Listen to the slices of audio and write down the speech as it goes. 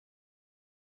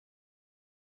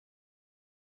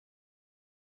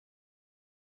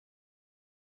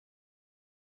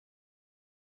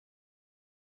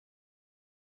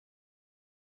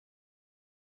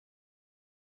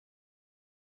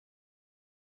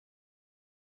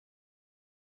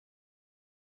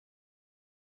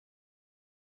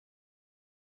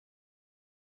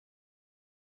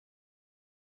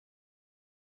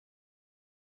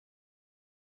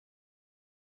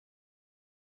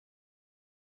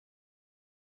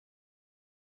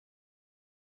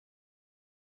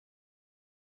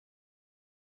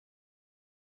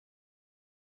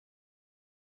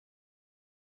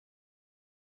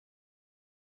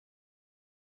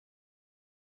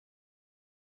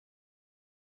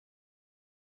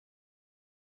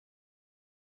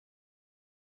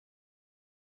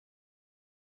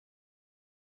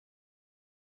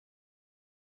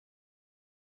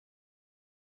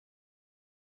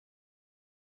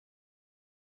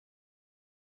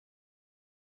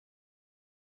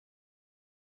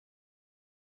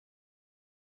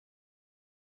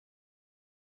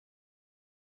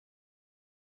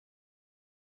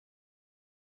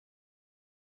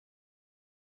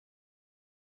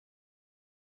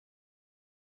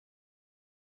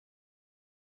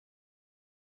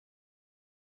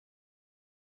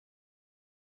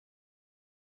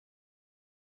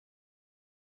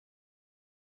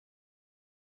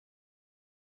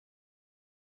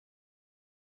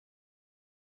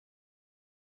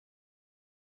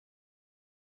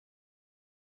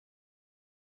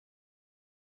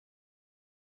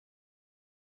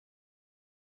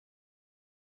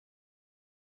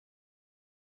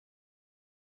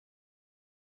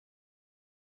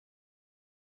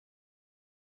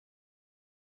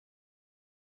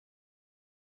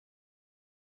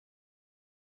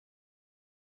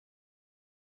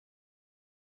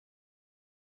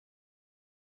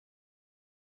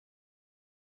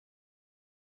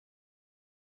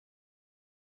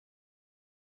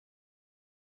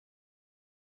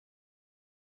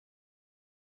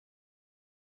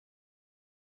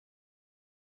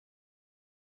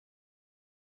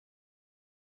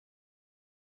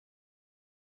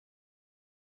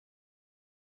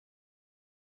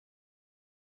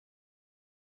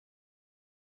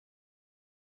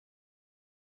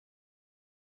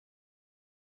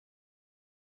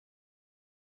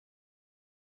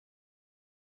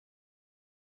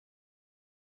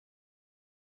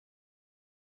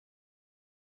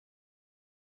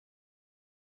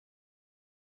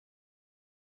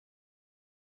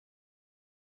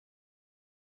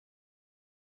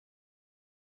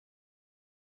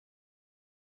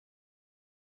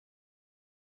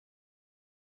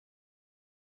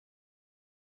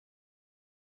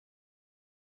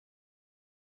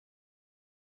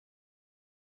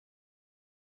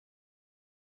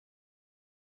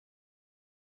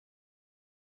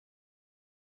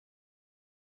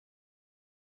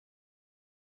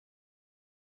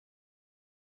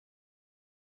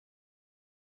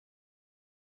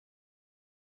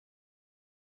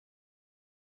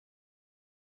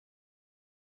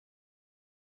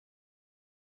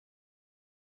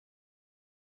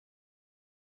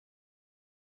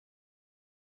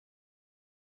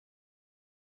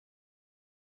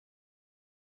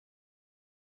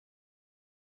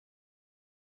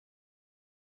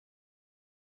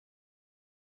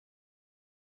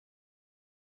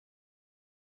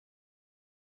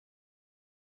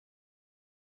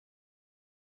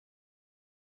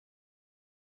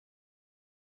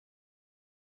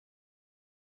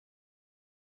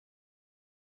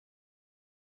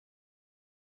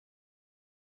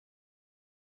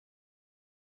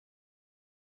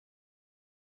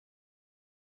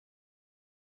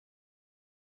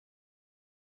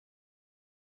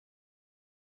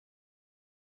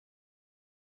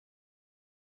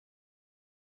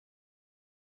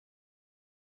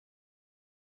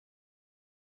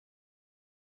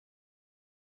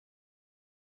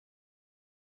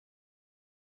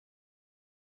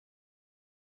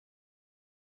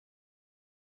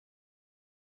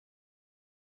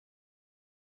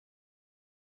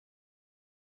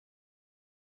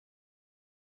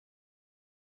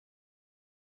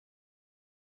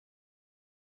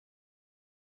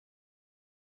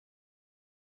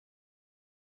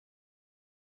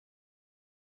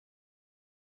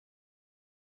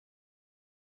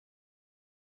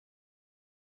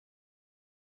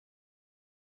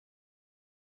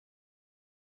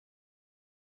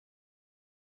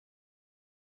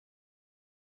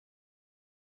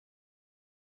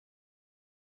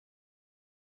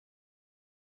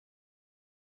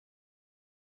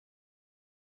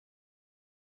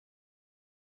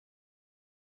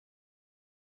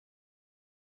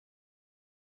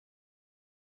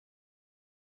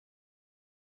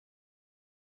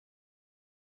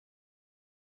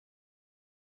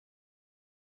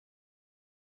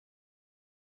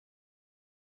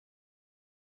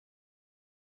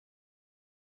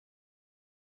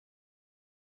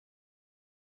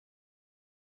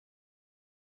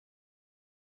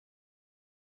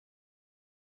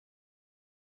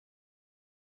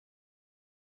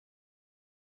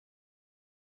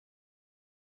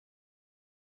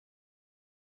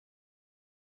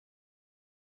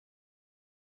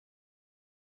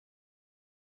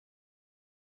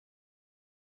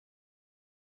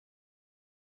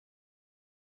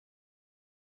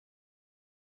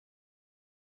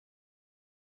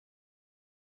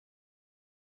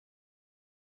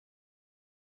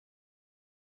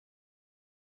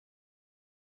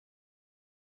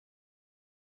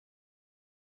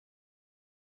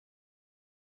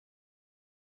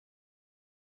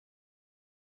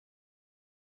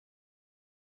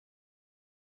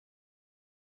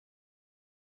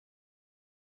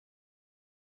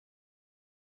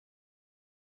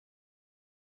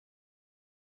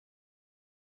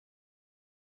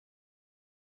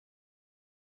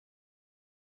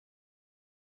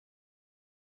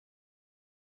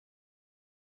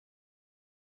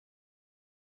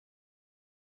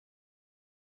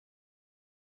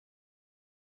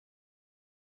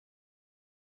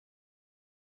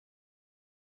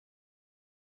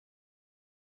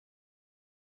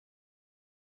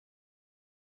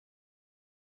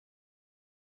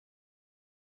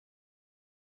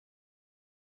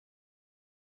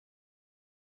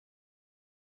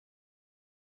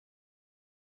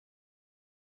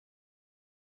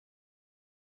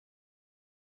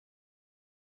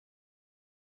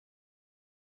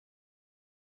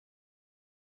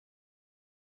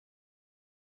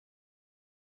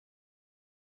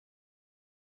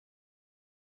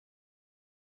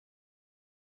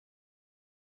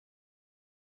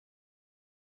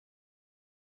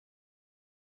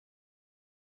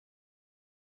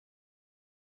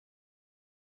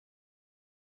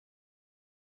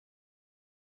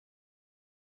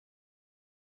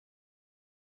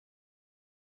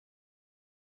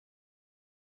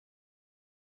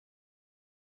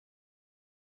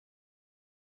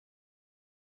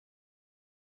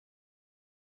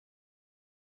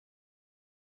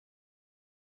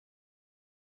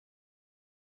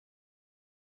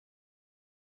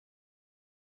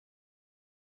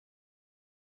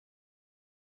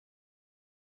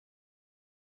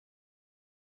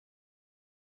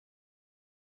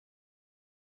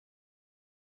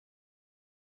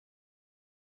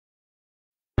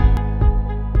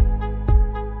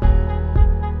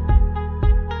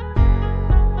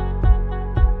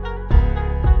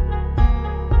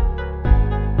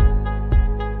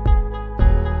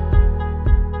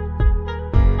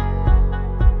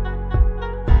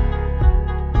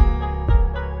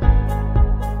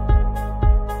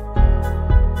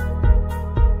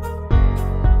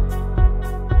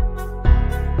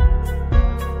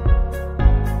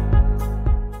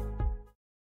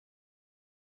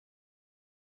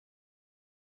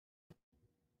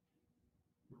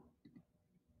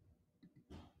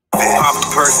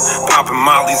purse, popping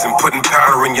mollies and putting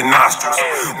powder in your nostrils.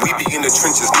 We be in the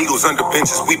trenches, needles under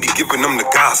benches, we be giving them the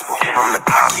gospel. I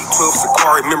keep 12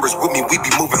 Sicarii members with me, we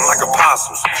be moving like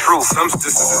apostles. True, some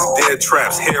sisters is dead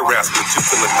traps, hair wraps, but you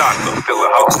feel a doctor.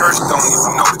 The church don't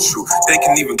even know the truth, they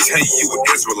can even tell you an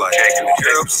Israelite.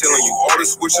 Arabs selling you all the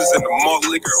switches and the malt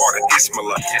liquor or the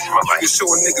Ishmaelite. You can show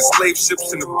a nigga slave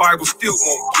ships in the Bible, still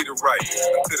won't get it right.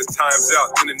 Until the time's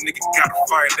out, then a nigga gotta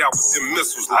find out what them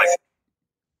missiles like.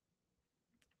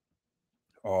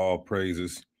 All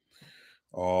praises.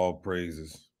 All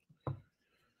praises.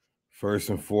 First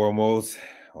and foremost,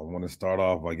 I want to start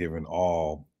off by giving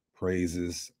all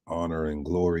praises, honor, and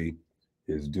glory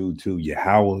is due to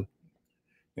Yahweh,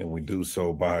 and we do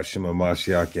so by Shema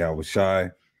Mashiach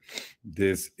Yahushai.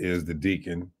 This is the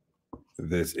deacon.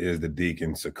 This is the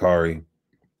deacon Sicarii,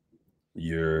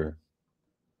 your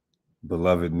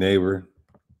beloved neighbor.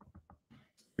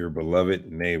 Your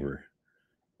beloved neighbor.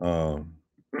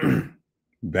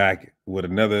 Back with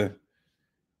another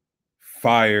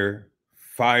fire-packed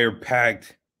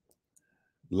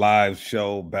live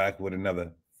show. Back with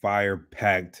another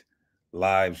fire-packed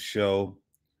live show.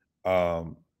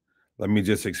 Let me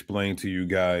just explain to you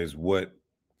guys what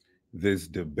this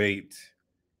debate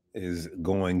is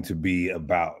going to be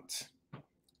about.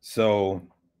 So,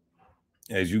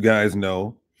 as you guys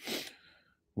know,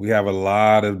 we have a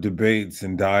lot of debates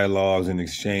and dialogues and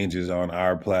exchanges on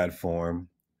our platform,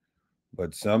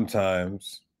 but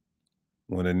sometimes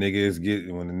when a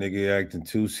nigga acting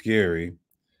too scary,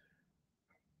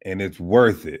 and it's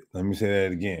worth it. Let me say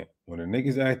that again. When a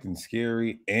nigga's acting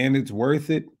scary and it's worth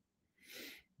it,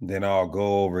 then I'll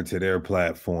go over to their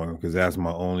platform because that's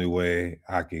my only way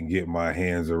I can get my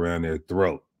hands around their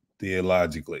throat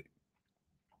theologically.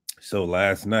 So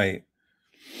last night,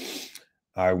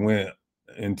 I went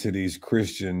into these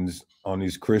Christians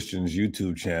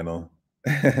YouTube channel,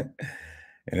 and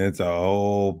it's a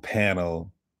whole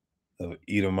panel of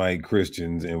Edomite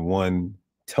Christians and one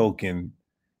token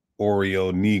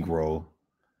Oreo Negro.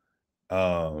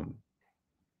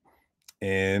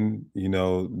 And you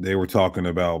know, they were talking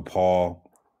about Paul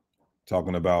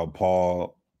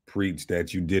preached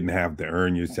that you didn't have to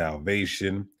earn your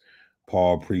salvation.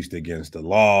 Paul preached against the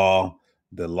law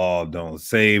don't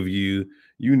save you.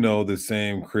 You know, the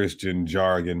same Christian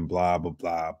jargon, blah, blah,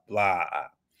 blah, blah.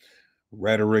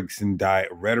 Rhetoric and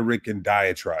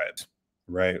diatribes,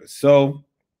 right? So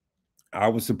I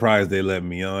was surprised they let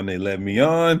me on.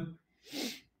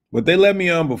 But they let me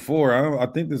on before. I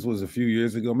think this was a few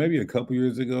years ago, maybe a couple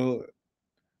years ago.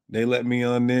 They let me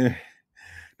on there.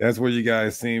 That's where you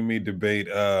guys seen me debate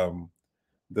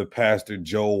the pastor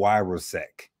Joe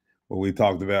Wyrosek, where we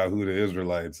talked about who the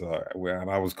Israelites are. And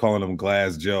I was calling them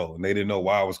Glass Joe, and they didn't know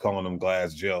why I was calling them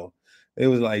Glass Joe. It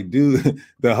was like, dude,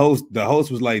 the host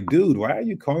was like, dude, why are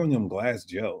you calling him Glass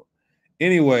Joe?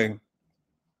 Anyway,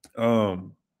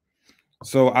 so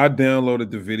I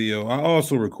downloaded the video. I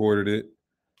also recorded it.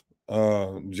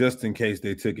 Just in case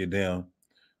they took it down,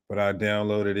 but I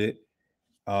downloaded it.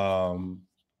 I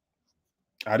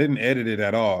didn't edit it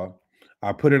at all.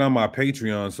 I put it on my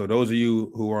Patreon. So those of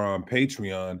you who are on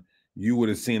Patreon, you would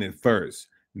have seen it first.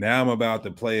 Now I'm about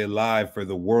to play it live for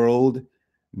the world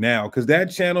now, because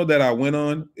that channel that I went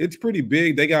on, it's pretty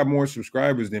big. They got more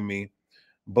subscribers than me,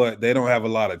 but they don't have a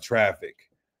lot of traffic.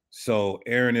 So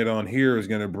airing it on here is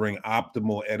going to bring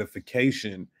optimal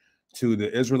edification to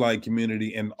the Israelite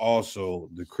community and also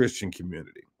the Christian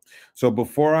community. So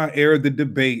before I air the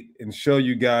debate and show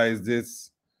you guys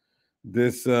this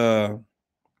live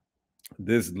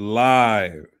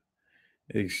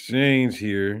exchange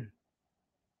here,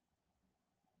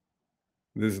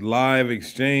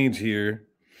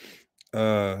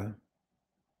 I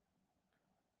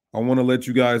want to let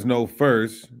you guys know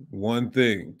first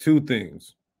two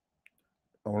things.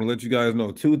 I want to let you guys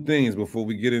know two things before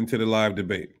we get into the live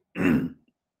debate.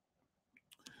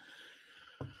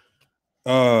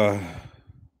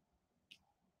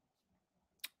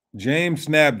 James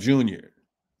Snapp Jr.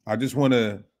 I just want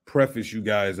to preface you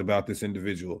guys about this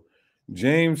individual.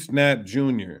 James Snapp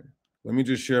Jr. Let me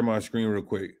just share my screen real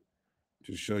quick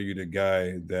to show you the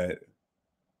guy that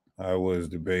I was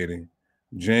debating.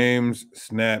 James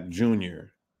Snapp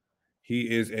Jr. He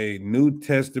is a New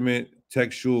Testament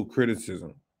textual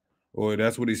criticism, or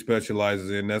that's what he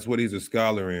specializes in. That's what he's a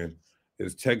scholar in,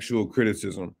 is textual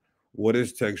criticism. What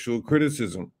is textual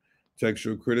criticism?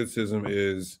 Textual criticism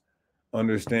is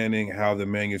understanding how the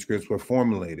manuscripts were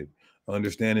formulated,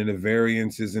 understanding the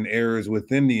variances and errors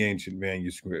within the ancient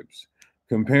manuscripts,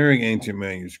 comparing ancient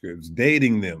manuscripts,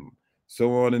 dating them,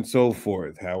 so on and so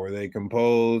forth. How were they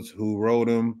composed? Who wrote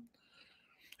them?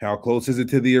 How close is it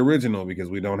to the original? Because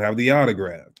we don't have the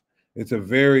autograph. It's a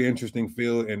very interesting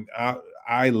field, and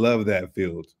I love that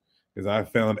field because I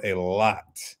found a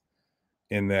lot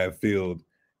in that field,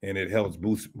 and it helps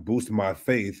boost my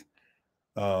faith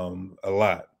a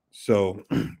lot. So,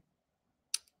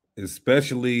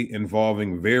 especially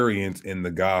involving variants in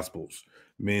the Gospels,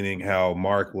 meaning how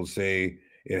Mark will say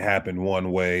it happened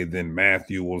one way, then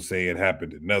Matthew will say it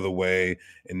happened another way,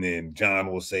 and then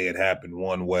John will say it happened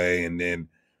one way, and then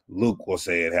Luke will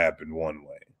say it happened one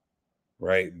way,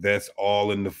 right? That's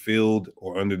all in the field,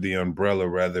 or under the umbrella,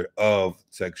 rather, of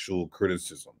textual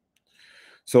criticism.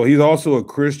 So he's also a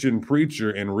Christian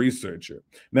preacher and researcher.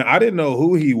 Now, I didn't know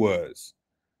who he was.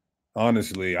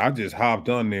 Honestly, I just hopped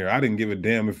on there. I didn't give a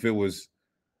damn if it was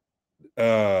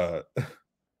the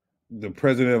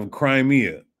president of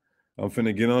Crimea. I'm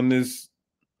finna get on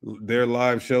their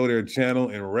live show, their channel,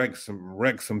 and wreck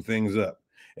some things up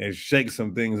and shake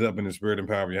some things up in the spirit and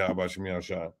power of Yahweh Shemiah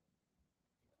Shah.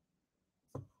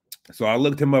 So I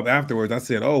looked him up afterwards. I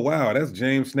said, oh, wow, that's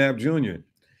James Snapp Jr.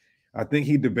 I think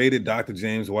he debated Dr.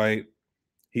 James White.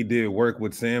 He did work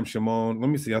with Sam Shimon. Let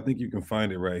me see. I think you can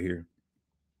find it right here.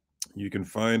 You can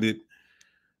find it.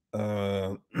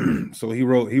 So he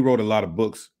wrote a lot of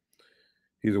books.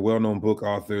 He's a well-known book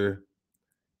author.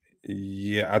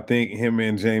 Yeah, I think him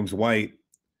and James White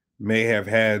may have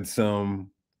had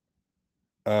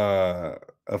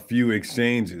a few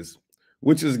exchanges,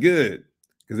 which is good.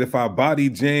 Because if I body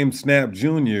James Snapp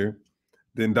Jr.,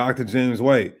 then Dr. James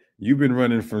White, you've been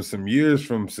running for some years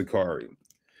from Sicarii.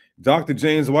 Dr.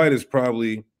 James White is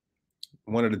probably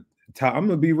one of the top, I'm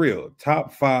going to be real,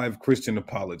 top 5 Christian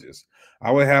apologists.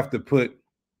 I would have to put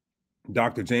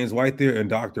Dr. James White there and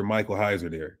Dr. Michael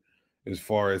Heiser there as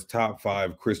far as top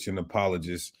 5 Christian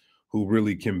apologists who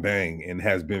really can bang and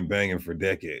has been banging for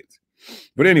decades.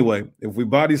 But anyway, if we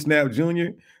body Snapp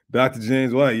Jr., Dr.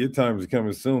 James White, your time is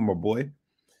coming soon, my boy.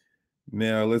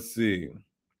 Now, let's see.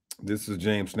 This is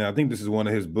James Snapp. I think this is one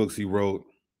of his books he wrote.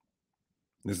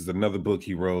 This is another book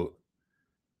he wrote.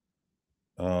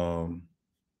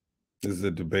 This is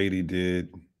a debate he did.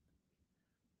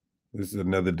 This is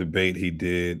another debate he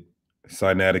did.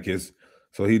 Sinaiticus.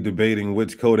 So he's debating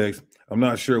which codex. I'm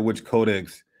not sure which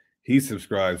codex he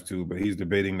subscribes to, but he's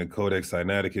debating the Codex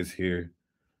Sinaiticus here.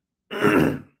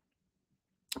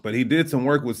 But he did some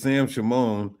work with Sam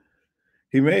Shimon.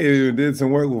 He may have even did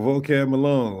some work with Vocab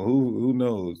Malone. Who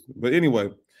knows? But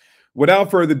anyway, without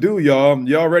further ado,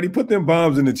 y'all ready? Put them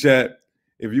bombs in the chat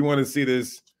if you want to see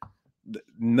this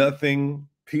nothing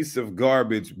piece of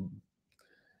garbage.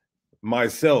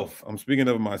 Myself, I'm speaking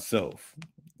of myself.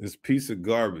 This piece of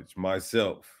garbage,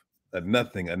 myself, a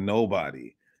nothing, a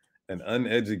nobody, an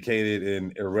uneducated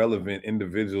and irrelevant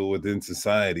individual within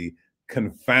society,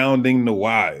 confounding the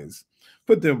wise.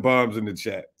 Put them bombs in the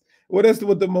chat. Well, that's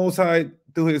what the Most High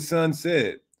through his son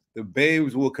said. The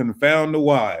babes will confound the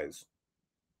wise.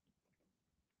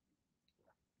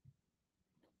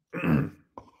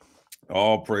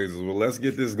 All praises. Well, let's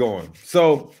get this going.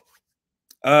 So,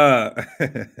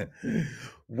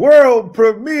 world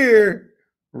premiere,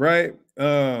 right?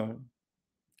 Let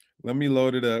me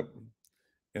load it up.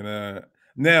 And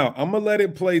now I'm gonna let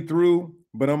it play through,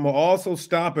 but I'm gonna also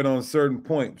stop it on certain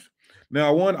points. Now,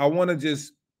 I want to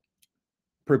just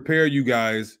prepare you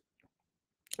guys.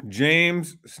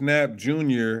 James Snapp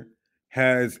Jr.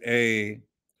 has a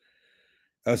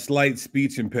slight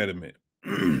speech impediment.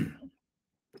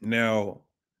 Now,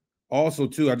 also,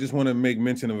 too, I just want to make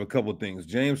mention of a couple of things.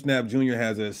 James Snapp Jr.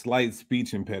 has a slight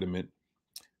speech impediment.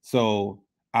 So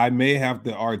I may have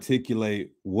to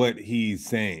articulate what he's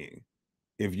saying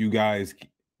if you guys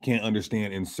can't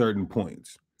understand in certain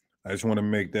points. I just want to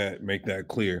make that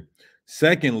clear.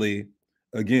 Secondly,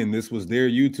 again, this was their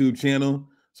YouTube channel,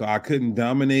 so I couldn't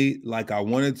dominate like I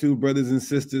wanted to, brothers and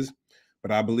sisters,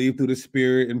 but I believe through the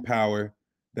spirit and power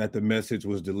that the message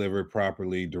was delivered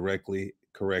properly, directly,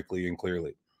 correctly, and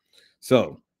clearly.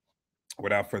 So,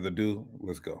 without further ado,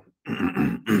 let's go. All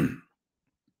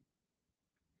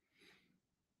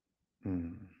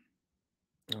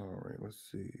right, let's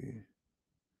see.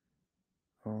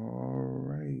 All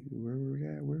right, where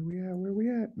we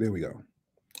at? There we go.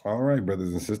 All right,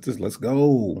 brothers and sisters, let's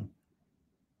go.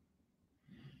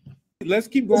 Let's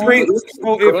keep going.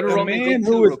 So if a man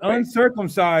who is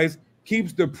uncircumcised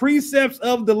keeps the precepts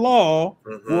of the law,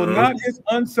 will not his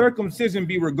uncircumcision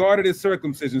be regarded as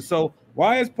circumcision? So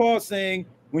why is Paul saying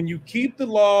when you keep the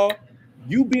law,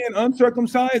 you being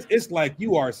uncircumcised, it's like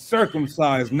you are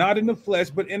circumcised, not in the flesh,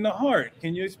 but in the heart?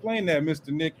 Can you explain that, Mr.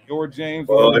 Nick or James?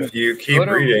 Well, if you keep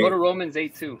reading, go to Romans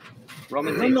 8:2.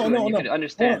 Romans 8:2, and you can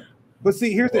understand. But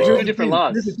see, here's the different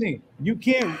laws. Here's the thing. You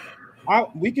can't.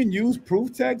 we can use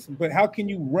proof text, but how can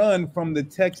you run from the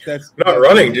text that's not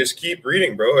running? Just keep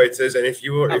reading, bro. It says, and if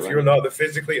you're not the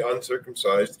physically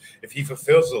uncircumcised, if he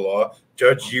fulfills the law,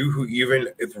 judge you who even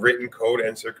with written code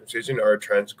and circumcision are a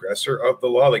transgressor of the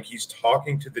law. Like he's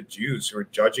talking to the Jews who are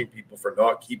judging people for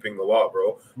not keeping the law,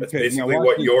 bro. That's basically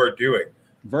what you're doing.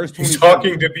 Verse 27. He's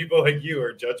talking to people like you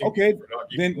are judging people for not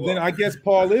keeping the law. Then I guess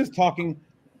Paul is talking.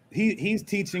 He's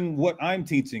teaching what I'm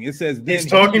teaching. It says he's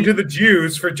talking to the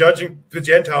Jews for judging the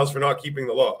Gentiles for not keeping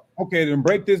the law. Okay, then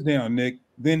break this down, Nick.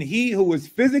 Then he who is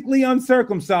physically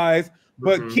uncircumcised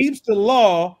but keeps the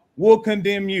law will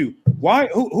condemn you. Why?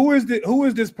 Who is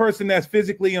this person that's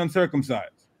physically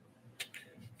uncircumcised?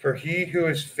 For he who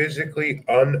is physically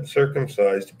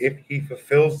uncircumcised, if he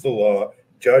fulfills the law,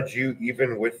 judge you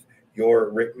even with your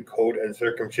written code and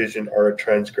circumcision are a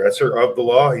transgressor of the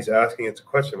law. He's asking, it's a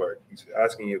question mark. He's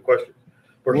asking you a question.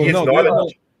 I'm in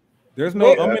the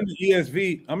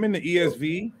ESV. I'm in the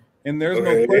ESV, and there's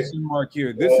no question mark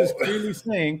here. This is clearly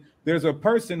saying there's a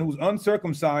person who's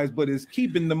uncircumcised but is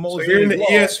keeping the Mosaic. So you're in the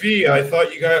ESV. I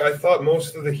thought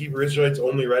most of the Hebrew Israelites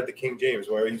only read the King James.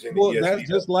 Why are you using the ESV? That's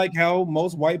just like how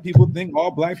most white people think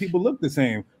all black people look the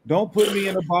same. Don't put me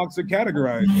in a box or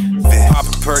categorize me.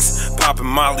 Popping purse, popping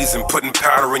mollies, and putting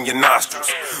powder in your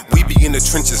nostrils. We be in the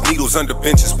trenches, needles under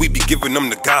benches. We be giving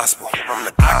them the gospel.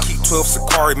 I keep 12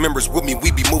 Sicarii members with me.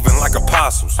 We be moving like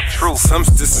apostles. True. Some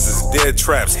distances is dead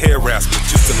traps, hair rascals,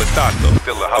 just a thought though.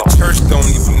 The church don't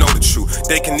even know the truth.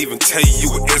 They can even tell you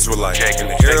an Israelite.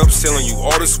 The Arabs selling you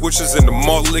all the switches and the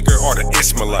malt liquor are the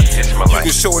Ishmaelites. You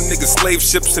can show a nigga slave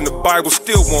ships in the Bible,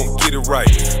 still won't get it right.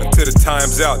 Until the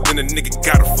time's out, then a nigga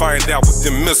gotta find out what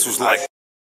them missiles like.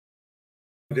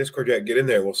 Discord, yeah, get in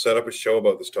there. We'll set up a show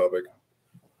about this topic.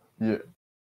 Yeah.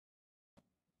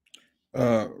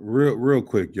 Real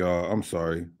quick, y'all. I'm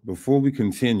sorry. Before we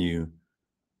continue,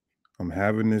 I'm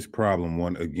having this problem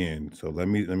again. So let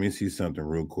me see something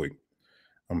real quick.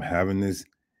 I'm having this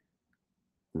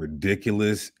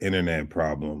ridiculous internet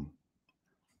problem,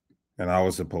 and I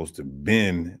was supposed to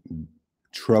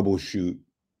troubleshoot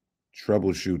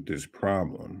this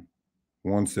problem.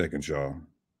 1 second, y'all.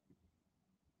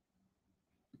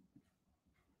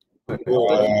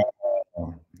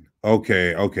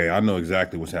 Okay. I know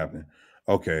exactly what's happening.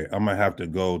 Okay, I'm gonna have to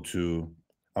go to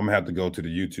the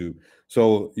YouTube.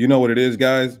 So you know what it is,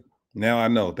 guys? Now I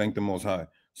know. Thank the Most High.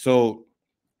 So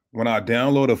when I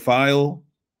download a file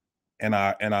and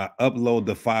I upload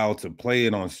the file to play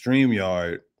it on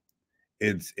StreamYard,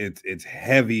 it's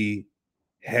heavy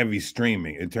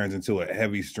streaming. It turns into a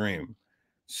heavy stream.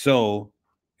 So,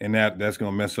 and that's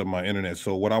gonna mess up my internet.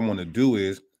 So what I want to do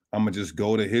is I'm gonna just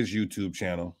go to his YouTube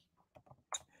channel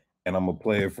and I'm gonna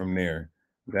play it from there.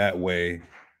 That way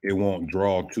it won't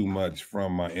draw too much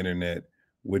from my internet,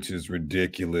 which is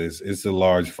ridiculous. It's a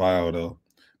large file though,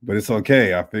 but it's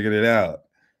okay. I figured it out.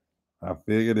 I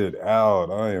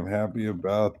am happy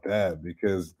about that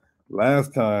because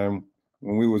last time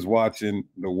when we was watching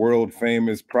the world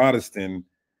famous Protestant,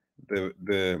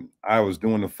 I was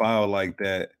doing the file like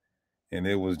that and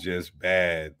it was just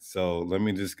bad. So let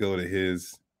me just go to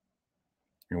his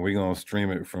and we're going to stream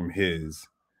it from his.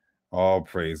 All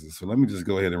praises. So let me just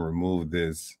go ahead and remove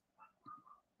this.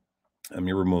 Let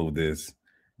me remove this.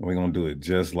 And we're going to do it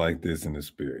just like this in the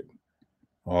spirit.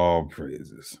 All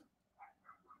praises.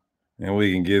 And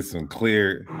we can get some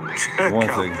clear. Check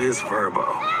out this verbo.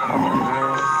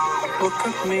 Look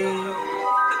at me.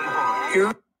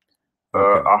 Here.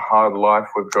 A hard life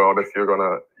with God if you're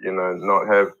gonna, not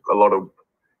have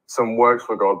some works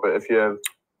for God. But if you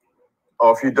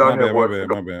don't have works for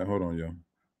God. My bad. Hold on, yo.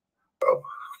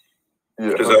 Yeah.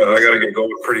 Because I gotta get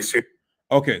going pretty soon.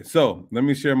 Okay, so let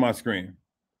me share my screen.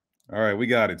 All right, we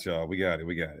got it, y'all. We got it.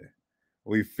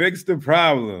 We fixed the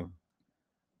problem.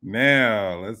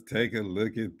 Now let's take a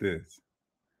look at this.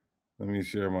 Let me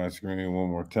share my screen one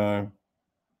more time.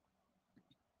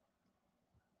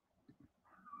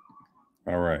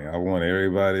 All right, I want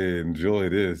everybody to enjoy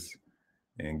this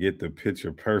and get the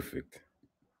picture perfect.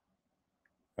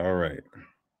 All right.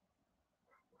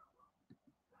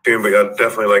 But I'd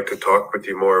definitely like to talk with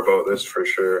you more about this for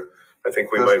sure. I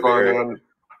think we might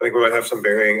have some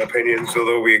varying opinions,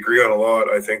 although we agree on a lot.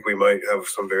 I think we might have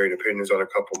some varying opinions on a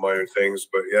couple minor things,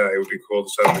 but yeah, it would be cool to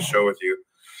set up a show with you.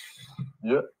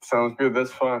 Yeah, sounds good.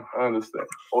 That's fine. I understand.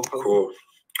 Awesome. Cool.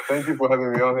 Thank you for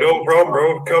having me on here. No problem,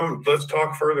 bro. Come, let's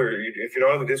talk further. If you're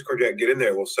not on the Discord yet, get in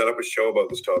there. We'll set up a show about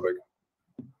this topic.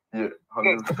 Yeah,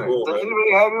 100%. Cool, does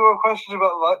anybody have any more questions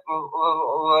about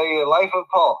the life of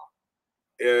Paul?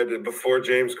 Yeah, before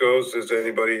James goes, does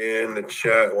anybody in the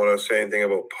chat want to say anything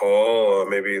about Paul?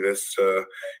 Maybe this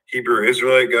Hebrew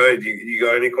Israelite guy? You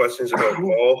got any questions about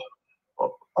Paul?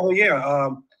 Oh yeah.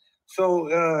 So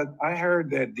I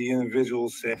heard that the individual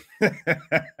said.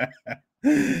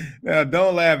 Now,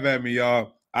 don't laugh at me,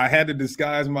 y'all. I had to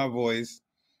disguise my voice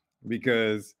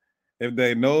because if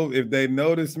they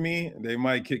notice me, they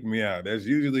might kick me out. That's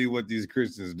usually what these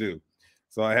Christians do.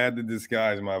 So I had to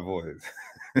disguise my voice.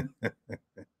 Let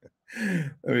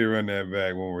me run that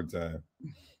back one more time.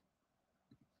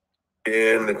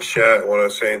 In the chat, want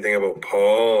to say anything about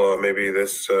Paul? Maybe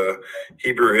this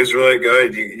Hebrew Israelite guy.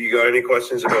 You got any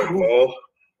questions about Paul?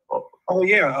 Oh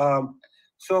yeah.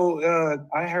 So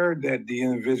I heard that the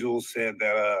individual said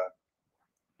that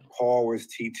Paul was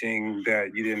teaching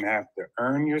that you didn't have to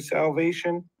earn your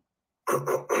salvation.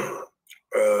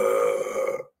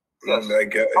 Yes. I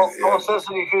guess, Paul says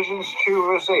in Ephesians 2,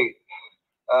 verse 8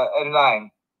 and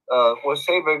 9, was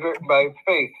saved by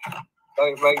faith,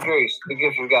 by grace, the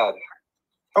gift of God.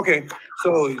 Okay,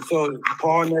 so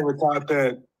Paul never taught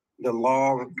that the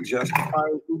law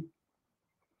justifies you?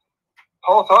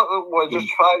 Paul thought that was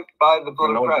justified by the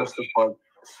blood of Christ.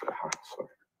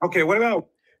 Okay, what about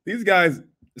these guys?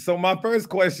 So my first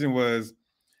question was,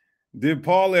 did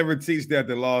Paul ever teach that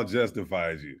the law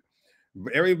justifies you?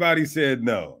 Everybody said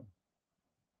no.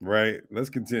 Right?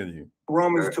 Let's continue.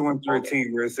 Romans 2 and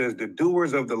 13, where it says the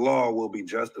doers of the law will be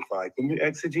justified. Can you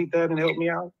exegete that and help me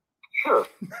out? Sure.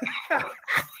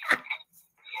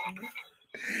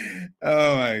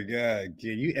 Oh my God.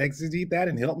 Can you exegete that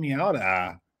and help me out?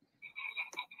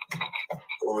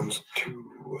 Romans 2.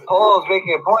 Paul is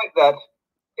making a point that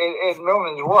in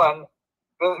Romans 1,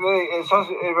 but really it starts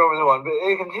in Romans 1, but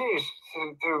it continues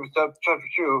through chapter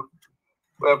 2,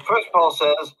 where first Paul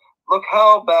says, look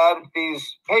how bad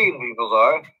these pagan peoples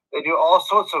are. They do all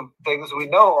sorts of things we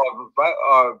know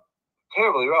are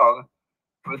terribly wrong.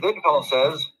 But then Paul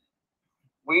says,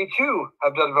 we too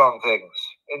have done wrong things.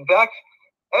 In fact,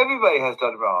 everybody has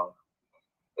done wrong.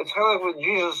 It's kind of like when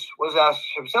Jesus was asked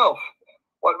himself,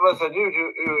 what must I do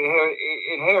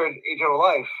to inherit eternal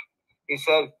life? He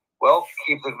said, well,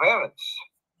 keep the commandments.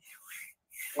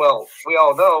 Well, we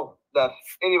all know that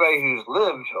anybody who's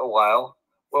lived a while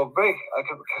will break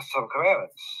some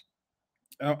commandments.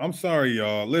 I'm sorry,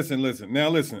 y'all. Listen. Now,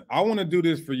 listen. I want to do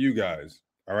this for you guys.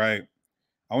 All right.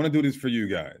 I want to do this for you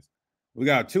guys. We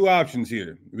got two options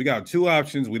here. We got two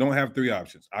options. We don't have three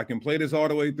options. I can play this all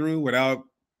the way through without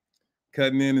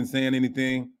cutting in and saying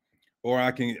anything, or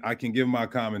I can give my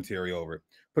commentary over it.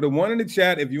 Put a 1 in the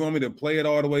chat if you want me to play it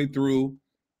all the way through,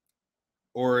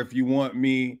 or if you want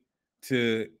me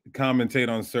to commentate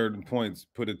on certain points,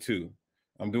 put a 2.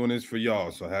 I'm doing this for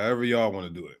y'all, so however y'all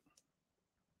want to do it.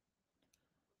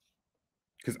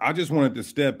 Because I just wanted to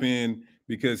step in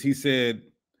because he said,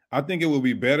 I think it would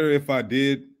be better if I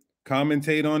did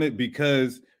commentate on it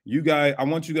because I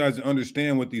want you guys to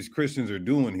understand what these Christians are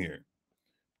doing here.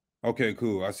 Okay,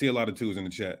 cool. I see a lot of 2s in the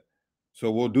chat.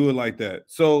 So we'll do it like that.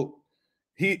 So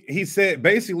he said,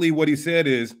 basically what he said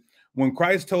is when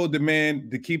Christ told the man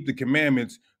to keep the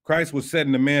commandments, Christ was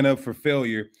setting the man up for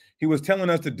failure. He was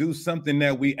telling us to do something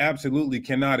that we absolutely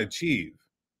cannot achieve.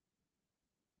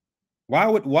 Why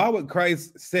would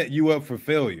Christ set you up for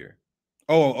failure?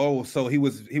 Oh, so he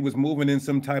was moving in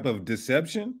some type of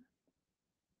deception?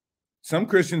 Some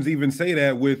Christians even say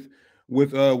that with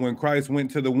when Christ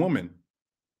went to the woman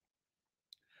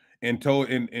and told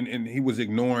and he was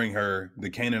ignoring her, the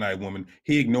Canaanite woman.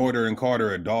 He ignored her and called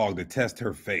her a dog to test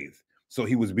her faith. So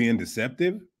he was being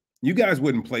deceptive. You guys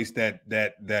wouldn't place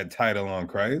that title on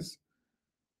Christ.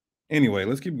 Anyway,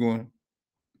 let's keep going.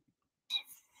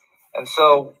 And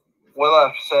so we're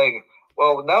left saying,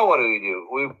 well, now what do?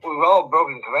 We've all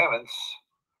broken commandments.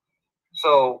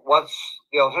 So what's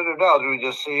the alternative now? Do we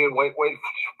just sit here and wait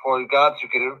for God to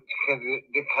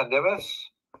condemn us?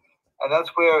 And that's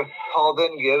where Paul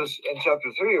then gives in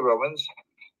chapter 3 of Romans,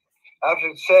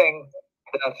 after saying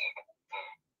that,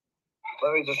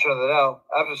 let me just turn that out,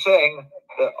 after saying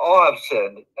that all have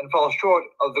sinned and fall short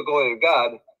of the glory of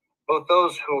God, both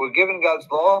those who were given God's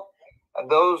law and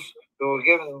those who were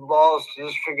given laws to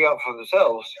just figure out for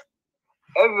themselves,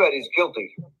 everybody's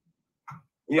guilty.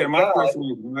 Yeah, my question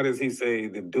is, why does he say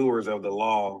the doers of the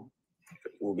law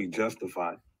will be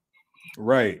justified?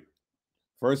 Right.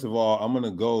 First of all, I'm going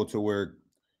to go to where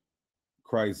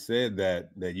Christ said that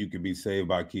you could be saved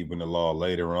by keeping the law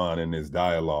later on in this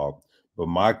dialogue. But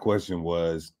my question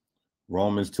was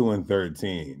Romans 2 and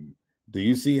 13. Do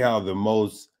you see how the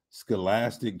most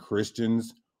scholastic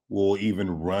Christians will even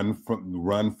run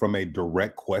from a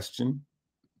direct question?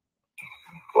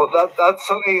 Well, that's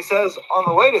something he says on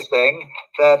the way to saying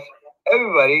that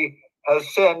everybody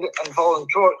has sinned and fallen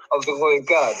short of the glory of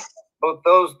God. Both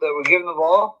those that were given the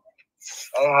law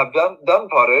and have done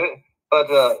part of it, but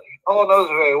Paul knows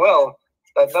very well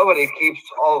that nobody keeps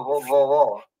all of the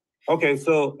law. Okay,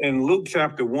 so in Luke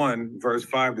chapter 1, verse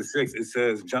 5 to 6, it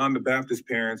says John the Baptist's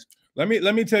parents. Let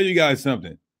me tell you guys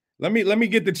something. Let me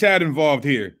get the chat involved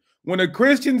here. When a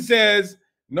Christian says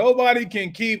nobody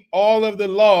can keep all of the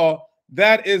law,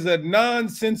 that is a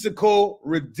nonsensical,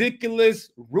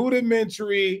 ridiculous,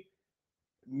 rudimentary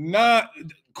not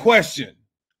question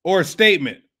or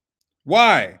statement.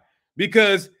 Why?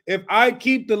 Because if I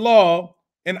keep the law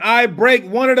and I break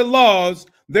one of the laws,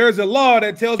 there's a law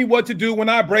that tells me what to do when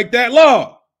I break that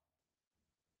law.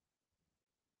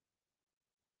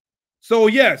 So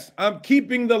yes, I'm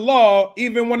keeping the law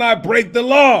even when I break the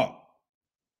law.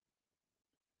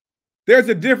 There's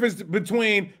a difference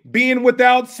between being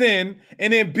without sin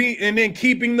and then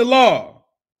keeping the law.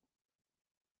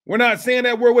 We're not saying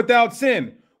that we're without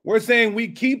sin. We're saying we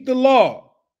keep the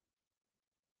law.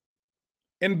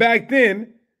 And back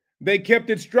then, they kept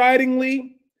it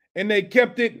stridingly and they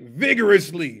kept it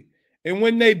vigorously. And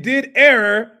when they did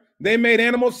error, they made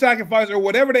animal sacrifice or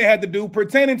whatever they had to do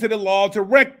pertaining to the law to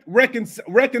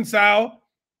reconcile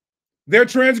their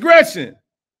transgression.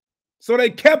 So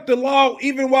they kept the law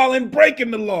even while in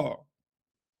breaking the law.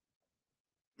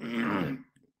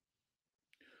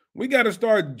 We got to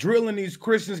start drilling these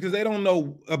Christians because they don't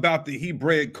know about the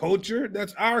Hebraic culture.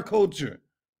 That's our culture.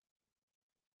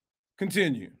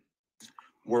 Continue.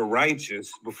 Were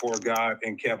righteous before God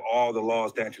and kept all the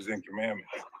laws, statutes, and commandments.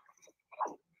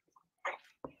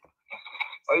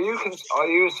 Are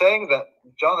you saying that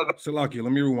John the Salakia,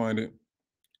 let me rewind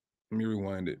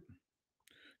it.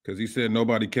 Because he said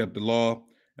nobody kept the law,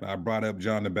 and I brought up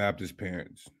John the Baptist's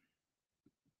parents.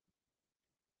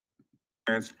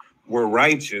 Parents were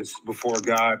righteous before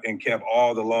God and kept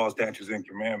all the laws, statutes, and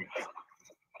commandments.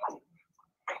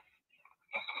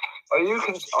 Are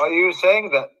you saying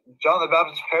that John the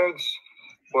Baptist's parents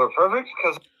were perfect?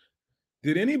 Because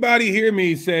did anybody hear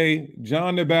me say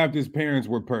John the Baptist's parents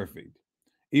were perfect?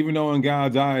 Even though in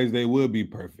God's eyes they would be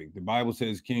perfect. The Bible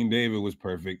says King David was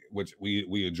perfect, which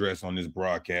we address on this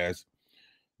broadcast.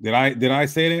 Did I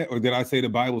say that, or did I say the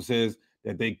Bible says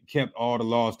that they kept all the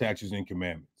law, statutes, and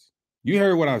commandments? You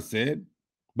heard what I said.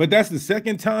 But that's the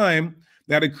second time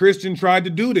that a Christian tried to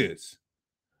do this.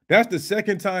 That's the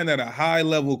second time that a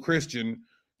high-level Christian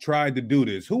tried to do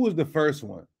this. Who was the first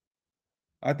one?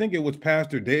 I think it was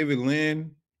Pastor David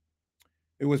Lynn.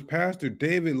 It was Pastor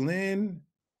David Lynn,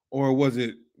 or was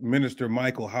it Minister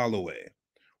Michael Holloway,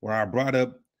 where I brought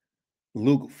up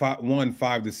Luke 1,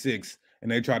 5 to 6, and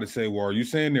they tried to say, well, are you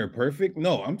saying they're perfect?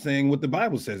 No, I'm saying what the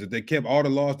Bible says, that they kept all the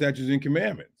law, statutes, and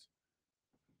commandments.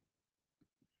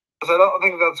 I don't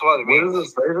think that's what it means. What does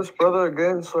it say this, brother,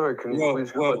 again? Sorry, can you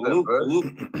please Well,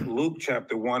 Luke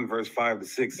chapter 1, verse 5 to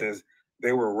 6 says,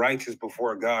 they were righteous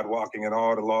before God, walking in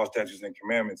all the law, statutes, and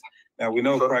commandments. Now, we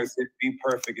know Christ said, be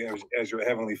perfect as your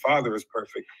heavenly Father is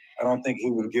perfect. I don't think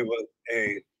he would give us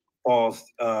a false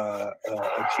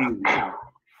achievement.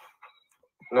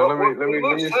 Now, let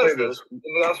me say this.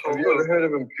 Have you ever heard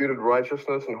of imputed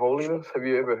righteousness and holiness? Have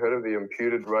you ever heard of the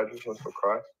imputed righteousness of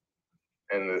Christ?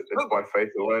 And it's by faith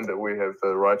alone that we have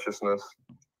the righteousness.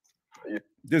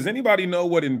 Does anybody know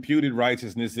what imputed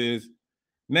righteousness is?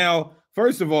 Now,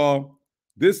 first of all,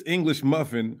 this English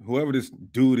muffin, whoever this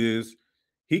dude is,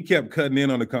 he kept cutting in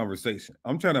on the conversation.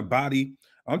 I'm trying to body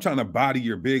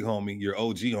your big homie, your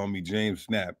OG homie, James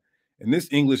Snapp. And this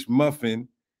English muffin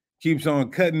keeps on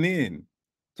cutting in,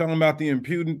 talking about the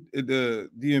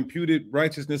imputed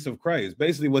righteousness of Christ.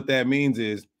 Basically, what that means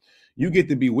is you get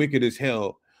to be wicked as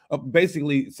hell.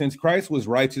 Basically, since Christ was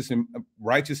righteous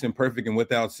and perfect and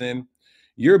without sin,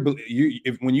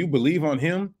 when you believe on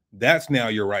him, that's now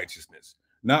your righteousness.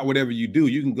 Not whatever you do.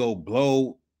 You can go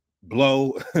blow,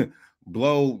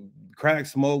 crack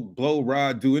smoke, blow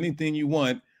rod, do anything you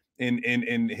want,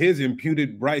 and his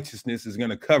imputed righteousness is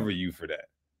going to cover you for that.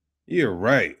 You're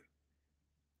right.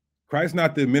 Christ's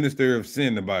not the minister of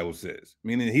sin, the Bible says.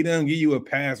 Meaning he doesn't give you a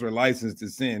pass or license to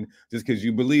sin just because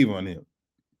you believe on him.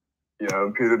 Yeah,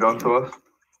 imputed unto us.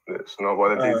 It's not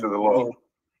by the deeds of the law.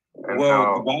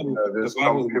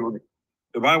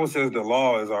 The Bible says the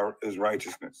law is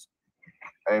righteousness.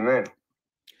 Amen.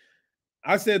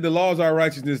 I said the laws are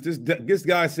righteousness. This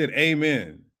guy said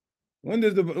amen. When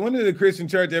did the Christian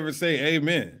church ever say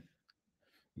amen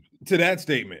to that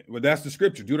statement? Well, that's the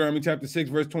scripture, Deuteronomy chapter 6,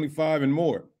 verse 25 and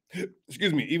more.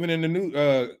 Excuse me, even in the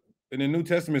New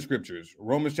Testament scriptures,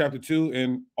 Romans chapter 2,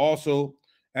 and also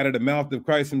out of the mouth of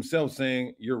Christ himself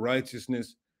saying, your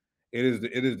righteousness, it is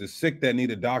the sick that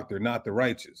need a doctor, not the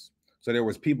righteous. So there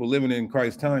was people living in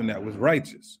Christ's time that was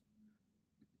righteous.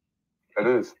 It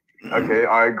is. Okay,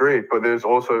 I agree. But there's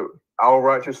also our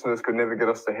righteousness could never get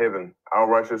us to heaven. Our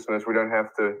righteousness, we don't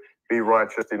have to be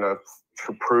righteous, to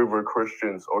prove we're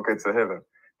Christians or get to heaven.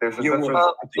 There's a difference.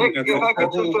 Nick, if I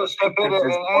could just step in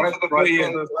and answer the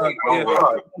question.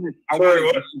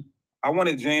 I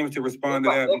wanted James to respond to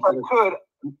that. If I could.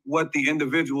 What the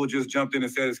individual just jumped in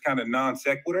and said is kind of non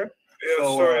sequitur. Yeah,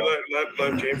 so, sorry,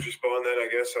 let James respond then, I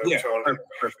guess.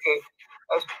 Perfect.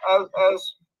 Okay.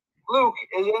 As Luke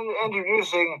is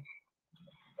introducing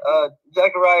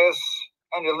Zacharias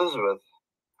and Elizabeth,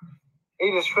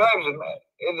 he describes them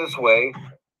in this way.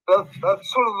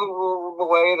 That's sort of the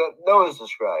way that Noah is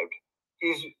described.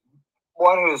 He's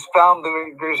one who has found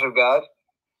the grace of God,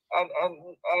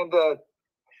 and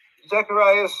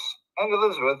Zacharias and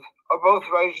Elizabeth are both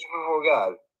righteous before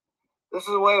God. This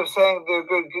is a way of saying they're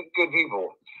good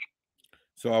people.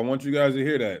 So I want you guys to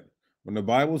hear that. When the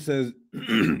Bible says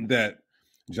that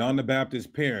John the Baptist's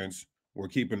parents were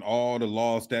keeping all the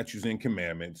law, statutes, and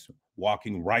commandments,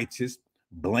 walking righteous,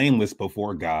 blameless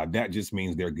before God, that just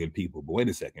means they're good people. But wait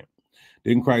a second.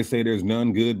 Didn't Christ say there's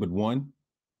none good but one?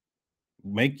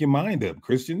 Make your mind up,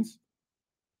 Christians.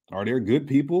 Are there good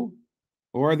people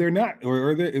or are there not?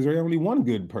 Or is there only one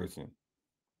good person?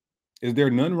 Is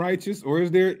there none righteous or is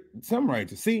there some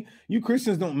righteous? See, you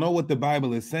Christians don't know what the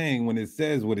Bible is saying when it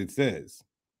says what it says.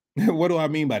 What do I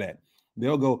mean by that?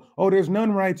 They'll go, oh, there's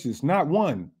none righteous, not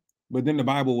one. But then the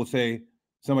Bible will say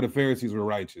some of the Pharisees were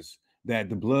righteous, that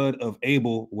the blood of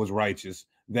Abel was righteous,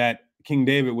 that King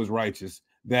David was righteous,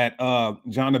 that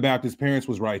John the Baptist's parents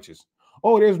was righteous.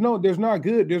 Oh, there's none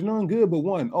good but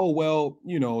one. Oh, well,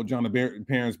 John the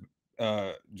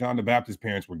Baptist's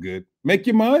parents were good. Make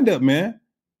your mind up, man.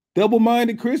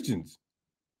 Double-minded Christians.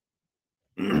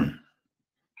 But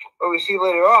we see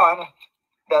later on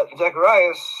that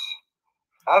Zacharias,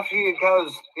 after he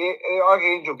encounters the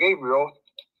Archangel Gabriel,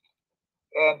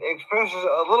 and expresses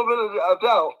a little bit of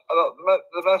doubt about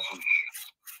the message.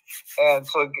 And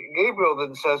so Gabriel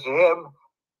then says to him,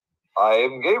 I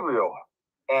am Gabriel.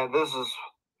 And this is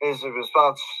his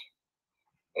response.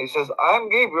 He says, I'm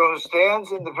Gabriel who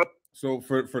stands in the... So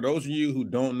for those of you who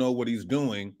don't know what he's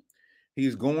doing,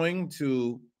 he's continuing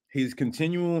to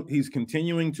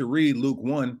read Luke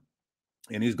 1,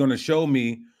 and he's going to show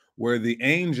me where the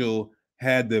angel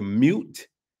had to mute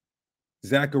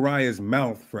Zachariah's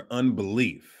mouth for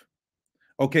unbelief.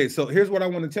 Okay, so here's what I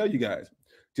want to tell you guys.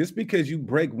 Just because you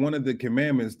break one of the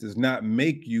commandments does not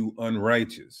make you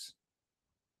unrighteous.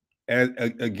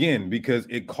 Again, because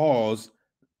it caused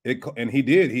it, and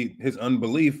his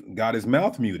unbelief got his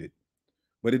mouth muted.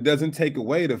 But it doesn't take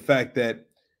away the fact that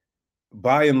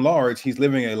by and large, he's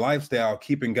living a lifestyle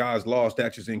keeping God's law,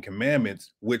 statutes, and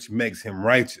commandments, which makes him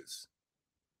righteous.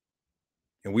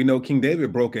 And we know King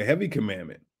David broke a heavy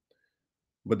commandment,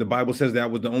 but the Bible says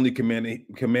that was the only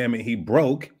commandment he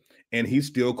broke, and he's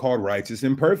still called righteous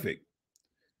and perfect.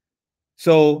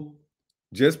 So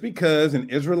just because an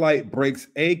Israelite breaks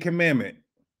a commandment,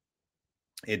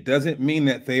 it doesn't mean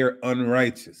that they are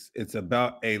unrighteous. It's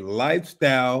about a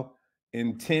lifestyle,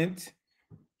 intent,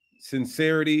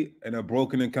 sincerity, and a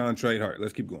broken and contrite heart.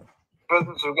 Let's keep going.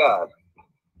 Presence of God.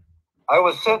 I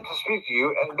was sent to speak to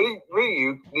you and bring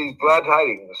you these glad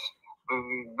tidings.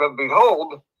 But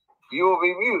behold, you will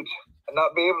be mute and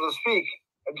not be able to speak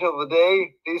until the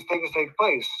day these things take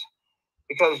place,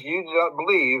 because you do not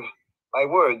believe my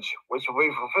words, which will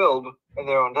be fulfilled in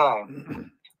their own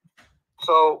time.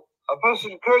 So a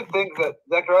person could think that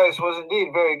Zacharias was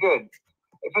indeed very good.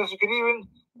 A person could even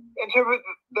interpret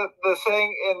the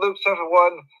saying in Luke chapter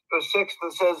 1, verse 6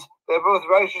 that says they're both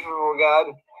righteous before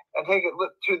God, and take it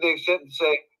to the extent to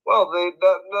say, well,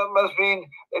 that must mean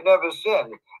they never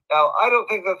sinned. Now, I don't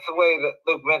think that's the way that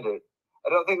Luke meant it. I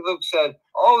don't think Luke said,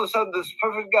 all of a sudden this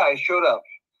perfect guy showed up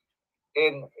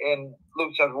in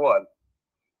Luke chapter 1.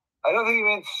 I don't think he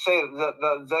meant to say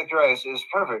that Zacharias is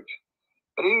perfect.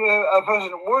 But even if a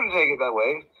person were to take it that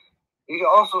way, he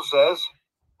also says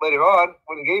later on,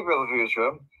 when Gabriel appears to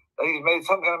him, that he's made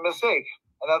some kind of mistake.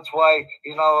 And that's why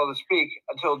he's not allowed to speak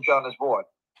until John is born.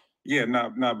 Yeah,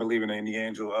 not believing in the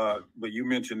angel. But you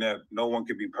mentioned that no one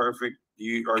could be perfect.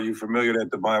 Are you familiar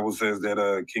that the Bible says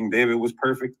that King David was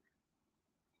perfect?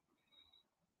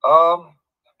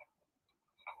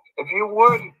 If you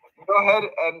would, go ahead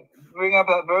and bring up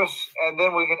that verse, and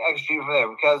then we can exegete from there.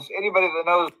 Because anybody that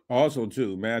knows... Also,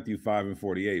 too, Matthew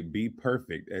 5:48, be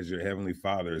perfect as your heavenly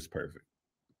Father is perfect.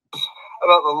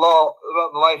 About the law,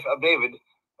 about the life of David,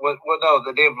 well, no,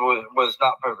 that David was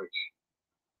not perfect.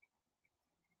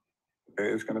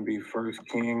 It's going to be 1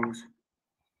 Kings.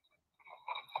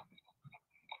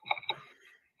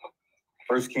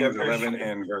 1 Kings 11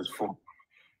 and verse 4.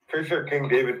 Pretty sure King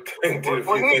David did a few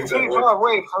Well, things that he's were. far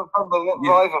away from the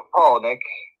life of Paul, Nick.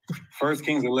 1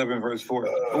 Kings 11 verse 4.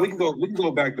 But we can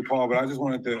go back to Paul, but I just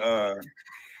wanted to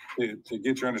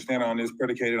get your understanding on this,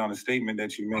 predicated on a statement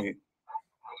that you made.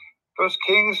 1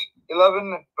 Kings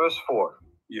 11 verse 4.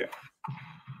 Yeah.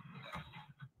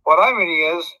 What I'm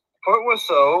reading is, for it was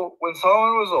so when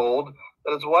Solomon was old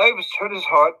that his wives turned his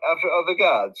heart after other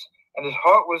gods, and his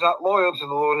heart was not loyal to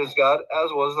the Lord his God,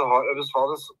 as was the heart of his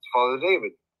father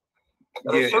David.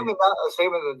 And it's certainly not a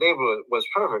statement that David was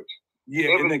perfect. Yeah,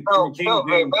 David felt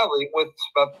very badly with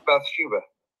Bathsheba.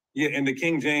 Yeah, in the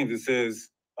King James it says,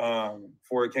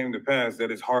 for it came to pass that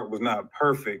his heart was not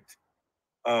perfect,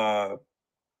 like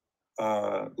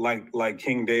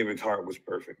King David's heart was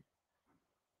perfect.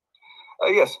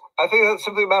 Yes, I think that's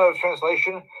simply a matter of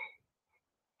translation.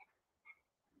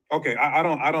 Okay, I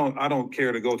don't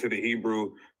care to go to the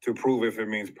Hebrew to prove if it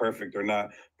means perfect or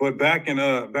not. But back in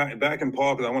Paul,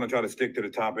 because I want to try to stick to the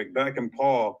topic. Back in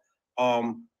Paul,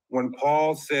 when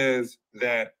Paul says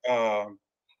that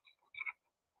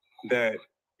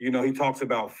he talks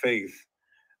about faith,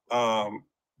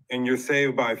 and you're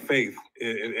saved by faith,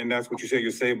 and that's what you say.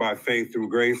 You're saved by faith through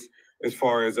grace, as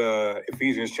far as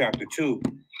Ephesians chapter 2.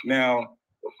 Now,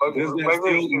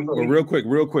 real quick.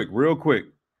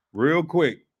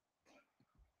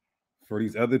 For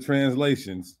these other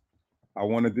translations, I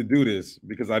wanted to do this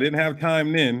because I didn't have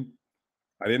time then.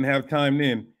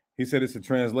 He said it's a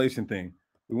translation thing.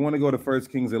 We want to go to 1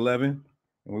 Kings 11,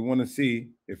 and we want to see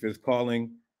if it's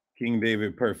calling King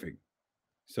David perfect.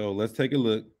 So let's take a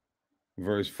look.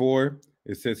 Verse 4,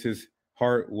 it says his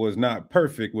heart was not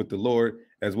perfect with the Lord,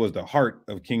 as was the heart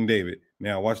of King David.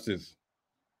 Now watch this.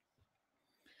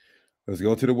 Let's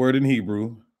go to the word in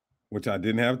Hebrew, which I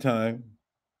didn't have time.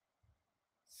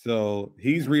 So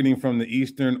he's reading from the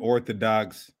Eastern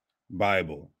Orthodox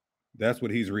Bible. That's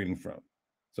what he's reading from.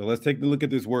 So let's take a look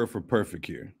at this word for perfect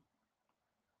here.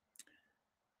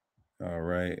 All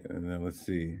right. And then let's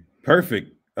see.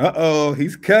 Perfect. Uh-oh,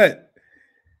 he's cut.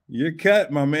 You're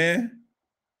cut, my man.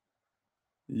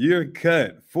 You're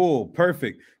cut. Full.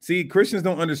 Perfect. See, Christians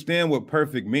don't understand what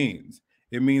perfect means.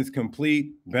 It means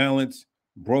complete, balanced,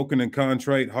 broken and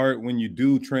contrite heart when you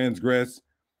do transgress.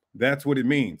 That's what it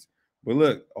means. But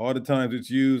look, all the times it's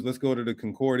used, let's go to the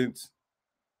concordance.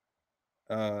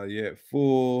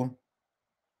 Full,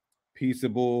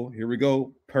 peaceable. Here we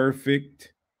go.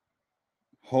 Perfect,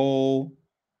 whole,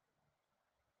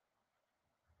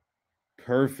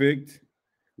 perfect.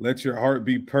 Let your heart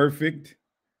be perfect.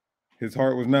 His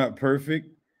heart was not perfect,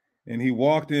 and he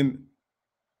walked in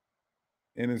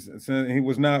he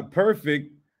was not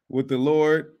perfect with the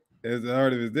Lord as the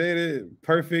heart of his data.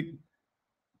 Perfect.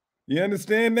 You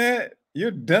understand that?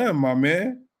 You're done, my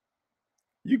man.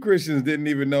 You Christians didn't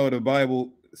even know the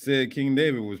Bible said King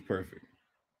David was perfect.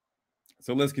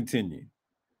 So let's continue.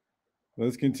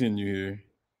 Let's continue here.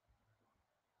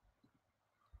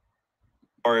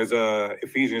 Or as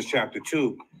Ephesians chapter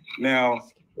 2. Now,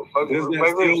 does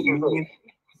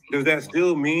that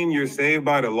still mean you're saved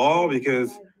by the law?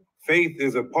 Because faith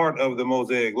is a part of the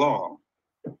MOSAIC law.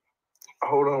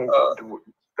 Hold on.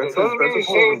 It doesn't mean you're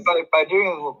saved by doing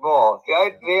the law. The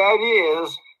idea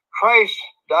is Christ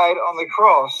died on the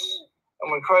cross,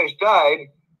 and when Christ died,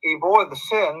 he bore the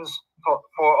sins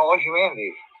for all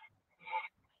humanity.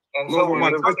 And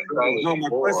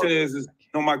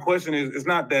my question is, it's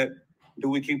not that do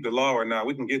we keep the law or not?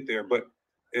 We can get there, but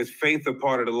is faith a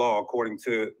part of the law according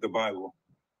to the Bible?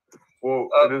 Well,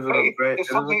 it's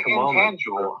something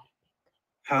intangible.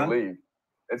 Believe.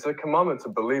 It's a commandment to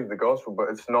believe the gospel, but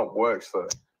it's not works though.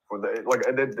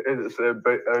 It's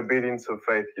obedience of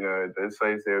faith. It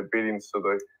says the obedience to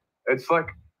the. It's like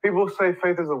people say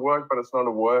faith is a work, but it's not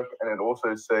a work, and it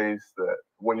also says that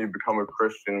when you become a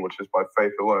Christian, which is by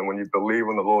faith alone, when you believe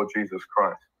on the Lord Jesus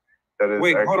Christ, that is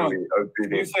actually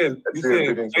obedience. You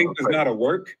said faith is not a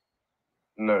work?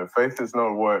 No, faith is not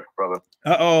a work, brother.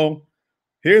 Uh-oh.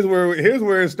 Here's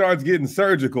where it starts getting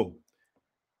surgical.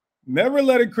 Never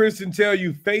let a Christian tell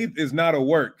you faith is not a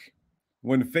work.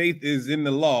 When faith is in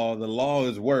the law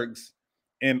is works.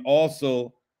 And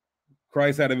also,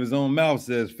 Christ out of his own mouth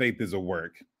says faith is a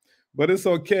work. But it's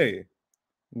okay.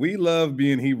 We love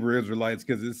being Hebrew Israelites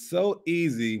because it's so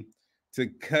easy to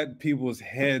cut people's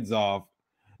heads off.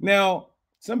 Now,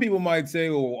 some people might say,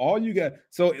 well, all you got.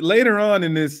 So later on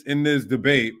in this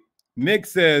debate, Nick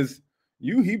says,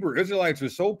 you Hebrew Israelites are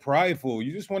so prideful.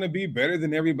 You just want to be better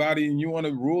than everybody and you want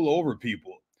to rule over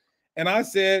people. And I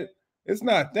said, it's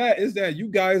not that. It's that you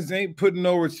guys ain't putting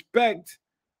no respect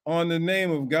on the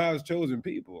name of God's chosen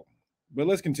people. But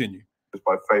let's continue. It's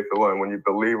by faith alone. When you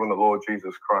believe on the Lord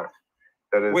Jesus Christ,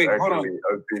 that is actually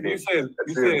obedience. You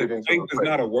said faith is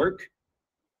not a work?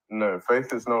 No,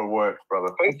 faith is not a work,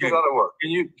 brother. Faith is not a work.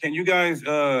 Can you guys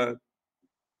that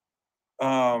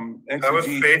was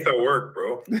faith at work,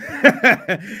 bro.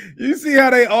 You see how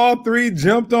they all three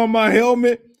jumped on my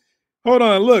helmet? Hold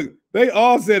on, look. They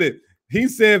all said it. He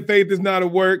said faith is not a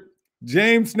work.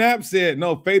 James Snapp said,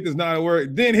 no, faith is not a work.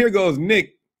 Then here goes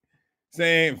Nick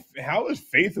saying, how is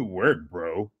faith a work,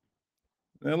 bro?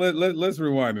 Now let's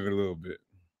rewind it a little bit.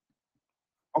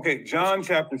 Okay, John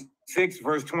chapter 6,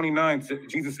 verse 29,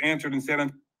 Jesus answered and said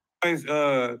unto guys,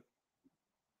 that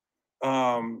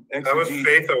was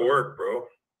faith at work, bro.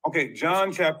 Okay,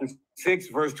 John chapter 6,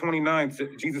 verse 29,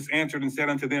 Jesus answered and said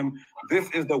unto them, this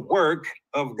is the work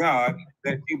of God,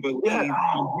 that you believe in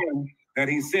him that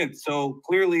he sent. So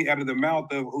clearly out of the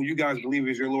mouth of who you guys believe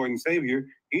is your Lord and Savior,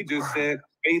 he just said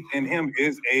faith in him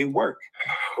is a work.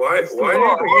 Why do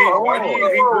you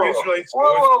Hebrew Israelites?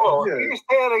 Whoa. Can you say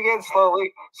it again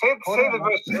slowly? Say the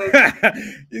verse.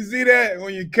 You see that?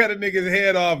 When you cut a nigga's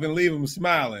head off and leave him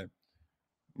smiling.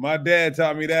 My dad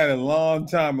taught me that a long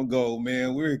time ago,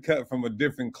 man. We were cut from a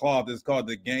different cloth. It's called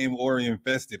the game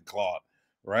infested cloth,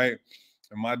 right?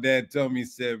 And my dad told me, he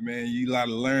said, man, you got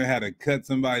to learn how to cut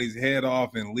somebody's head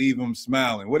off and leave them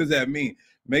smiling. What does that mean?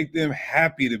 Make them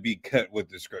happy to be cut with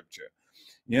the scripture.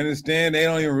 You understand? They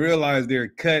don't even realize they're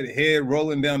cut, head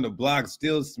rolling down the block,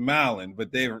 still smiling,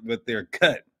 but they're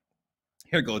cut.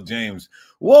 Here go James.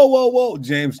 Whoa.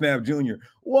 James Snapp Jr.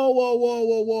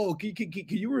 Whoa. Can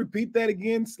you repeat that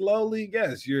again slowly?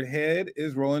 Yes, your head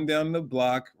is rolling down the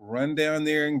block. Run down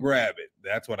there and grab it.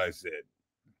 That's what I said.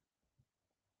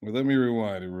 Well, let me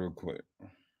rewind it real quick.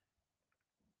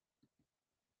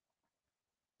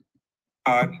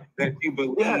 That you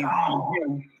believe in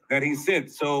him that he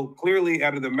sent. So clearly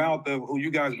out of the mouth of who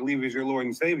you guys believe is your Lord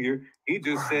and Savior, he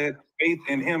just said faith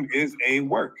in him is a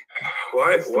work.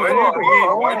 Why do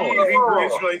you Hebrew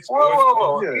Israelites?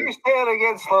 Whoa. Can you say it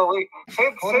again slowly?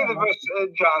 Say the verse,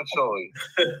 John, slowly.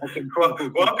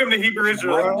 Welcome to Hebrew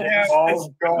Israelites.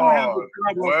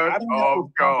 Word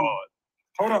of God.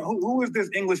 Hold on, who is this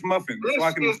English muffin? This so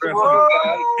I can is the word of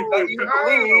God that you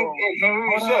believe in him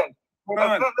who he sent.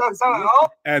 That's not all.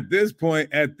 At this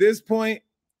point,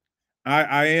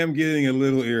 I am getting a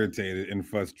little irritated and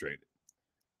frustrated.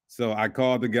 So I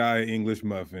called the guy English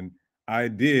muffin. I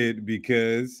did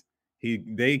because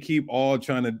they keep all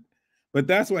trying to, but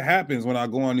that's what happens when I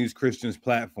go on these Christians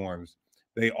platforms.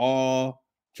 They all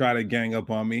try to gang up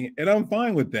on me, and I'm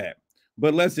fine with that.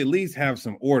 But let's at least have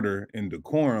some order and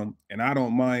decorum, and I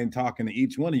don't mind talking to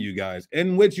each one of you guys,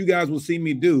 and which you guys will see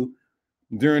me do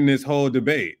during this whole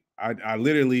debate. I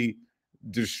literally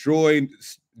destroyed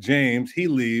James. He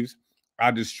leaves. I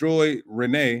destroyed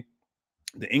Renee.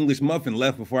 The English muffin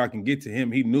left before I can get to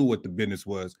him. He knew what the business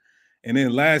was. And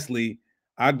then lastly,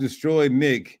 I destroyed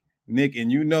Nick. Nick,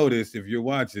 and you notice if you're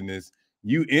watching this,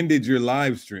 you ended your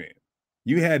live stream.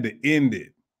 You had to end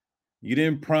it. You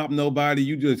didn't prompt nobody.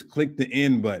 You just clicked the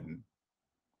end button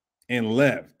and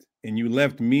left. And you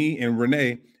left me and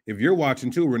Renee. If you're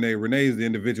watching too, Renee is the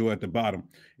individual at the bottom.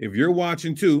 If you're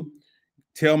watching too,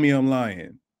 tell me I'm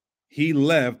lying. He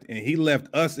left, and he left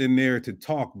us in there to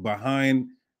talk behind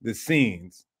the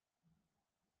scenes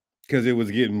because it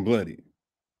was getting bloody.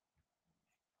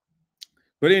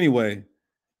 But anyway,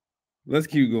 let's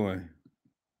keep going.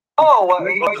 Oh, what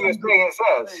you're saying it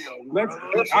says.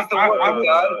 This is the word of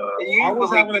God. You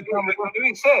believe what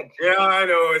he said. Yeah, I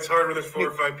know. It's hard when there's 4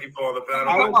 or 5 people on the panel.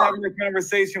 I was having a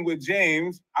conversation with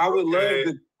James. I would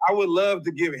love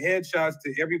to give headshots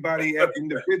to everybody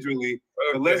individually.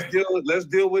 But let's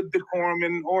deal with decorum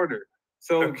and order.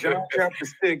 So John chapter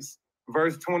 6,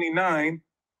 verse 29,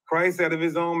 Christ out of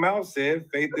his own mouth said,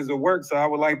 faith is a work. So I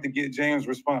would like to get James'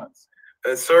 response.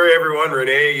 Sorry, everyone.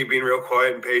 Renee, you've been real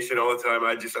quiet and patient all the time.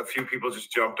 A few people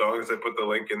just jumped on because I put the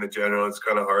link in the general. It's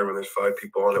kind of hard when there's 5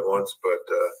 people on at once, but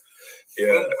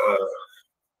yeah.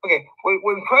 Okay,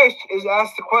 when Christ is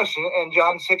asked the question in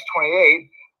John 6:28,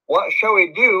 what shall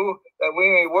we do that we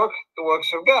may work the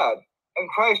works of God? And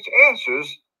Christ answers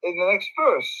in the next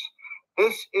verse,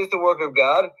 this is the work of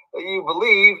God, that you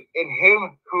believe in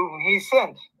him whom he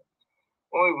sent.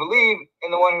 When we believe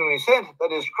in the one whom he sent,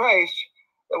 that is Christ,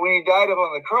 that when he died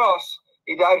upon the cross,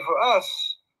 he died for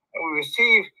us, and we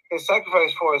receive his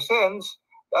sacrifice for our sins,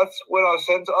 that's when our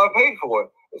sins are paid for.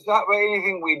 It's not by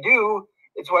anything we do,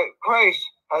 it's what Christ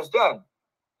has done.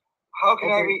 How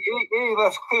can I be any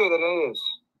less clear than it is?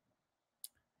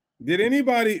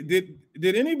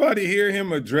 Did anybody hear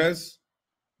him address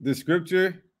the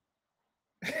scripture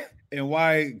and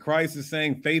why Christ is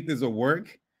saying faith is a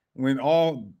work when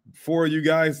all 4 of you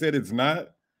guys said it's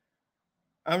not?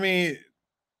 I mean,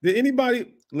 Did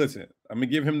anybody listen? I'm gonna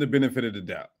give him the benefit of the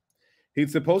doubt.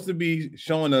 He's supposed to be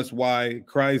showing us why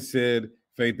Christ said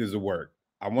faith is a work.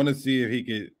 I want to see if he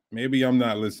could. Maybe I'm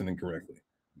not listening correctly.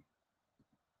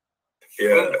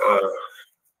 Yeah.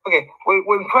 Okay.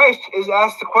 When Christ is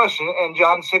asked the question in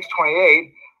John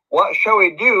 6:28, what shall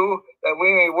we do that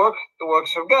we may work the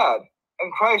works of God?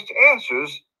 And Christ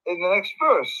answers in the next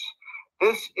verse,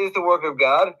 this is the work of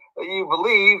God, that you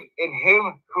believe in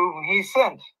him whom he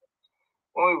sent.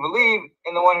 When we believe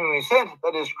in the one whom he sent,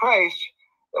 that is Christ,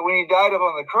 that when he died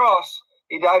upon the cross,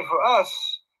 he died for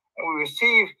us, and we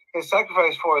receive his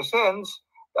sacrifice for our sins,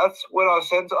 that's when our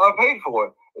sins are paid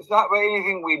for. It's not by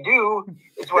anything we do,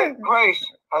 it's what Christ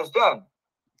has done.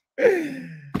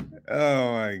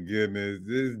 Oh my goodness,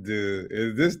 this dude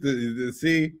is this the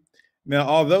see now,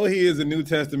 although he is a New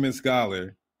Testament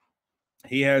scholar,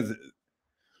 he has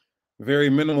very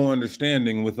minimal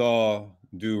understanding, with all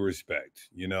due respect.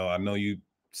 You know, I know you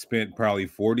spent probably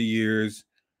 40 years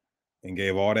and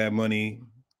gave all that money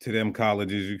to them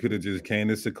colleges. You could have just came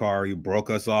to Sicarii, broke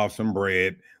us off some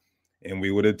bread, and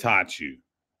we would have taught you.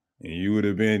 And you would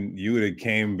have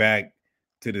came back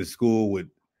to the school with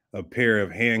a pair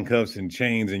of handcuffs and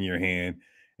chains in your hand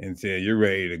and said, you're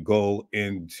ready to go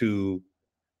into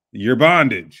your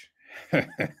bondage.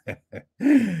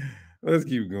 Let's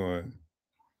keep going.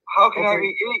 How can I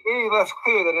be any less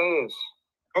clear than it is?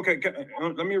 Okay,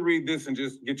 let me read this and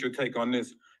just get your take on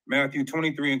this. Matthew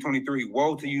 23:23.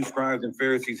 Woe to you, scribes and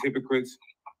Pharisees, hypocrites,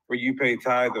 for you pay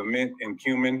tithe of mint and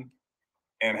cumin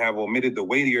and have omitted the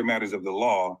weightier matters of the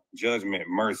law, judgment,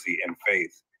 mercy, and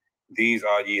faith. These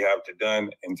ought ye have to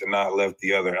done, and to not left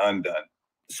the other undone.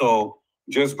 So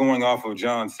just going off of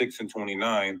John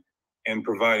 6:29 and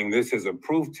providing this as a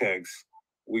proof text,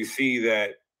 we see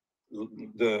that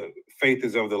the faith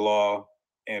is of the law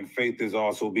and faith is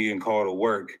also being called a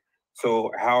work.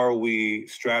 So how are we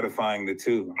stratifying the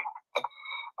two?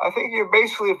 I think you're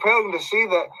basically failing to see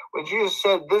that when Jesus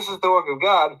said, this is the work of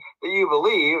God, that you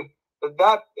believe,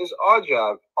 that is our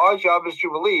job. Our job is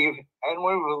to believe, and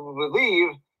when we believe,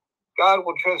 God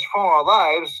will transform our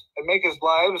lives and make us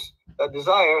lives that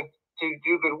desire to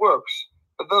do good works.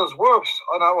 But those works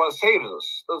are not what saves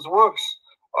us. Those works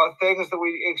are things that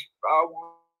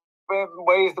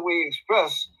ways that we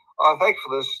express our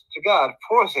thankfulness to God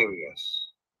for saving us.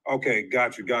 Okay,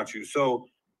 got you. So,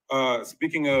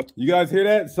 speaking of, you guys hear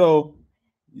that? So,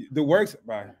 the works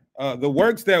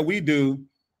that we do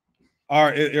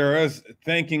are us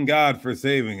thanking God for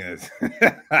saving us.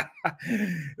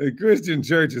 The Christian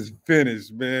church is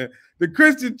finished, man. The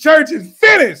Christian church is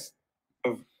finished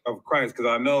of Christ, because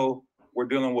I know we're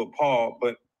dealing with Paul,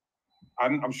 but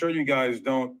I'm sure you guys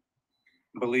don't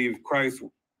believe Christ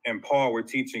and Paul were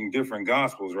teaching different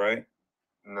gospels, right?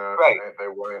 No, right. They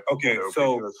weren't. Okay,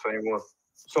 the same one.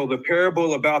 So the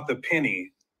parable about the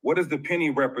penny, what does the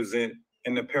penny represent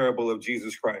in the parable of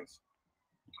Jesus Christ?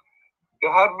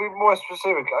 You have to be more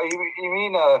specific. You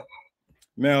mean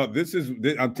Now,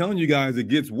 I'm telling you guys, it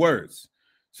gets worse.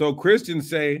 So Christians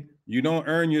say you don't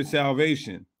earn your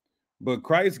salvation, but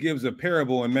Christ gives a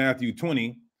parable in Matthew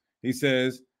 20. He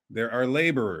says, there are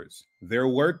laborers. They're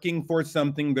working for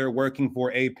something. They're working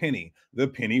for a penny. The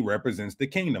penny represents the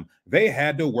kingdom. They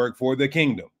had to work for the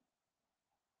kingdom.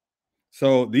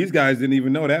 So these guys didn't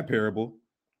even know that parable.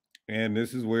 And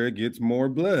this is where it gets more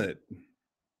blood.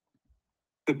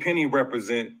 The penny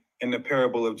represent in the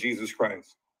parable of Jesus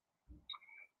Christ?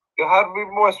 You have to be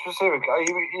more specific.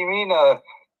 You mean the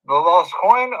lost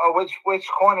coin, or which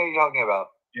coin are you talking about?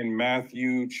 In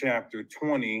Matthew chapter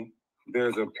 20,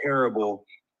 there's a parable.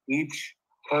 Each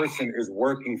person is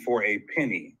working for a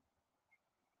penny.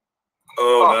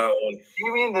 Oh, that one.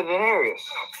 You mean the denarius?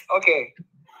 Okay.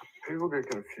 People get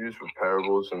confused with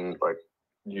parables and like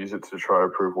use it to try to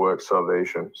prove work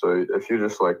salvation. So if you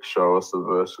just like show us the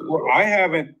verses. Well, I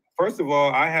haven't. First of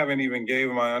all, I haven't even gave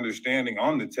my understanding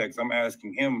on the text. I'm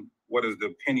asking him, what does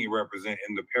the penny represent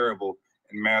in the parable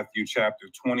in Matthew chapter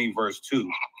 20, verse 2?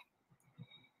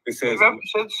 It says, it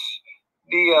represents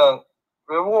the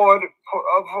reward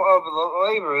of the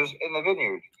laborers in the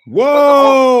vineyard.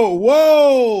 Whoa!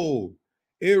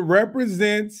 It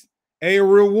represents a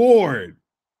reward.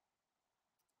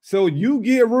 So you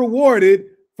get rewarded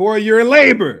for your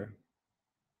labor.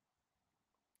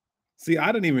 See,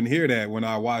 I didn't even hear that when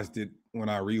I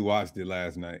rewatched it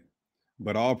last night.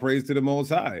 But all praise to the Most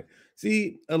High.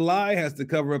 See, a lie has to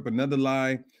cover up another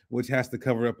lie, which has to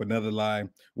cover up another lie,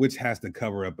 which has to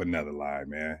cover up another lie,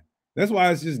 man. That's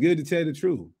why it's just good to tell the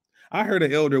truth. I heard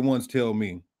an elder once tell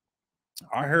me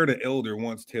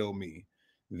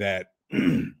that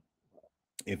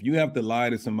if you have to lie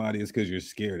to somebody, it's because you're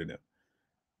scared of them.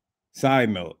 Side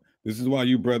note, This is why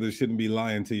you brothers shouldn't be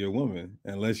lying to your woman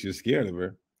unless you're scared of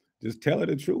her. Just tell her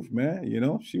the truth, man. You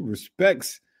know, she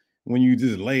respects when you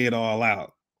just lay it all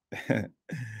out. The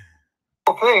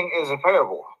whole thing is a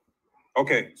parable.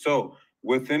 Okay, so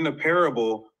within the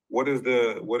parable, what is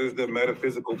the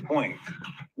metaphysical point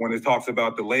when it talks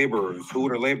about the laborers? Who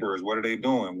are the laborers? What are they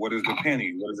doing? What is the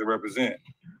penny? What does it represent?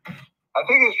 I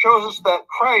think it shows us that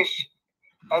Christ,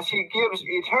 as he gives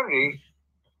eternity,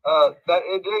 that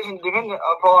it isn't dependent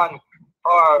upon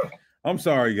our... I'm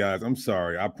sorry, guys. I'm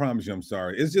sorry. I promise you I'm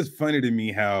sorry. It's just funny to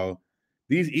me how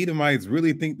these Edomites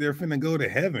really think they're finna go to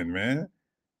heaven, man.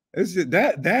 It's just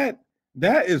that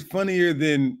is funnier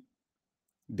than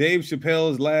Dave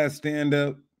Chappelle's last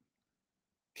stand-up,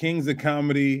 Kings of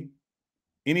Comedy,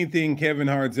 anything Kevin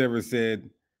Hart's ever said.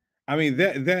 I mean,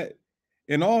 that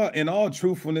in all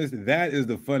truthfulness, that is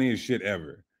the funniest shit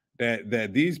ever.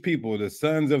 That these people, the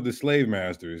sons of the slave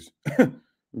masters,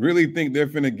 really think they're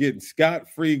finna get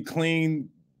scot-free, clean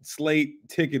slate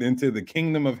ticket into the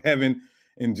kingdom of heaven,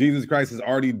 and Jesus Christ has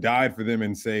already died for them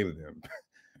and saved them.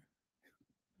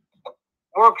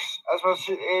 Works as much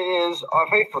as it is our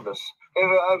faithfulness.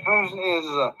 If a person is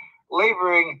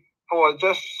laboring for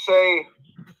just say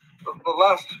the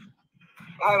last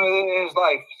time of his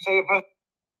life, say a person.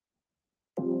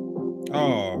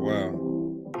 Oh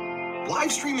wow!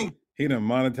 Live streaming. He done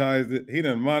monetized it. He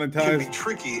done monetized. Can be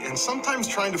tricky, and sometimes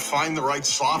trying to find the right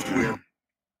software.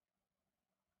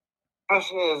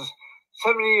 Person is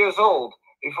 70 years old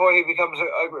before he becomes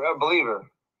a believer.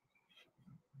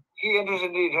 He enters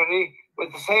into eternity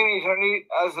with the same eternity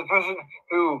as the person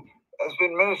who has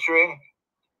been ministering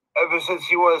ever since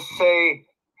he was, say...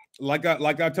 Like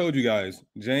I told you guys,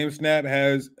 James Snapp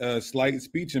has a slight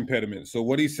speech impediment. So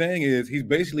what he's saying is he's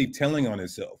basically telling on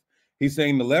himself. He's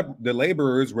saying the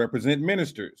laborers represent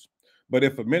ministers. But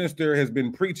if a minister has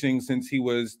been preaching since he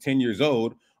was 10 years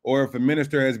old, or if a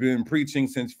minister has been preaching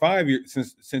since 5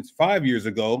 years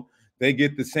ago, they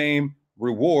get the same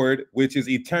reward, which is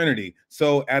eternity.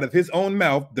 So out of his own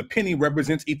mouth, the penny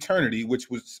represents eternity,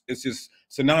 it's just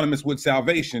synonymous with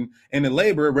salvation, and the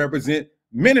labor represent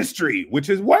ministry, which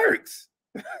is works.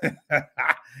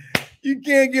 You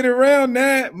can't get around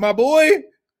that, my boy.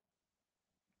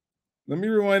 Let me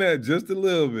rewind that just a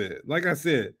little bit. Like I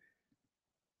said,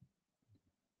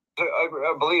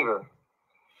 a believer.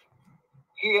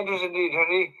 He enters into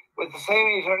eternity with the same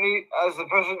eternity as the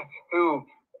person who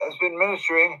has been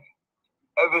ministering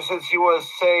ever since he was,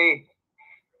 say,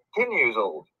 10 years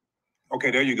old.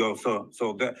 Okay, there you go.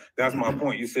 So that's my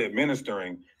point. You said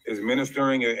ministering. Is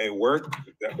ministering a work?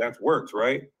 That's works,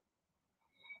 right?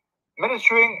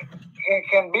 Ministering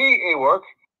can be a work.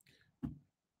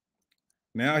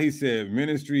 Now he said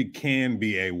ministry can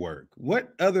be a work.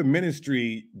 What other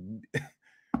ministry?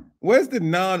 What's a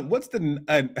non-work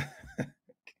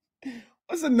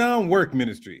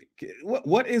ministry?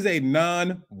 What is a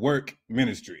non-work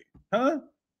ministry? Huh?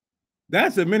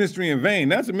 That's a ministry in vain.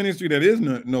 That's a ministry that is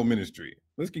no ministry.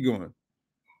 Let's keep going.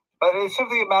 But it's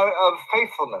simply a matter of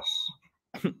faithfulness.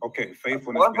 Okay,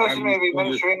 faithfulness. One person may be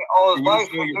ministering all his life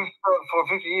for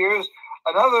 50 years.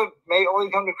 Another may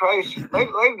only come to Christ late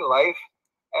in life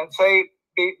and say,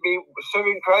 be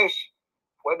serving Christ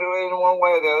in one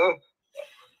way or the other,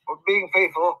 or being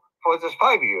faithful for just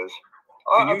 5 years.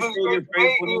 Can you show your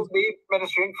faithfulness? May be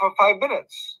ministering for 5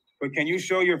 minutes. But can you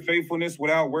show your faithfulness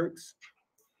without works?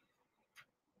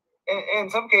 In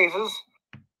some cases.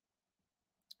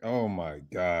 Oh my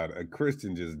God. A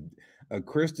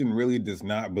Christian really does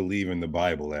not believe in the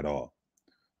Bible at all.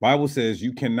 Bible says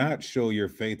you cannot show your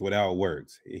faith without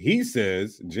works. He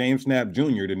says, James Snapp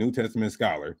Jr., the New Testament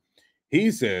scholar,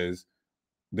 he says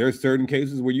there's certain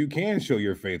cases where you can show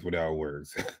your faith without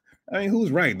works. I mean,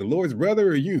 who's right? The Lord's brother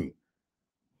or you?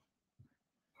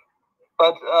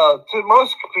 But to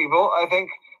most people, I think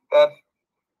that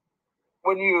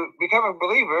when you become a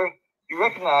believer, you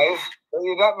recognize that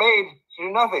you're not made to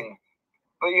do nothing,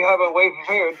 but you have a way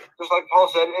prepared, just like Paul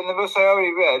said in the verse I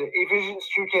already read, Ephesians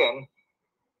 2:10,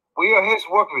 we are his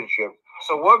workmanship,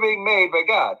 so we're being made by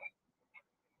God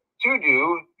to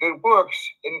do good works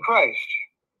in Christ.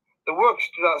 The works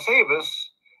do not save us,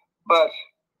 but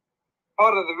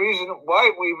part of the reason why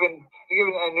we've been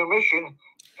given a new mission.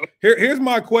 Here's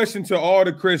my question to all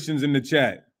the Christians in the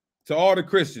chat, to all the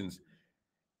Christians.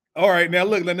 All right, now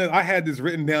look, I had this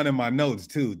written down in my notes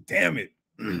too. Damn it.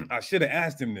 I should have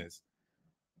asked him this.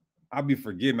 I'll be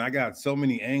forgetting. I got so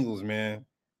many angles, man,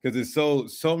 because it's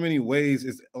so many ways.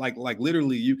 It's like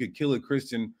literally you could kill a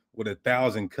Christian with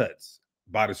 1,000 cuts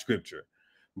by the scripture,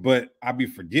 but I'll be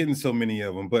forgetting so many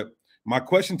of them. But my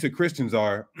question to Christians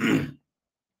are,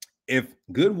 if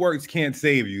good works can't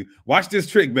save you, watch this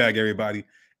trick bag, everybody.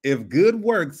 If good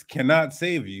works cannot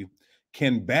save you,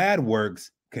 can bad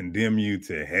works condemn you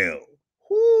to hell?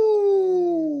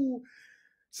 Woo!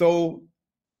 So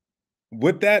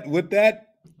with that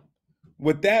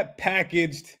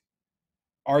packaged,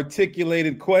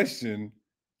 articulated question,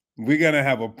 we're gonna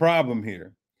have a problem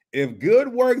here. If good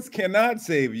works cannot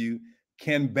save you,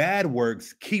 can bad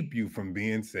works keep you from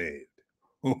being saved?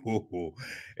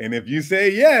 And if you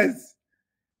say yes,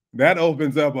 that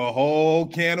opens up a whole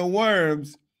can of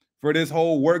worms for this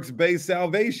whole works-based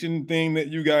salvation thing that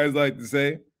you guys like to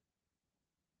say.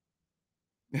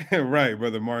 Right,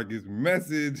 Brother Marcus,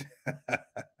 message.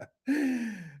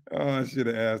 Oh, I should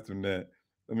have asked him that.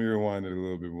 Let me rewind it a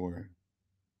little bit more.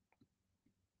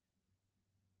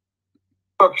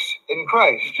 Works in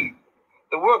Christ.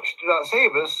 The works do not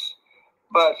save us,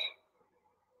 but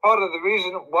part of the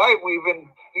reason why we've been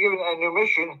given a new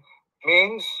mission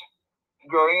means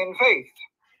growing in faith.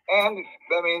 And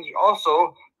that means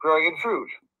also growing in fruit.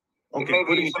 Okay, it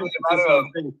may be something a matter of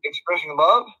expressing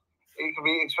love. It can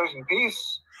be expressing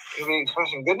peace. It can be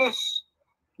expressing goodness.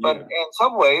 But in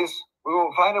some ways, we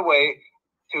will find a way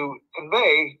to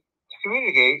convey, to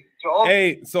communicate to all.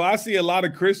 Hey, so I see a lot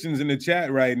of Christians in the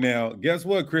chat right now. Guess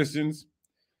what, Christians?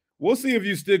 We'll see if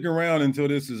you stick around until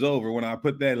this is over when I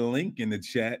put that link in the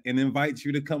chat and invite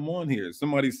you to come on here.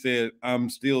 Somebody said, I'm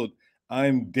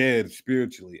dead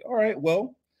spiritually. All right,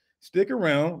 well, stick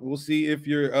around. We'll see if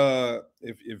you're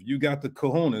if you got the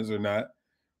cojones or not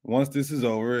once this is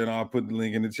over, and I'll put the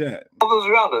link in the chat. All those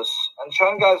around us and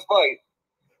shine God's light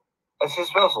as his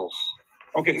vessels.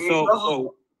 Okay,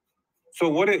 so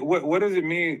what does it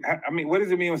mean? I mean, what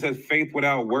does it mean when it says faith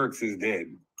without works is dead?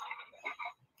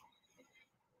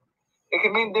 It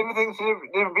can mean different things to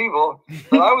different people,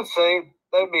 but I would say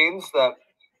that means that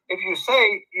if you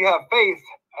say you have faith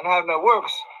and have no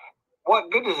works, what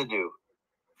good does it do?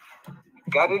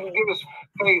 God didn't give us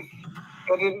faith.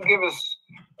 God didn't give us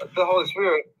the Holy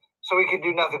Spirit, so we can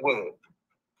do nothing with it.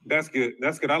 That's good.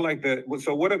 That's good. I like that.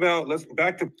 So what about, let's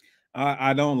back to...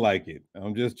 I don't like it.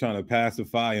 I'm just trying to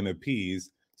pacify and appease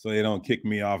so they don't kick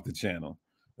me off the channel.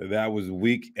 That was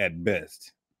weak at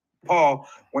best. Paul,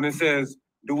 when it says,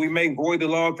 do we make void the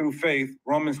law through faith?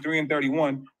 Romans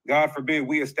 3:31, God forbid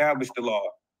we establish the law.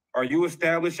 Are you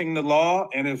establishing the law?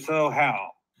 And if so,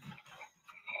 how?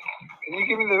 Can you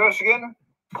give me the verse again?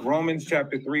 Romans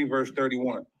chapter 3, verse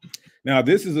 31. Now,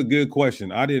 this is a good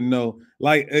question. I didn't know.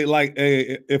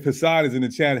 If Hassad is in the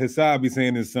chat, Hassad be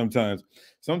saying this sometimes.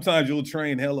 Sometimes you'll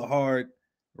train hella hard,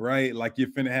 right? Like you're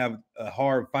finna have a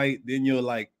hard fight. Then you'll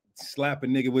like slap a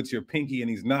nigga with your pinky and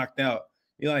he's knocked out.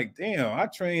 You're like, damn, I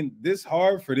trained this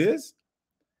hard for this?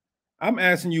 I'm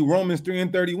asking you Romans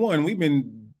 3:31. We've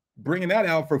been bringing that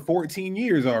out for 14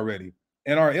 years already.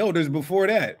 And our elders before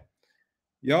that.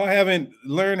 Y'all haven't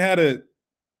learned how to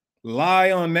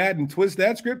lie on that and twist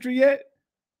that scripture yet?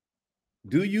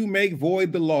 Do you make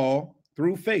void the law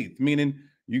through faith? Meaning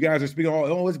you guys are speaking,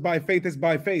 oh, it's by faith, it's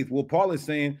by faith. Well, Paul is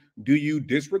saying, do you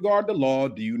disregard the law?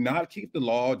 Do you not keep the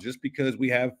law just because we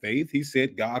have faith? He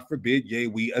said, God forbid, yea,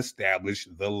 we establish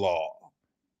the law.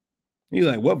 He's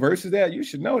like, what verse is that? You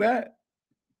should know that.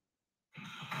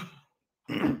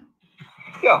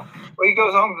 Yeah. Well, he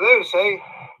goes on there to say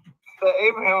that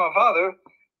Abraham, our father,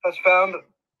 has found,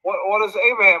 what has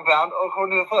Abraham found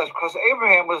according to the flesh? Because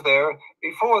Abraham was there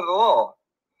before the law.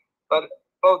 But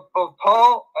both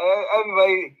Paul and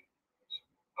everybody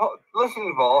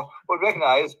listening to Paul would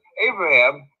recognize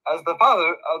Abraham as the father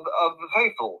of the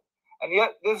faithful. And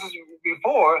yet this is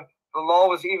before the law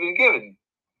was even given.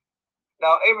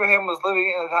 Now, Abraham was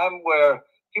living in a time where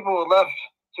people were left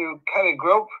to kind of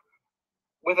grope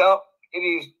without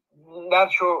any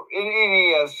natural,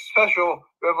 any special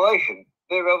revelation.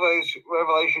 Their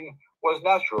revelation was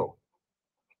natural.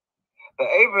 But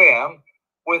Abraham,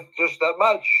 with just that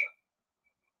much,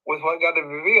 with what God had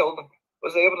revealed,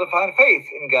 was able to find faith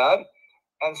in God.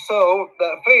 And so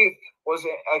that faith was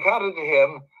accounted to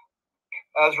him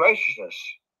as righteousness.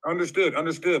 Understood.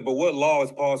 But what law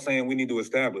is Paul saying we need to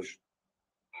establish?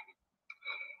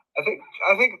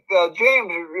 I think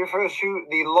James refers to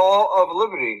the law of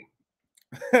liberty.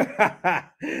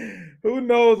 Who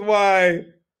knows why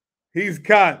he's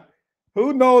caught?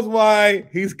 Who knows why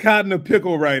he's caught in a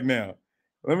pickle right now?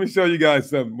 Let me show you guys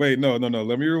something. Wait, no.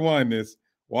 Let me rewind this.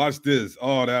 Watch this.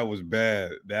 Oh, that was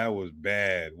bad. That was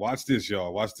bad. Watch this,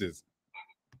 y'all. Watch this.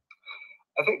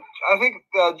 I think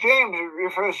James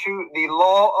refers to the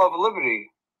law of liberty.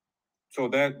 So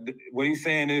that what he's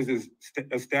saying is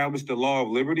establish the law of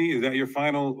liberty. Is that your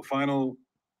final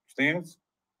stance?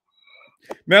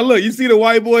 Now look, you see the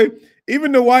white boy.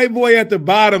 Even the white boy at the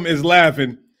bottom is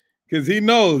laughing because he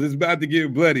knows it's about to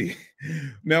get bloody.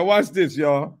 Now watch this,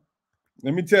 y'all.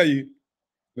 Let me tell you.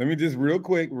 Let me just real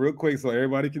quick, so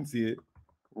everybody can see it.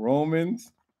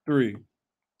 Romans 3.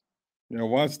 Now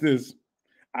watch this.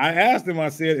 I asked him, I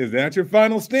said, is that your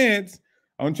final stance?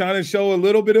 I'm trying to show a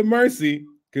little bit of mercy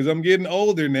because I'm getting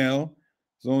older now.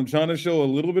 So I'm trying to show a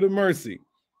little bit of mercy.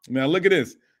 Now look at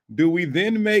this. Do we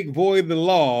then make void the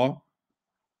law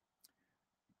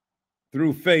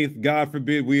through faith? God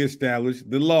forbid we establish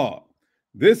the law.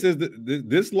 This is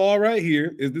this law right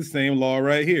here is the same law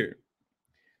right here.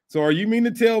 So are you mean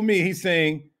to tell me he's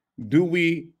saying, do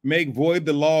we make void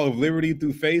the law of liberty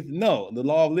through faith? No, the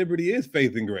law of liberty is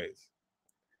faith and grace.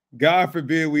 God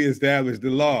forbid we establish the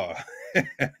law.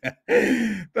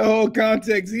 The whole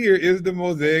context here is the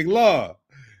Mosaic law.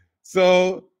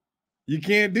 So you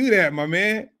can't do that, my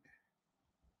man.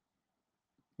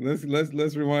 Let's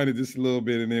rewind it just a little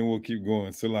bit and then we'll keep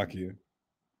going. Salakia.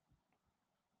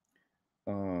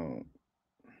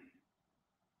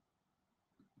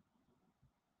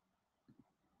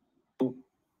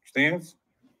 Stance?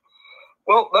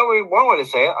 Well, that would be one way to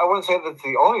say it. I wouldn't say that's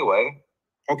the only way.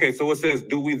 Okay, so it says,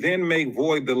 do we then make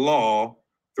void the law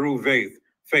through faith?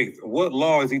 What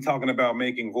law is he talking about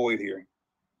making void here?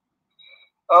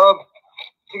 To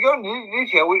go into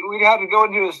detail, we'd have to go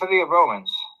into the study of Romans.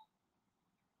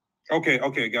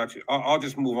 Okay, got you. I'll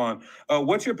just move on.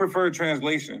 What's your preferred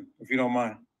translation, if you don't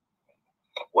mind?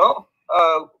 Well,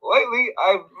 lately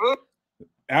I've really...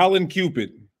 Alan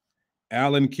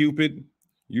Cupid,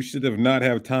 you should have not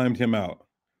have timed him out.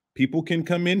 People can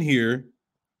come in here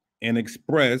and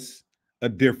express a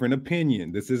different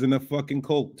opinion. This isn't a fucking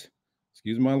cult.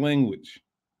 Excuse my language.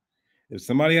 If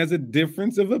somebody has a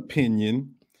difference of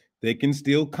opinion, they can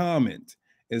still comment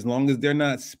as long as they're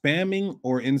not spamming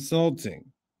or insulting.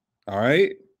 All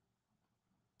right?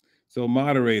 So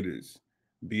moderators,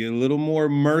 be a little more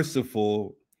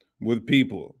merciful with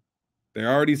people.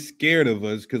 They're already scared of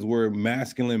us because we're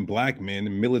masculine black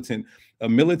men, militant. A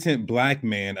militant black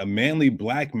man, a manly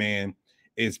black man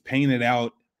is painted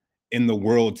out in the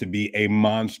world to be a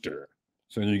monster.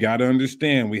 So you got to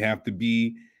understand, we have to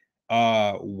be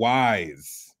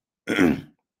wise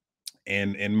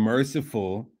and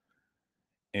merciful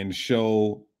and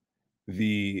show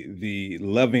the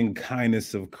loving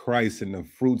kindness of Christ and the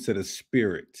fruits of the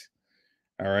Spirit.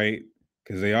 All right?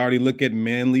 Because they already look at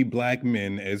manly black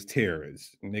men as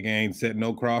terrorists. Nigga ain't set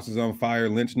no crosses on fire,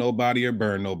 lynch nobody, or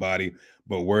burn nobody,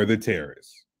 but we're the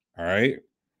terrorists. All right?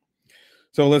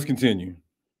 So let's continue.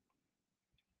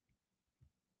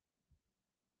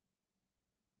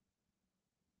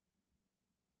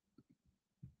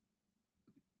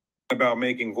 About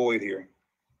making void here.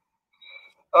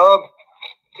 To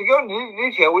go into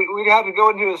detail, we'd have to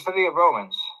go into the study of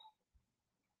Romans.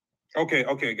 Okay,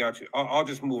 got you. I'll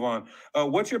just move on.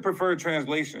 What's your preferred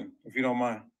translation, if you don't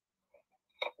mind?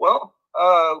 Well,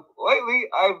 lately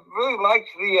I've really liked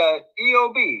the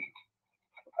EOB.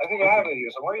 I think I have it here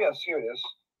somewhere. Yes, here it is.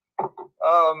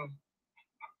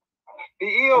 The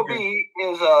EOB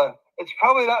is it's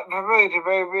probably not familiar to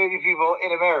very many people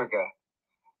in America,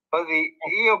 but the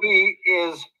EOB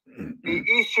is the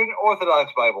Eastern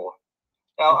Orthodox Bible.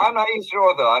 Now, I'm not Eastern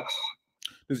Orthodox.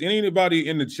 Does anybody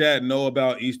in the chat know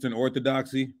about Eastern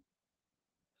Orthodoxy?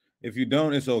 If you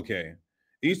don't, it's okay.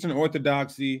 Eastern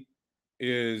Orthodoxy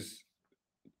is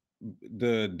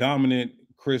the dominant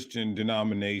Christian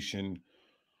denomination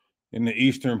in the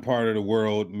eastern part of the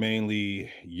world, mainly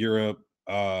Europe,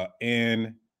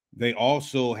 and they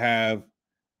also have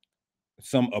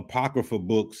some apocryphal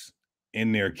books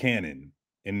in their canon,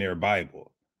 in their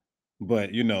Bible.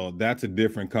 But, you know, that's a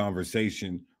different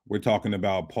conversation. We're talking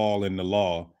about Paul and the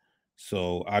law.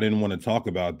 So I didn't want to talk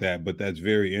about that, but that's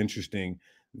very interesting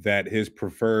that his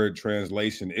preferred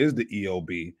translation is the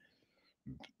EOB,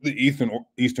 the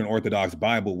Eastern Orthodox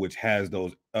Bible, which has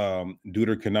those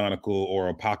deuterocanonical or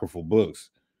apocryphal books.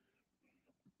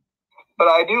 But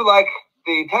I do like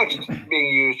the text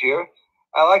being used here.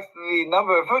 I like the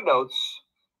number of footnotes,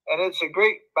 and it's a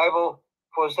great Bible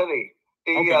for study.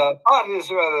 The font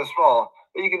is rather small,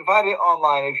 but you can find it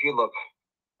online if you look.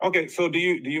 Okay, so do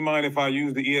you mind if I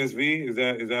use the ESV? Is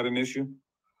that an issue?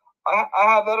 I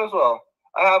have that as well.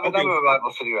 I have a number of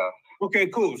Bibles sitting around. Okay,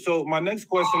 cool. So my next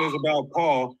question is about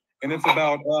Paul, and it's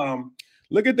about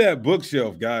look at that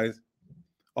bookshelf, guys.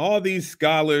 All these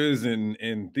scholars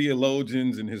and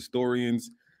theologians and historians,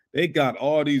 they got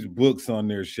all these books on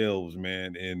their shelves,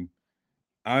 man. And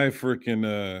I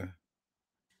freaking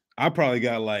I probably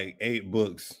got like 8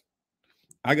 books.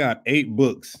 I got 8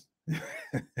 books.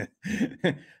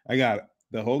 I got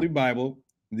the Holy Bible,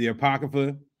 the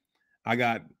Apocrypha. I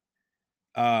got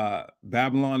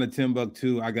Babylon to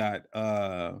Timbuktu. I got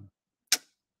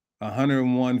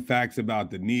 101 facts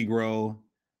about the Negro.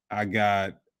 I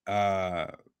got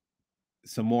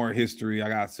some more history. I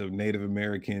got some Native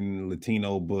American,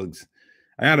 Latino books.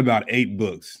 I got about 8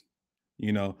 books,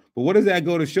 you know. But what does that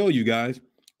go to show you guys?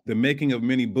 The making of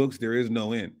many books, there is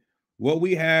no end. What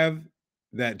we have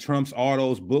that trumps all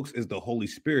those books is the Holy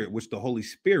Spirit, which the Holy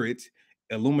Spirit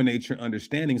illuminates your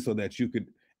understanding so that you could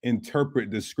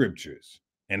interpret the scriptures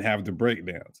and have the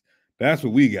breakdowns. That's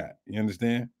what we got. You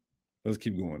understand? Let's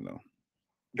keep going though.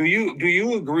 Do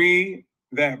you agree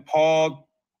that Paul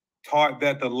taught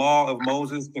that the law of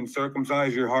Moses can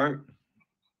circumcise your heart?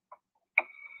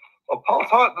 Well, Paul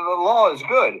taught that the law is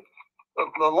good.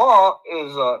 The law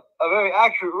is a very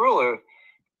accurate ruler.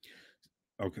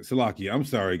 Okay, Salaki, I'm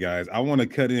sorry, guys. I want to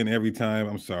cut in every time.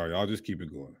 I'm sorry. I'll just keep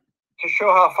it going. To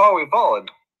show how far we've fallen.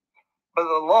 But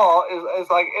the law is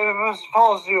like if a person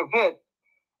falls into a pit,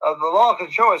 the law can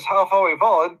show us how far we've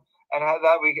fallen and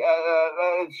that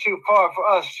it's too far for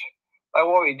us by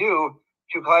what we do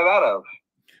to climb out of.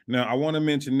 Now, I want to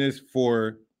mention this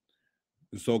for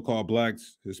the so-called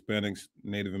blacks, Hispanics,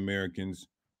 Native Americans,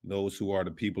 those who are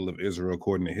the people of Israel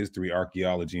according to history,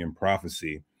 archaeology, and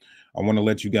prophecy. I want to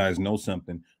let you guys know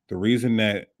something. The reason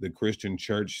that the Christian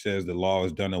church says the law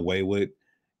is done away with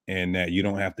and that you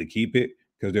don't have to keep it,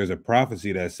 because there's a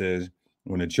prophecy that says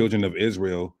when the children of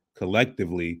Israel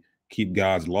collectively keep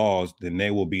God's laws, then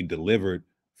they will be delivered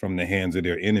from the hands of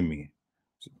their enemy.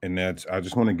 And that's, I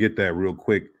just want to get that real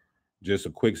quick, just a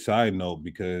quick side note,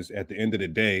 because at the end of the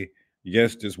day,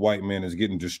 yes, this white man is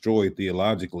getting destroyed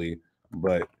theologically,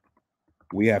 but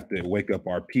we have to wake up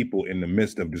our people in the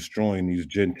midst of destroying these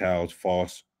Gentiles,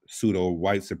 false pseudo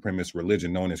white supremacist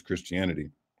religion known as Christianity.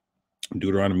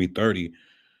 Deuteronomy 30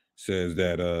 says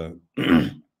that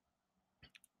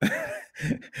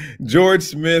George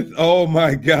Smith, oh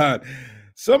my God,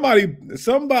 somebody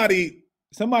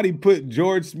put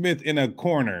George Smith in a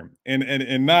corner,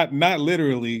 and not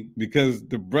literally, because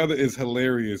the brother is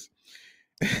hilarious.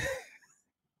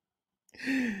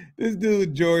 This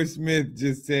dude, George Smith,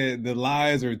 just said the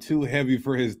lies are too heavy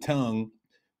for his tongue.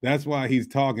 That's why he's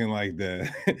talking like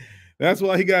that. That's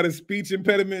why he got a speech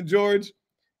impediment, George,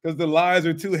 because the lies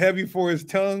are too heavy for his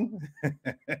tongue.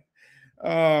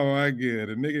 Oh my God,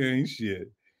 the nigga ain't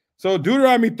shit. So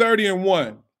Deuteronomy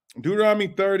 30:1. Deuteronomy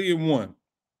 30:1.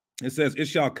 It says, it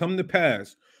shall come to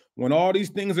pass when all these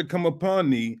things are come upon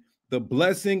thee, the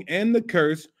blessing and the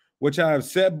curse which I have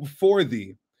set before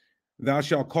thee, thou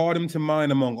shalt call them to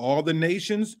mind among all the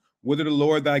nations whither the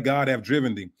Lord thy God have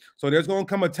driven thee. So there's going to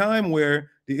come a time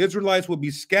where the Israelites will be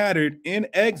scattered in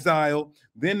exile.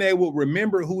 Then they will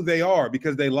remember who they are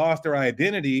because they lost their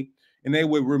identity, and they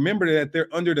will remember that they're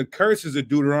under the curses of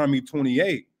Deuteronomy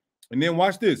 28. And then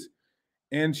watch this.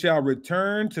 And shall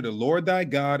return to the Lord thy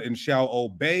God and shall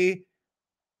obey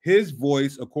his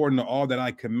voice according to all that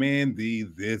I command thee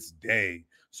this day.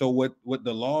 So what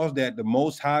the laws that the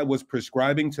Most High was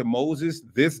prescribing to Moses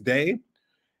this day,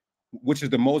 which is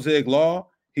the Mosaic law,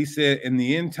 he said in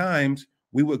the end times,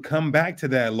 we would come back to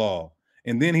that law.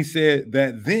 And then he said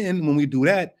that then when we do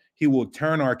that, he will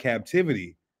turn our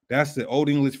captivity. That's the Old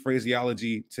English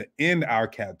phraseology, to end our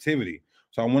captivity.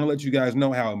 So I want to let you guys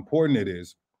know how important it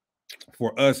is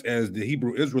for us as the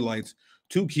Hebrew Israelites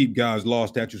to keep God's law,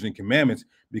 statutes, and commandments,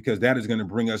 because that is going to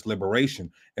bring us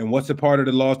liberation. And what's a part of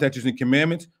the law, statutes, and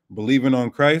commandments? Believing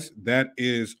on Christ. That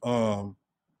is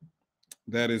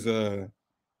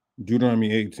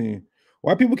Deuteronomy 18.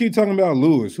 Why people keep talking about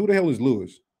Lewis? Who the hell is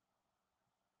Lewis?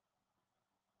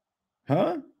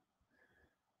 Huh?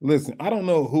 Listen, I don't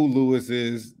know who Lewis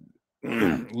is.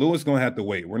 Lewis gonna have to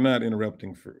wait. We're not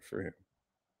interrupting for him.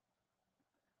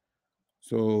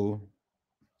 So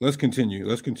let's continue.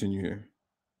 Let's continue here.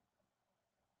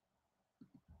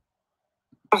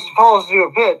 Falls into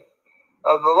a pit.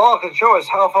 The law can show us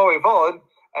how far we've fallen,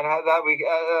 and that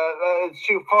it's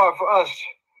too far for us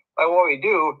by what we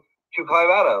do to climb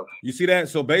out of. You see that?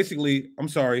 So basically, I'm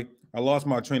sorry, I lost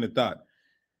my train of thought.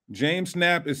 James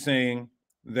Snapp is saying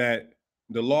that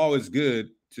the law is good.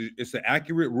 It's an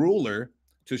accurate ruler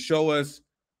to show us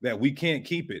that we can't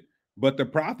keep it. But the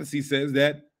prophecy says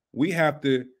that we have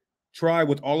to try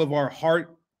with all of our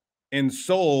heart and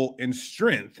soul and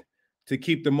strength to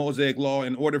keep the Mosaic law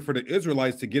in order for the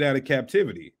Israelites to get out of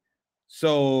captivity.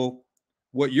 So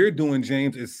what you're doing,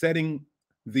 James, is setting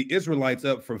the Israelites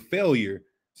up for failure,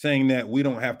 saying that we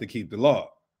don't have to keep the law.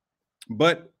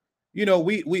 But, you know,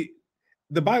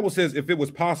 the Bible says if it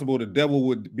was possible, the devil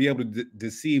would be able to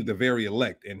deceive the very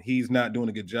elect, and he's not doing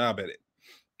a good job at it.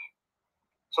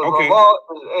 So okay. The law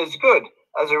is good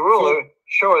as a ruler.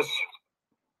 Show us.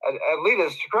 and lead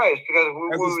us to Christ, because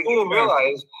we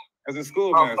realize as a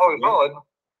schoolmaster, right?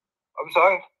 I'm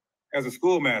sorry. As a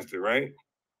schoolmaster, right?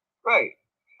 Right.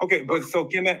 Okay, but so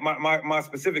can that my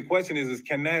specific question is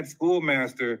can that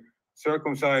schoolmaster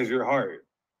circumcise your heart?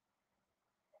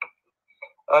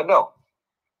 No.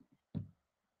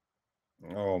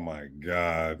 Oh my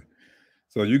God.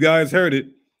 So you guys heard it.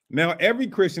 Now every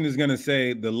Christian is going to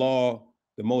say the law,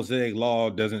 the Mosaic law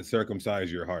doesn't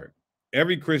circumcise your heart.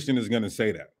 Every Christian is going to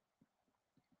say that.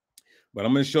 But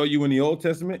I'm going to show you in the Old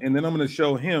Testament, and then I'm going to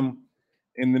show him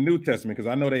in the New Testament, because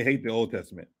I know they hate the Old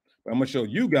Testament. But I'm going to show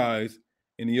you guys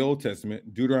in the Old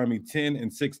Testament, Deuteronomy 10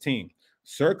 and 16.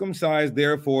 Circumcise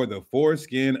therefore the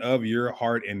foreskin of your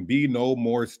heart and be no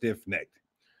more stiff-necked.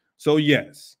 So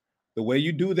yes, the way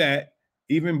you do that,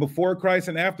 even before Christ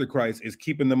and after Christ, is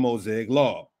keeping the Mosaic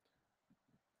law.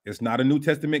 It's not a New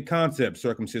Testament concept,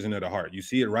 circumcision of the heart. You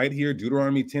see it right here,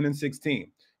 Deuteronomy 10 and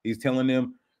 16. He's telling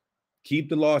them, keep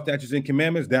the law, statutes, and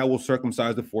commandments. That will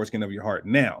circumcise the foreskin of your heart.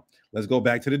 Now, let's go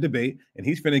back to the debate, and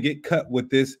he's finna get cut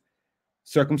with this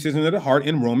circumcision of the heart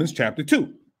in Romans chapter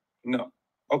 2. No.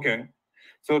 Okay.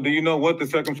 So do you know what the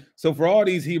circumcision? So for all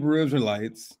these Hebrew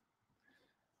Israelites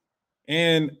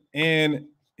and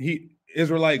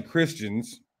Israelite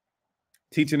Christians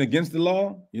teaching against the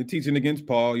law, you're teaching against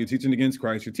Paul, you're teaching against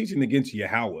Christ, you're teaching against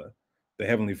Yahweh, the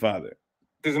Heavenly Father.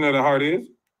 Isn't that the heart is?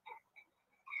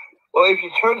 Well, if you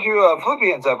turn to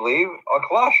Philippians, I believe, or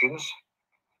Colossians.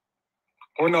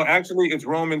 Or no, actually, it's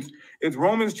Romans. It's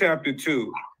Romans chapter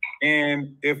 2.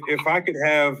 And if I could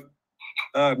have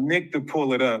Nick to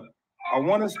pull it up, I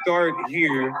want to start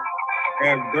here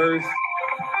at verse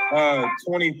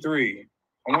 23.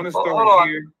 I want to start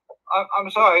here.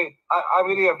 I'm sorry. I'm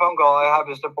getting a phone call. I have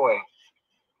to step away.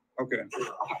 Okay.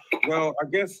 Well, I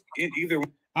guess either.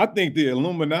 I think the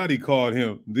Illuminati called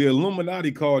him. The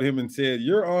Illuminati called him and said,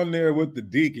 "You're on there with the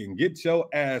deacon. Get your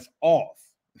ass off."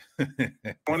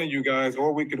 One of you guys,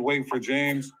 or we could wait for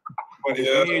James. But if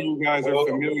any of you guys are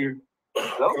familiar.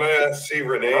 Can I ask, see,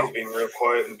 Renee's being real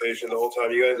quiet and patient the whole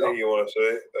time. You guys, anything you want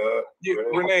to say?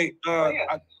 Renee,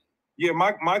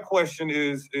 my question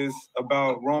is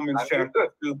about Romans chapter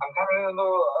 2.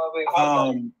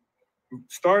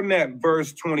 Starting at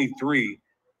verse 23,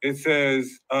 it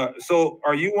says, so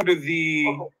are you under the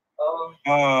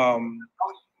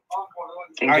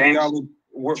ideology,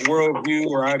 worldview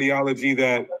or ideology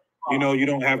that, you know, you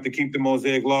don't have to keep the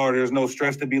Mosaic law, or there's no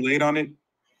stress to be laid on it?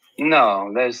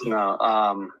 No, there's no.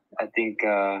 I think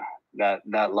that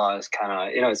law is kind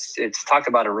of, you know, it's talked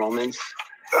about in Romans.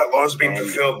 That law's being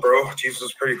fulfilled, bro. Jesus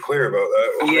is pretty clear about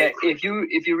that. Yeah, if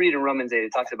you read in Romans 8,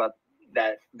 it talks about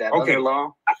that okay. other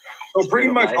law. So pretty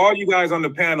much all you guys on the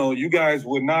panel, you guys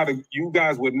would not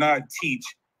teach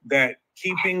that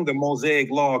keeping the Mosaic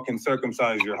law can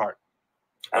circumcise your heart.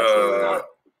 Absolutely not.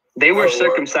 They were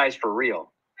circumcised for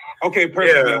real. Okay,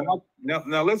 perfect. Yeah.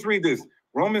 Now let's read this.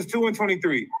 Romans 2 and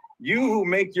 23. You who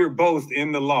make your boast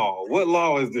in the law. What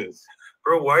law is this?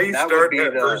 Bro, why are you starting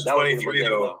at verse 23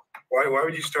 though? Why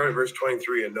would you start at verse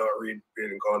 23 and not read it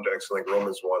in context like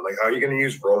Romans 1? Like, how are you going to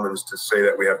use Romans to say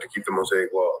that we have to keep the Mosaic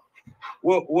law?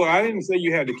 Well, I didn't say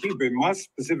you had to keep it. My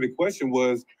specific question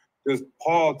was, does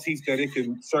Paul teach that it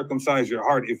can circumcise your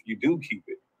heart if you do keep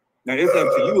it? Now, it's up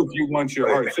to you if you want your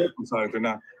heart circumcised or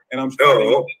not. And I'm starting.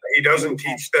 No, he doesn't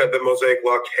teach that the Mosaic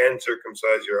law can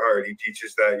circumcise your heart. He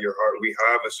teaches that your heart, we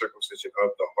have a circumcision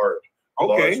of the heart.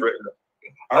 Okay.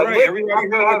 All right, everybody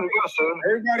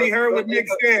heard what Nick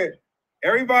said.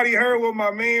 Everybody heard what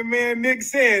my main man Nick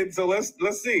said. So let's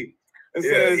see. It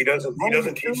says, he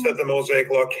doesn't teach that the Mosaic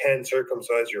law can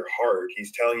circumcise your heart.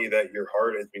 He's telling you that your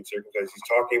heart has been circumcised.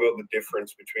 He's talking about the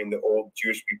difference between the old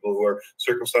Jewish people who are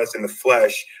circumcised in the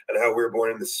flesh and how we're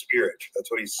born in the spirit. That's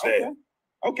what he's saying.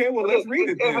 Okay, well, let's read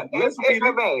it then. Let's read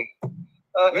it.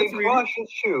 In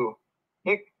Colossians 2,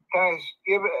 Nick, can I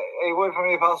give a word from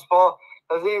the Apostle Paul?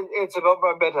 Because it's about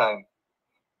my bedtime.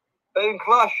 But in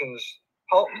Colossians,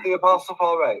 the Apostle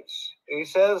Paul writes, he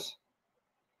says,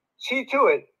 see to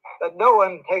it that no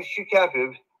one takes you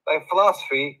captive by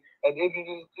philosophy and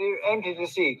empty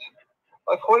deceit,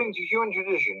 according to human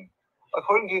tradition,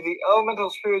 according to the elemental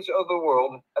spirits of the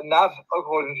world, and not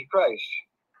according to Christ.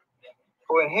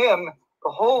 For in him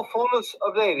the whole fullness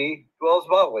of deity dwells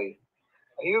bodily,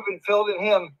 and you have been filled in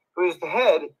him who is the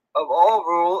head of all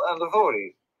rule and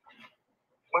authority.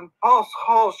 When Paul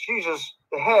calls Jesus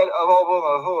the head of all rule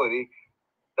and authority,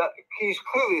 that he's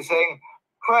clearly saying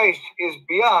Christ is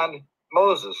beyond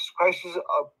Moses. Christ is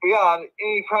beyond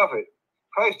any prophet.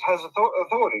 Christ has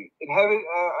authority in heaven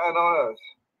and on earth.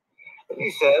 And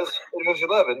he says in verse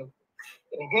 11,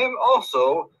 in him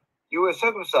also you were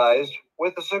circumcised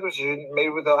with the circumcision made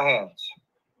without hands.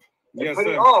 and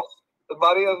putting off the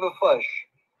body of the flesh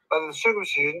by the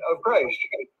circumcision of Christ.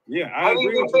 Yeah, I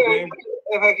agree with you, James.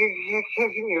 If I can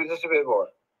continue just a bit more.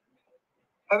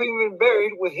 Having been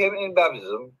buried with him in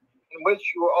baptism, in which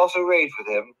you were also raised with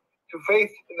him, through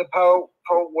faith in the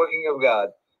powerful working of God,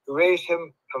 who raised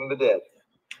him from the dead.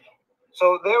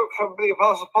 So there, from the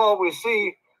Apostle Paul, we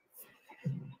see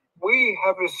we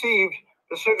have received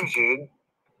the circumcision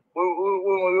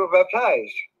when we were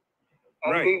baptized.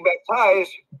 And being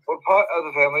baptized, we're part of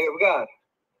the family of God.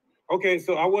 Okay,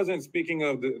 so I wasn't speaking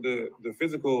of the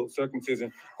physical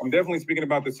circumcision. I'm definitely speaking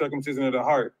about the circumcision of the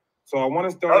heart. So I want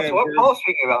to start. That's what Paul's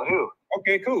speaking about too.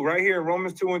 Okay, cool. Right here in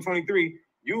Romans 2:23,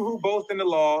 you who boast in the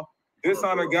law,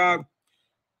 dishonor God.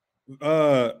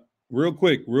 Real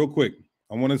quick.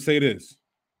 I want to say this.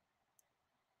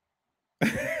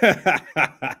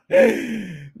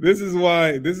 This is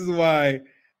why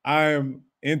I'm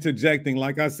interjecting.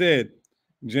 Like I said,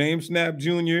 James Snapp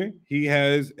Jr., he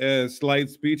has a slight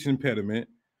speech impediment.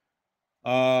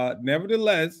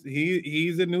 Nevertheless,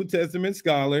 he's a New Testament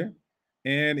scholar,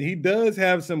 and he does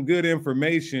have some good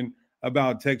information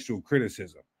about textual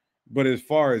criticism. But as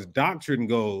far as doctrine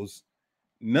goes,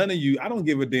 none of you, I don't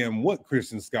give a damn what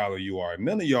Christian scholar you are.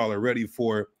 None of y'all are ready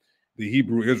for the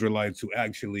Hebrew Israelites who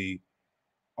actually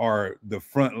are the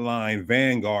frontline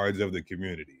vanguards of the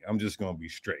community. I'm just going to be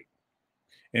straight.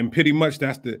 And pretty much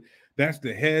that's the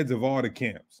heads of all the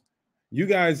camps. You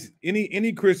guys,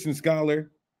 any Christian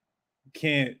scholar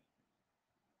can't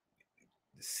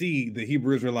see the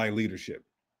Hebrew Israelite leadership.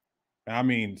 I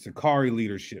mean, Sicarii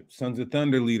leadership, Sons of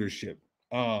Thunder leadership,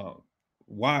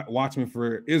 Watchmen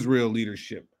for Israel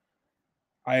leadership,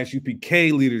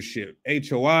 ISUPK leadership,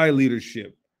 HOI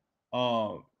leadership,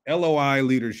 LOI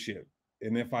leadership.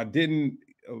 And if I didn't,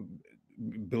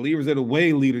 Believers of the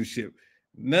Way leadership.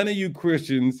 None of you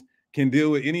Christians can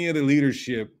deal with any of the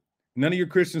leadership. None of your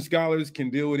Christian scholars can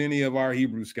deal with any of our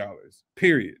Hebrew scholars,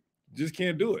 period. Just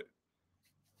can't do it.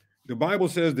 The Bible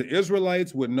says the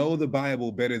Israelites would know the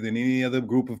Bible better than any other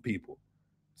group of people.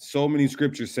 So many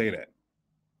scriptures say that.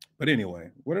 But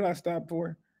anyway, what did I stop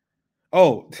for?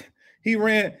 Oh, he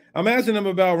ran. I'm asking him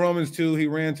about Romans 2. He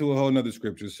ran to a whole nother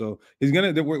scripture. So we're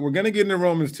going to get into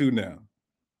Romans 2 now.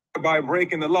 By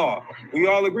breaking the law. We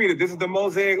all agree that this is the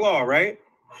Mosaic law, right?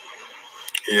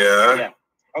 Yeah.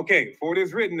 Okay, for it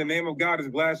is written, the name of God is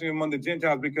blasphemed among the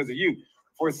Gentiles because of you.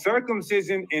 For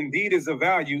circumcision indeed is of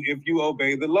value if you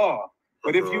obey the law.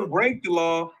 But if you break the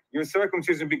law, your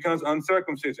circumcision becomes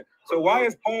uncircumcision. So why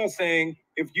is Paul saying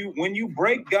when you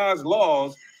break God's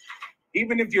laws,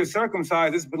 even if you're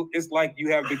circumcised, it's like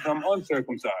you have become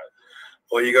uncircumcised?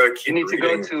 Well, you got to keep. You need to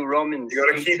go to Romans. You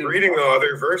got to keep reading the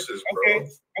other verses, bro.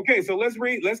 Okay. So let's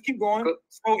read. Let's keep going.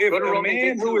 So if a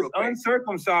man who is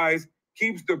uncircumcised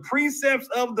keeps the precepts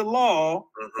of the law,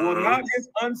 will not his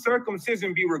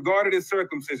uncircumcision be regarded as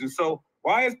circumcision? So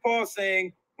why is Paul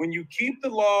saying when you keep the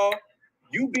law,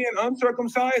 you being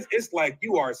uncircumcised, it's like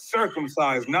you are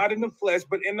circumcised, not in the flesh,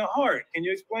 but in the heart? Can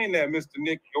you explain that, Mr.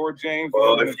 Nick or James?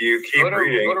 Well, if you keep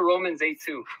reading, go to Romans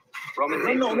 8:2. Romans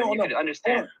 8:2. No. You can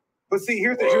understand. But see,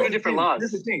 here's two different laws.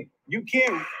 Here's the thing. You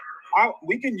can't.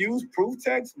 We can use proof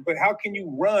text, but how can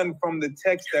you run from the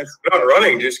text that's not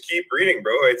running? Just keep reading,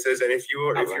 bro. It says, and if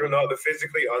you're not the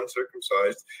physically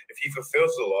uncircumcised, if he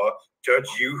fulfills the law, judge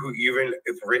you who even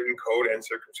with written code and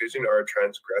circumcision are a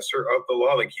transgressor of the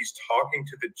law. Like he's talking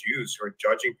to the Jews who are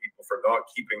judging people for not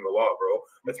keeping the law, bro.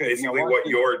 That's basically what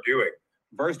you're doing.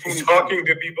 Verse 20. He's talking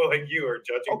to people like you are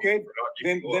judging people for not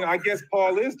keeping the law. Then I guess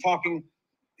Paul is talking.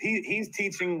 He's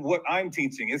teaching what I'm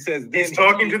teaching. It says he's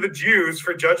talking to the Jews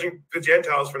for judging the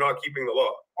Gentiles for not keeping the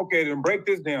law. Okay, then break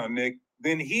this down, Nick.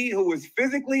 Then he who is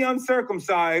physically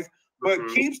uncircumcised but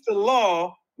keeps the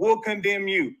law will condemn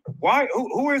you. Why?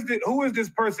 Who is this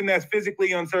person that's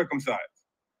physically uncircumcised?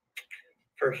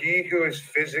 For he who is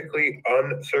physically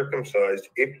uncircumcised,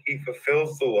 if he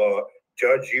fulfills the law,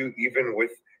 judge you even with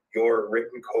your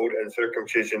written code and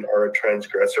circumcision are a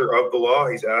transgressor of the law.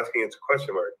 He's asking, it's a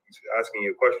question mark. He's asking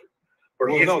you a question. Or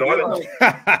he is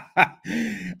not.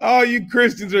 Oh, you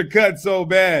Christians are cut so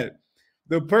bad.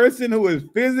 The person who is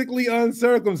physically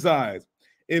uncircumcised,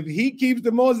 if he keeps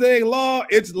the Mosaic law,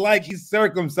 it's like he's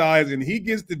circumcised, and he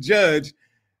gets to judge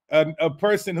a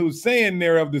person who's saying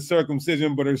they're of the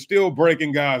circumcision but are still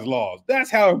breaking God's laws. That's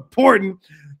how important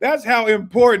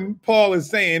Paul is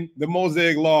saying the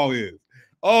Mosaic law is.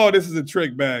 Oh, this is a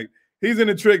trick bag. He's in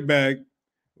a trick bag.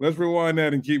 Let's rewind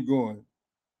that and keep going.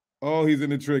 Oh, he's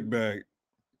in a trick bag.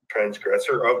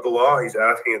 Transgressor of the law. He's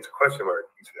asking, it's a question mark.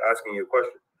 He's asking you a question.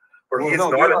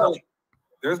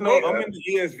 There's no. I'm in the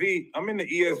ESV. I'm in the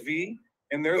ESV,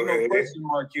 and there's no question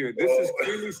mark here. This is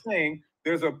clearly saying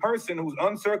there's a person who's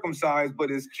uncircumcised but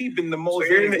is keeping the Mosaic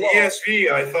So you're in the law.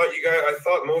 ESV. I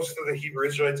thought most of the Hebrew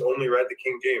Israelites only read the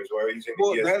King James. Why are you using the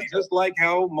ESV? That's just like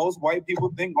how most white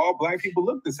people think all black people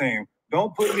look the same.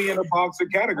 Don't put me in a box or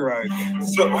categorize me.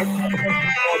 So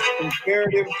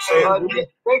comparative.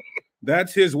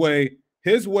 That's his way.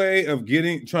 His way of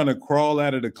trying to crawl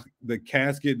out of the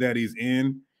casket that he's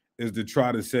in is to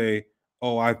try to say,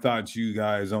 oh, I thought you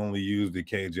guys only used the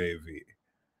KJV.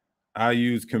 I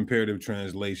use comparative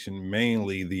translation,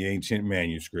 mainly the ancient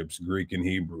manuscripts, Greek and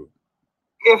Hebrew.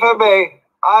 If I may,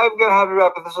 I'm going to have to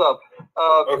wrap this up.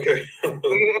 Okay. We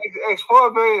can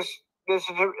explore various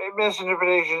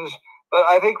misinterpretations, but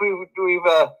I think we've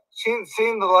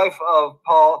seen the life of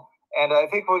Paul, and I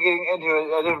think we're getting into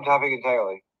a different topic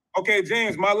entirely. Okay,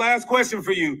 James, my last question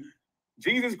for you.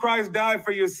 Jesus Christ died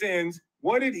for your sins.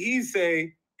 What did he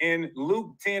say in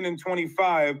Luke 10 and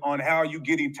 25 on how you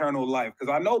get eternal life?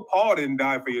 Because I know Paul didn't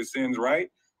die for your sins, right?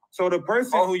 So the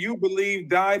person who you believe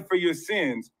died for your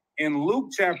sins, in Luke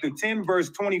chapter 10, verse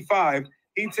 25,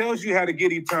 he tells you how to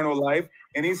get eternal life,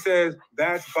 and he says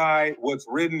that's by what's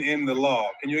written in the law.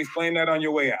 Can you explain that on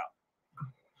your way out?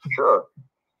 Sure.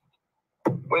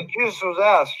 When Jesus was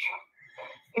asked,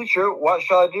 "Teacher, what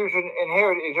shall I do to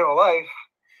inherit eternal life?"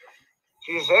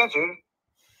 Jesus answered,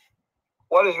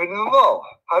 "What is written in the law?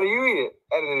 How do you read it?"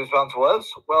 And the response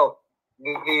was, well,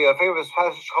 the famous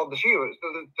passage called the Shira.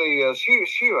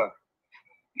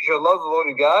 You shall love the Lord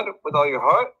your God with all your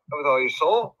heart, and with all your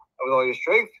soul, and with all your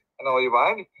strength, and all your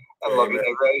mind, and love your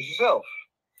neighbor as yourself.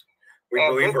 We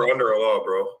believe we're under a law,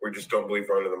 bro. We just don't believe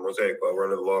we're under the Mosaic law. We're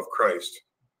under the law of Christ.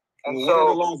 And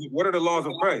what are the laws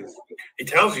of Christ? He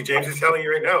tells you, James is telling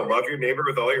you right now, love your neighbor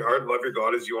with all your heart, love your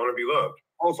God as you want to be loved.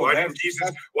 Also, why didn't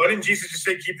Jesus just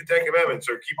say keep the 10 Commandments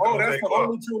or keep the Mosaic law?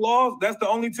 Only two laws? That's the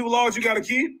only two laws you got to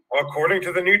keep? According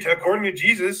to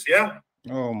Jesus, yeah.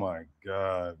 Oh my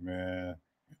God, man.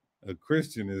 A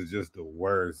Christian is just the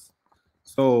worst.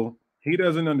 So he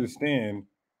doesn't understand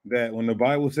that when the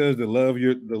Bible says to love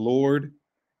the Lord,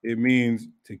 it means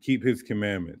to keep his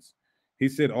commandments. He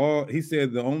said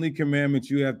the only commandments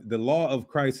you have, the law of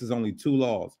Christ is only two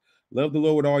laws. Love the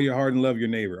Lord with all your heart and love your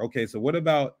neighbor. Okay, so what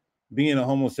about being a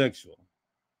homosexual?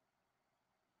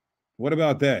 What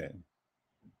about that?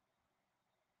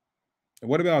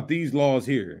 What about these laws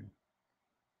here?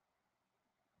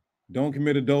 Don't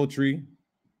commit adultery.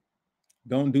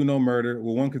 Don't do no murder.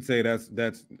 Well, one could say that's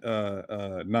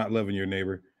not loving your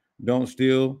neighbor. Don't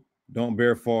steal. Don't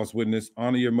bear false witness.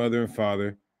 Honor your mother and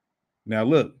father. Now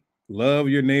look, love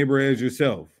your neighbor as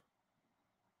yourself.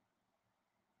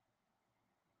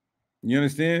 You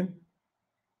understand?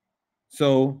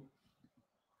 So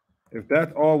if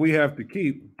that's all we have to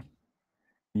keep,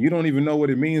 you don't even know what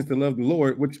it means to love the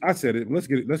Lord, which I said it. Let's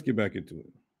get back into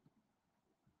it.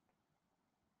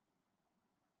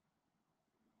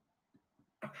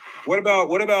 What about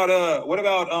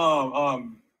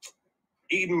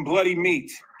eating bloody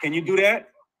meat? Can you do that?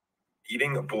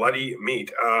 Eating bloody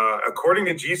meat. According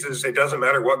to Jesus, it doesn't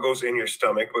matter what goes in your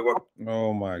stomach, but what.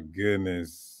 Oh my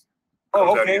goodness.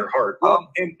 Comes out of your heart.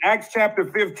 Well, in Acts chapter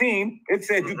 15, it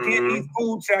said you can't eat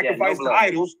food sacrificed to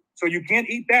idols, so you can't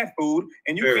eat that food,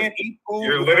 and you can't eat food.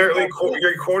 You're literally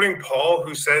you're quoting Paul,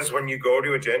 who says when you go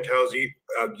to a Gentiles, eat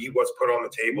what's put on the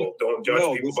table. Don't judge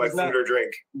people by food or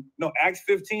drink. No, Acts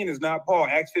 15 is not Paul.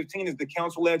 Acts 15 is the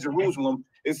council at Jerusalem.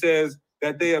 It says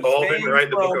that they have. Paul didn't write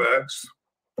the book of Acts.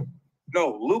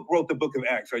 No, Luke wrote the book of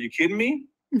Acts. Are you kidding me?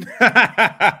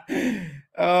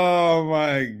 Oh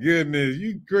my goodness,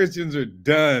 you Christians are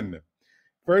done.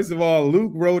 First of all,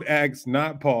 Luke wrote Acts,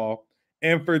 not Paul.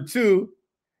 And for two,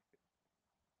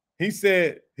 he's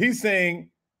saying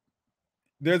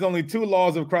there's only two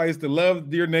laws of Christ: to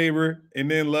love your neighbor and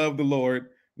then love the Lord.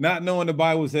 Not knowing the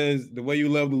Bible says the way you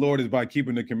love the Lord is by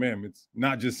keeping the commandments,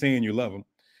 not just saying you love him.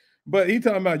 But he's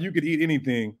talking about you could eat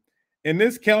anything. In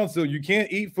this council, you can't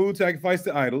eat food sacrificed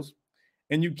to idols,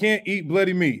 and you can't eat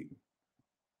bloody meat.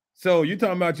 So you're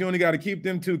talking about you only got to keep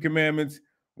them two commandments.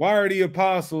 Why are the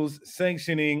apostles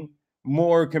sanctioning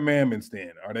more commandments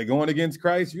then? Are they going against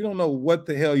Christ? You don't know what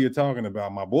the hell you're talking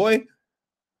about, my boy.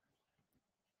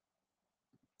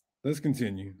 Let's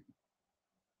continue.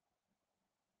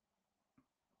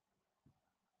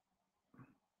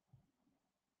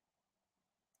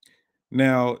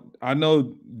 Now, I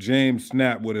know James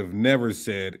Snapp would have never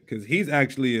said, because he's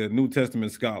actually a New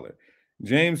Testament scholar.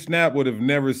 James Snapp would have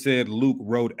never said Luke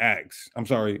wrote Acts. I'm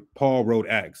sorry, Paul wrote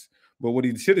Acts. But what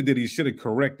he should have did, he should have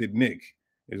corrected Nick,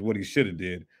 is what he should have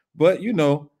did. But, you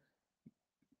know,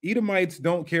 Edomites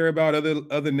don't care about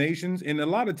other nations. And a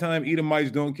lot of time, Edomites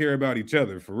don't care about each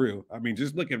other, for real. I mean,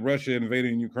 just look at Russia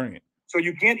invading Ukraine. So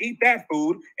you can't eat that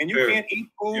food, and you can't eat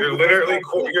food. You're literally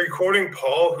you're quoting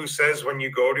Paul, who says when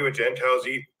you go to a Gentile's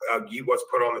eat what's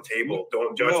put on the table.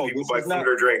 Don't judge people by food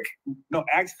or drink. No,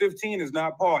 Acts 15 is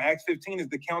not Paul. Acts 15 is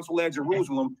the council at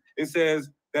Jerusalem. It says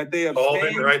that they abstained. Paul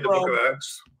didn't write the book of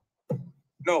Acts.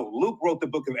 No, Luke wrote the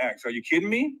book of Acts. Are you kidding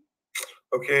me?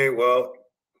 Okay, well.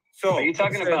 So are you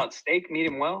talking about steak,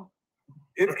 medium well?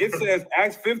 It says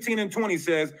Acts 15 and 20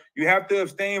 says you have to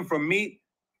abstain from meat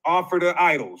offered to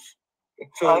idols.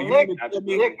 So Nick,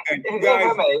 you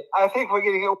guys, I think we're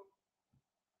getting it.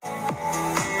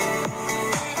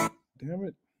 Damn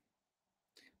it.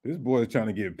 This boy's trying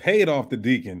to get paid off the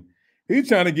deacon. He's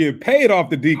trying to get paid off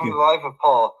the deacon. The life of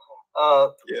Paul.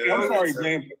 Yeah, I'm sorry,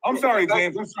 James. I'm sorry,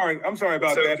 James. I'm sorry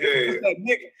about that.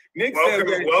 Nick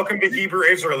welcome to Hebrew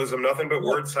Israelism. Nothing but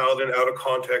word salad and out of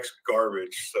context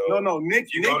garbage. So no,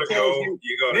 Nick. You gotta go.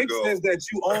 Nick says that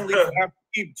you only have to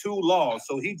keep 2 laws.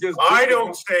 So he just. I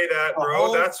don't say that,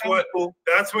 bro.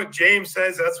 That's what James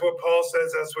says. That's what Paul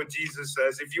says. That's what Jesus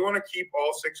says. If you want to keep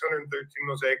all 613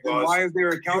 Mosaic laws, why is there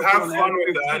a council? You have fun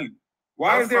with that.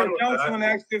 Why is there a council in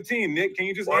Acts 15? Nick, can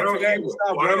you just answer that?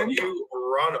 Why don't you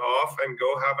run off and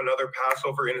go have another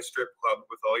Passover in a strip club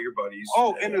with all your buddies?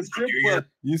 Oh, in a strip club.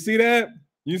 You see that?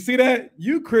 You see that?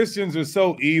 You Christians are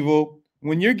so evil.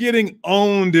 When you're getting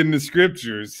owned in the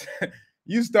scriptures,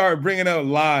 you start bringing up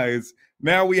lies.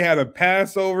 Now we had a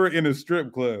Passover in a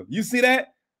strip club. You see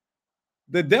that?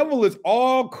 The devil is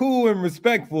all cool and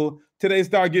respectful till they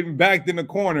start getting backed in the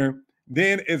corner.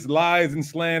 Then it's lies and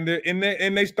slander, and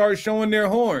they start showing their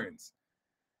horns.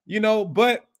 You know,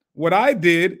 but what I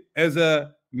did as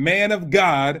a man of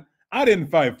God, I didn't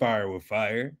fight fire with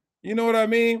fire. You know what I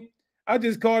mean? I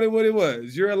just called it what it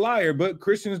was. You're a liar, but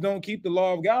Christians don't keep the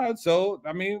law of God. So,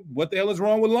 I mean, what the hell is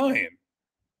wrong with lying?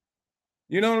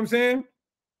 You know what I'm saying?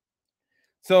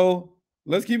 So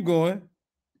let's keep going.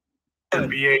 So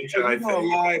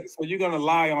you're gonna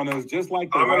lie on us, just like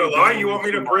I'm gonna lie. You want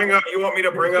me to bring up? You want me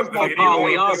to bring up the video?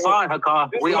 We all saw it, Hakah.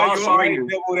 We all saw you.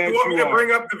 You want me to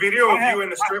bring up the video of you in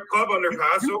the strip club under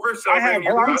Passover?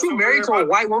 Aren't you married to a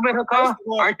white woman, Hakah?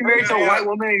 Aren't you married to a white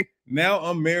woman? Now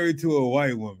I'm married to a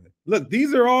white woman. Look,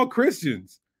 these are all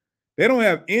Christians. They don't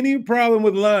have any problem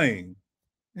with lying.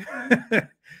 They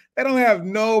don't have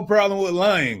no problem with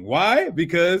lying. Why?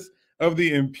 Because of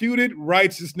the imputed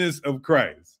righteousness of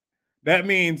Christ. That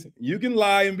means you can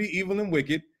lie and be evil and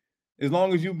wicked as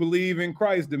long as you believe in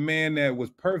Christ, the man that was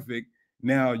perfect.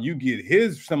 Now you get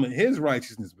some of his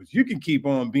righteousness, but you can keep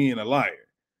on being a liar.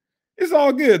 It's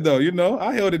all good though, you know.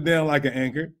 I held it down like an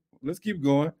anchor. Let's keep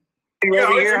going. Yeah,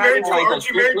 aren't you married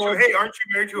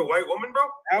to a white woman, bro?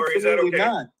 Absolutely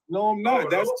not. No, I'm not.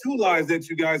 That's 2 lies that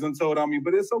you guys untold on me,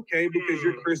 but it's okay because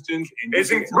you're Christians. And you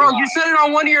said it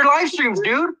on one of your live streams,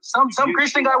 dude. Some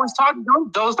Christian guy was talking.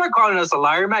 Don't start calling us a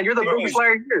liar, man. You're the biggest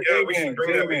liar here. Yeah, we should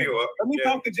bring that video up. Let me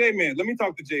talk to J-Man.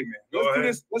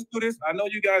 Let's do this. I know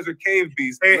you guys are cave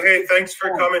beasts. Hey, thanks for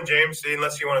coming, James.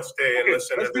 Unless you want to stay and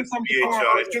listen to the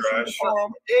PHI trash.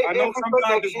 I know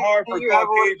sometimes it's hard for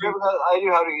Caucasians. I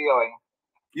do have to get going.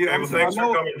 Yeah, well, thanks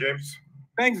for coming, James.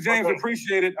 Thanks, James.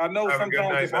 Appreciate it. I know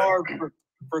sometimes it's hard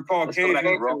for Caucasians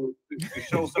to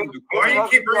show some. Why you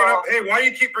keep bringing up? Hey, why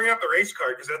you keep bringing up the race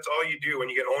card? Because that's all you do when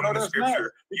you get owned in the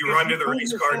scripture. You run to the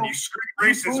race card and you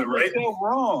scream racism, right?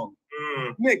 Wrong.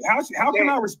 Nick, how can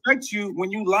I respect you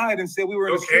when you lied and said we were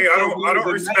in okay? I don't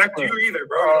respect you either,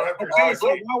 bro. Okay, so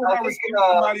why would I respect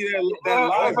somebody that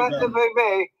lies? Can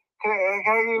I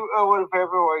give you a word of prayer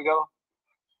before we go?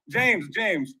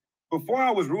 James. Before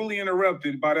I was rudely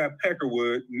interrupted by that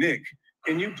peckerwood, Nick,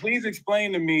 can you please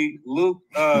explain to me Luke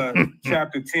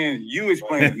chapter 10? You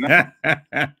explain it.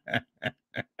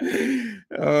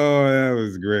 Oh, that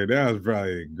was great. That was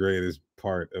probably the greatest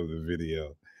part of the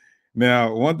video.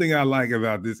 Now, one thing I like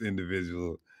about this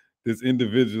individual, his name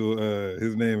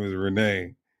is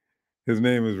Renee. His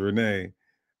name is Renee.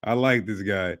 I like this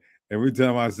guy. Every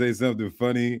time I say something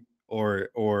funny or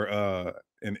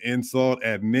an insult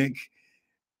at Nick,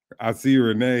 I see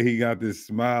Renee, he got this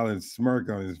smile and smirk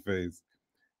on his face.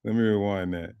 Let me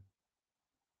rewind that.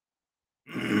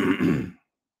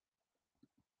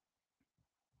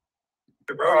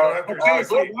 Why would I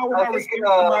respect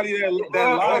somebody that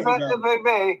lies about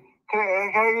it? Can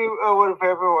I give you a word of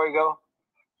prayer before we go?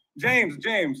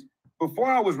 James,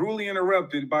 before I was rudely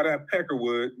interrupted by that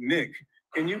peckerwood, Nick,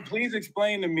 can you please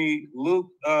explain to me Luke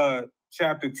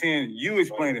chapter 10? You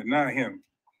explain it, not him.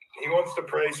 He wants to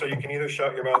pray, so you can either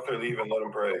shut your mouth or leave and let him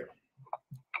pray.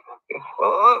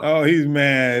 Oh, he's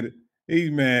mad. He's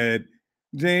mad.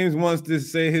 James wants to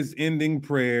say his ending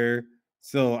prayer,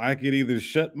 so I could either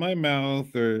shut my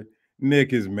mouth or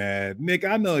Nick is mad. Nick,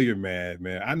 I know you're mad,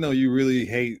 man. I know you really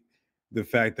hate the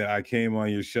fact that I came on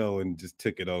your show and just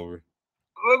took it over.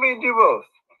 Let me do both.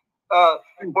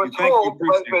 We're told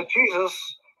by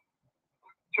Jesus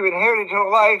to inherit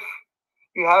eternal life,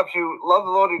 you have to love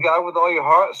the Lord your God with all your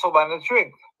heart, soul, mind, and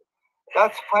strength.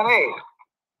 That's plan A.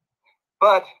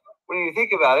 But when you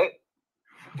think about it,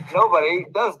 nobody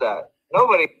does that.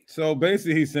 Nobody. So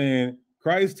basically he's saying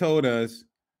Christ told us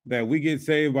that we get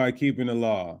saved by keeping the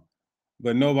law,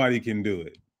 but nobody can do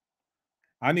it.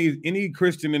 I need any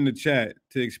Christian in the chat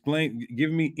to explain,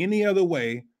 give me any other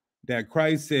way that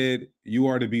Christ said you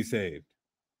are to be saved.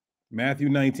 Matthew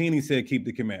 19, he said, keep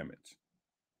the commandments.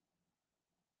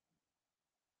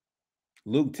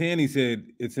 Luke 10, he said,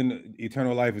 it's in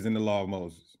eternal life is in the law of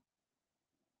Moses.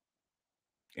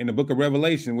 In the book of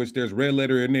Revelation, which there's red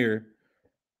letter in there,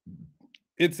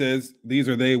 it says, these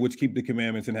are they which keep the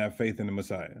commandments and have faith in the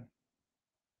Messiah.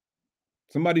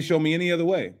 Somebody show me any other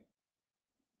way.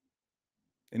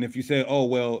 And if you say, oh,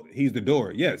 well, he's the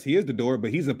door. Yes, he is the door, but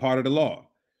he's a part of the law.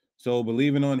 So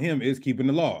believing on him is keeping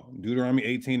the law. Deuteronomy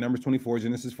 18, Numbers 24,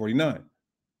 Genesis 49.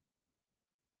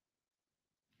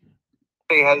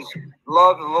 He has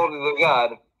loved the Lord their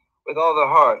God with all their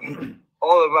heart,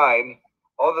 all their mind,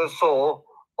 all their soul,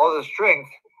 all their strength,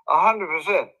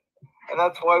 100%. And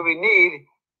that's why we need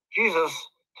Jesus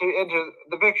to enter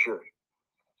the picture.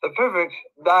 The perfect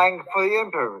dying for the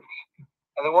imperfect.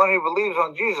 And the one who believes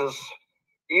on Jesus,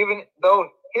 even though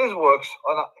his works,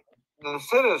 the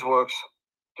sinner's works,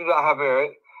 do not have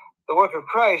merit, the work of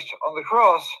Christ on the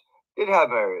cross did have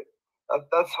merit.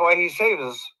 That's why he saves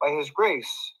us by his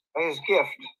grace, by his gift,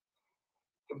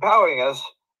 empowering us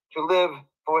to live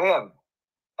for him.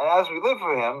 And as we live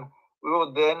for him, we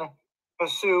will then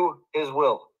pursue his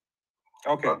will.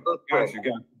 Okay, got you.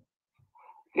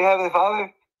 Dear Heavenly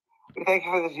Father, we thank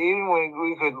you for this evening when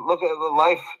we could look at the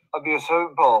life of your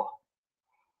servant Paul.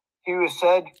 He was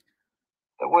said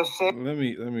that was saved. Let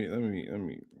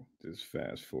me just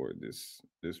fast forward this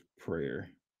prayer,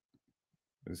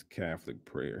 this Catholic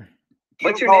prayer.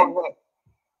 What's your name?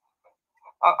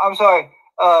 I'm sorry.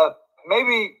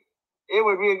 Maybe it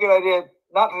would be a good idea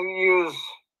not to use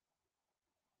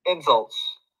insults.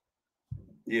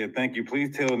 Yeah, thank you.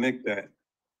 Please tell Nick that.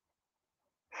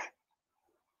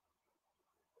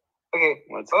 Okay.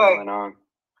 What's going on?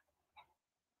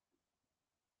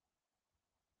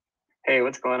 Hey,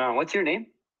 what's going on? What's your name?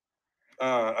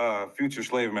 Future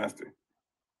Slave Master.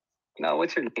 No,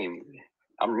 what's your name?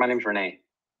 My name's Renee.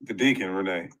 The Deacon,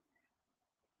 Renee.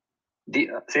 Say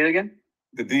it again.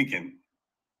 The Deacon.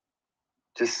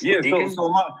 Just yeah. Deacon?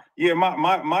 So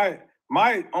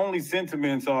my only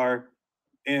sentiments are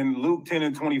in Luke 10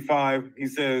 and 25. He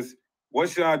says, "What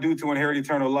should I do to inherit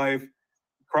eternal life?"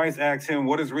 Christ asked him,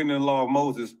 "What is written in the law of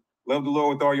Moses? Love the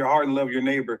Lord with all your heart and love your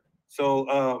neighbor." So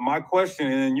my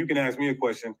question, and you can ask me a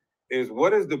question, is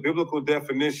what is the biblical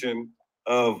definition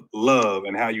of love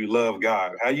and how you love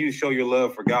God? How you show your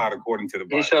love for God according to the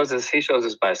Bible? He shows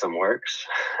us by some works.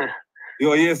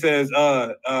 It says,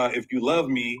 if you love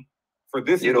me, for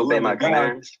this is the love of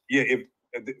God. Yeah,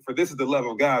 for this is the love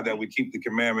of God that we keep the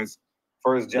commandments.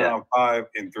 1 John 5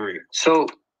 and 3. So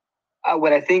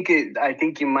what I think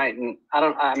you might,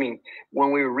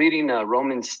 when we were reading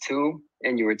Romans 2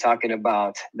 and you were talking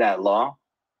about that law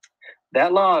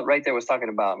right there was talking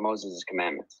about Moses'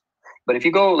 commandments. But if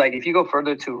you go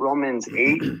further to Romans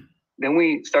 8, then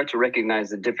we start to recognize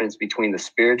the difference between the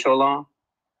spiritual law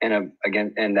and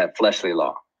that fleshly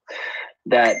law.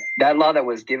 That law that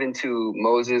was given to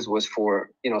Moses was for,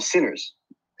 sinners.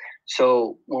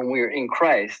 So when we're in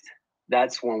Christ,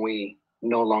 that's when we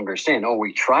no longer sin, or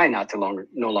we try not to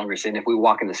no longer sin if we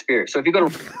walk in the Spirit. So if you go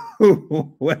to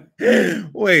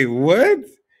wait, what?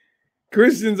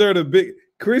 Christians are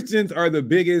the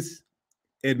biggest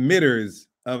admitters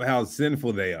of how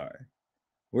sinful they are.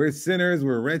 We're sinners,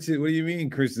 we're wretched. What do you mean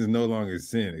Christians no longer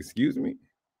sin? Excuse me?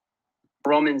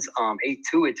 Romans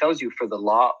 8:2, it tells you, for the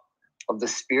law of the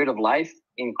Spirit of life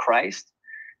in Christ,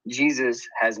 Jesus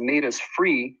has made us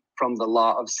free from the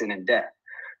law of sin and death.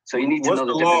 So you need to know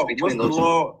the difference between those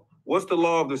two. What's the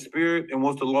law of the Spirit and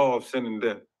what's the law of sin and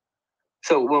death?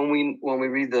 So when we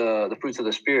read the fruits of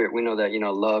the Spirit, we know that,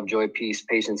 love, joy, peace,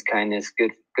 patience, kindness,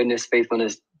 goodness,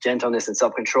 faithfulness, gentleness, and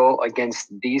self-control.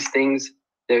 Against these things,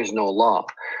 there's no law.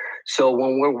 So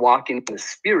when we're walking in the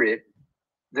Spirit,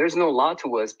 there's no law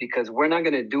to us because we're not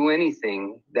going to do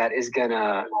anything that is going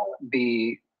to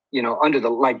be, under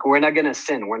the, we're not going to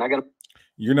sin.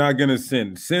 You're not going to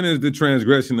sin. Sin is the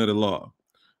transgression of the law.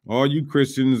 All you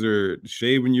Christians are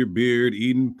shaving your beard,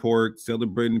 eating pork,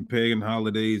 celebrating pagan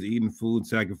holidays, eating food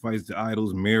sacrificed to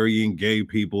idols, marrying gay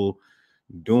people,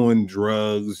 doing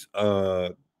drugs,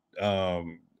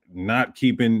 not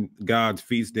keeping God's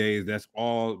feast days, that's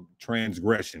all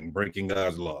transgression, breaking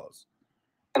God's laws.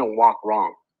 Gonna walk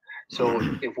wrong. So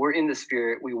if we're in the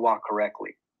spirit, we walk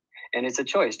correctly. And it's a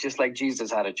choice, just like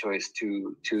Jesus had a choice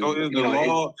to So is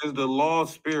the law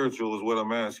spiritual is what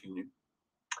I'm asking you?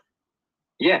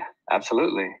 Yeah,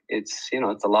 absolutely. It's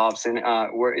it's the law of sin.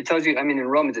 Where it tells you, I mean, in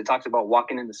Romans it talks about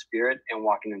walking in the spirit and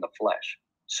walking in the flesh.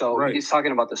 So he's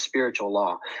talking about the spiritual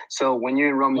law. So when you're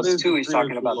in Romans 2, he's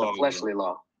talking about the fleshly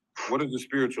law. What is the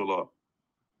spiritual law?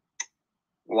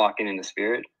 Walking in the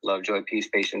spirit, love, joy, peace,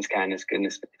 patience, kindness,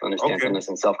 goodness, faithfulness, gentleness,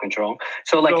 and self-control.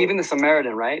 So even the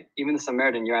Samaritan, right? Even the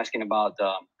Samaritan, you're asking about.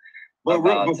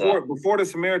 Before the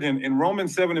Samaritan, in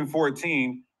Romans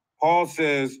 7:14, Paul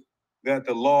says that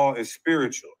the law is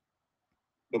spiritual,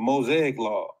 the Mosaic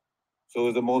law. So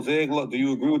is the Mosaic law? Do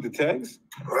you agree with the text?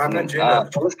 Let's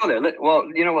go there. Well,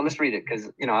 you know what? Let's read it because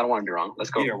I don't want to be wrong. Let's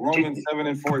go. Yeah, Romans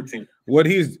 7:14. What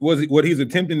he's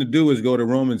attempting to do is go to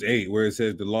Romans 8, where it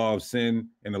says the law of sin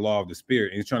and the law of the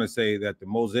spirit. And he's trying to say that the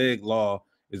Mosaic law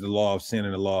is the law of sin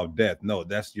and the law of death. No,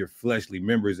 that's your fleshly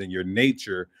members and your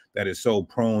nature that is so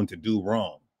prone to do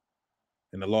wrong.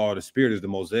 And the law of the spirit is the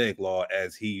Mosaic law,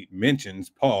 as he mentions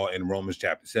Paul in Romans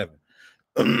chapter 7.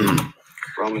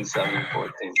 Romans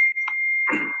 7:14.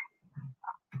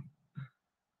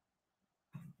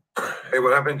 Hey,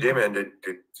 what happened, J-Man? Did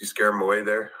you scare him away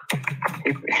there?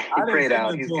 He prayed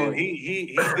out. He's good.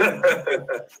 He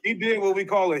did what we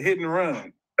call a hit and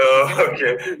run. Oh,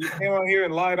 okay. He came on here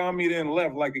and lied on me, then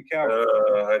left like a coward.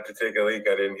 I had to take a leak.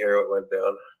 I didn't hear what went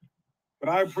down. But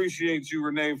I appreciate you,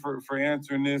 Renee, for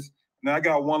answering this. Now I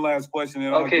got one last question.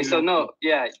 Okay, so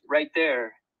right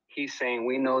there, he's saying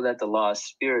we know that the law is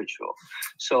spiritual.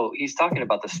 So he's talking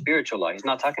about the spiritual law. He's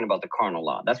not talking about the carnal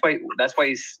law. That's why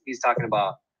he's talking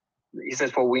about. He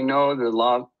says, "For we know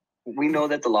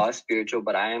that the law is spiritual,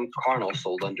 but I am carnal,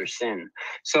 sold under sin."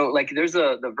 So, there's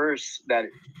the verse that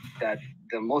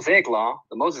the Mosaic law,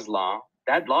 the Moses law,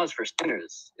 that law is for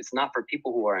sinners. It's not for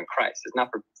people who are in Christ. It's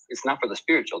not for the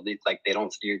spiritual.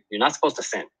 You're not supposed to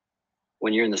sin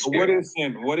when you're in the spirit. What is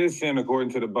sin? What is sin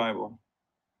according to the Bible?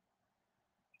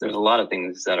 There's a lot of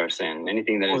things that are sin.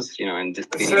 Anything that is, and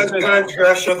just. It says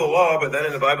transgression of the law, but then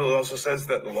in the Bible it also says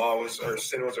that the law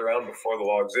sin was around before the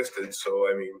law existed. So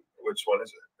I mean, which one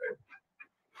is it? Right?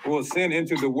 Well, sin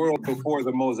entered the world before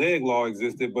the Mosaic law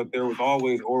existed, but there was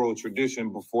always oral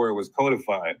tradition before it was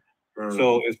codified.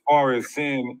 So as far as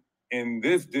sin in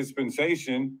this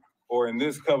dispensation or in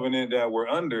this covenant that we're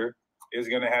under, is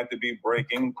going to have to be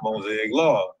breaking Mosaic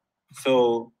law.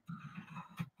 So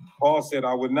Paul said,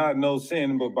 I would not know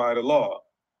sin but by the law.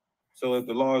 So if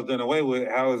the law is done away with,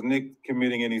 how is Nick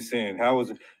committing any sin?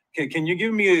 Can you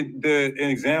give me an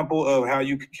example of how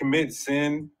you could commit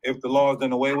sin if the law is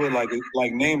done away with?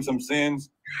 Like name some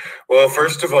sins. Well,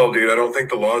 first of all, dude, I don't think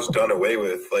the law is done away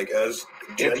with. As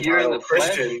Gentile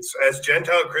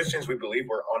Christians, we believe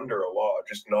we're under a law,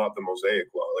 just not the Mosaic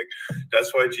law.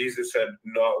 That's why Jesus said,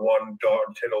 "Not one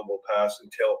dot tittle will pass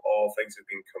until all things have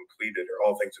been completed or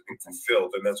all things have been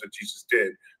fulfilled." And that's what Jesus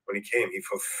did when he came. He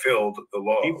fulfilled the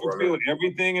law. He fulfilled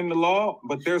everything in the law,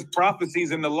 but there's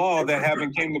prophecies in the law that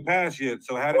haven't came to pass yet.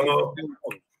 So how did he fulfill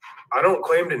those? I don't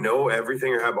claim to know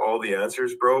everything or have all the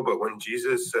answers, bro, but when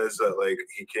Jesus says that,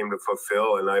 he came to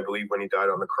fulfill, and I believe when he died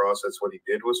on the cross, that's what he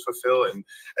did was fulfill. And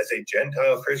as a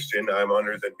Gentile Christian, I'm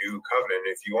under the new covenant.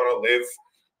 If you want to live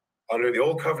under the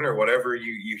old covenant or whatever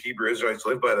you Hebrew Israelites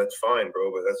live by, that's fine,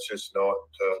 bro, but that's just not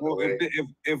well, the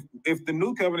way. If the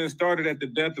new covenant started at the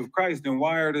death of Christ, then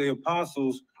why are the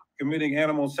apostles committing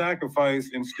animal sacrifice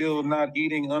and still not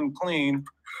eating unclean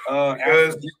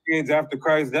after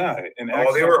Christ died? And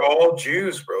they were all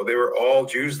Jews, bro. They were all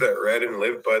Jews that read and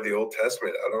lived by the Old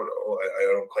Testament. I don't know.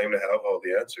 I don't claim to have all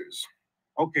the answers.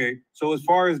 Okay, so as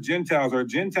far as Gentiles, are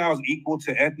Gentiles equal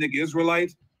to ethnic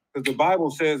Israelites? Because the Bible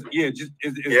says,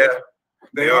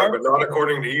 they are, but not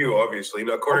according to you, obviously.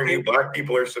 Not according to you, black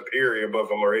people are superior above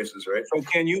all races, right? So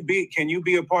can you be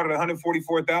a part of the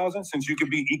 144,000 since you could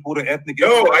be equal to ethnic?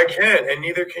 No, I can't, and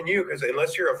neither can you, because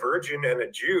unless you're a virgin and a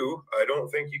Jew, I don't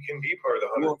think you can be part of the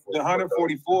 144. The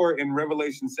 144 in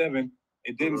Revelation 7,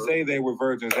 it didn't say they were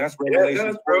virgins. That's Revelation.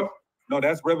 Yeah, bro. No,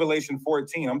 that's Revelation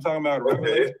 14. I'm talking about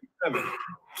Revelation 7.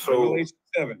 Revelation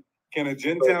 7. Can a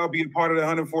Gentile be a part of the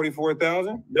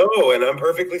 144,000? No, and I'm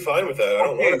perfectly fine with that. I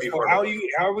don't want to be part of it.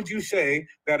 How would you say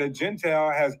that a Gentile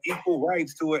has equal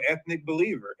rights to an ethnic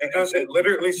believer? Because it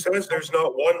literally says there's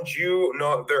not one Jew,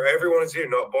 everyone is here,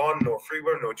 not bond, no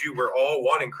freeborn, no Jew. We're all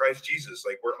one in Christ Jesus.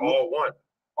 We're all one.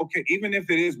 Okay, even if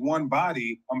it is one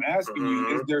body, I'm asking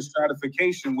you, is there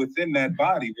stratification within that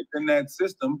body, within that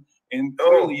system? And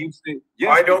clearly you say,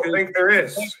 yes. I don't think there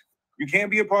is. You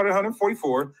can't be a part of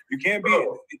 144. You can't be.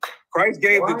 Christ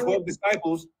gave the 12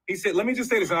 disciples. He said, let me just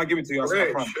say this and I'll give it to you.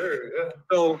 Right, sure, yeah.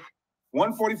 So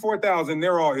 144,000,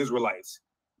 they're all Israelites.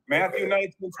 Matthew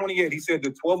 19:28, he said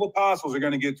the 12 apostles are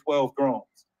going to get 12 thrones.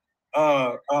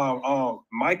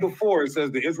 Micah 4, it says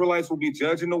the Israelites will be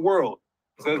judging the world.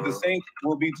 It says the saints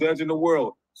will be judging the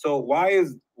world. So why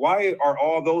are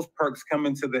all those perks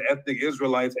coming to the ethnic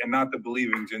Israelites and not the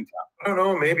believing Gentiles? I don't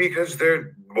know. Maybe because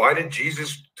why did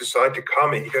Jesus decide to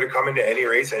come? He could have come into any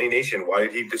race, any nation. Why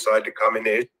did he decide to come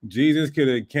into? Jesus could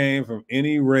have came from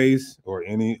any race or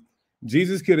any.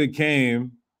 Jesus could have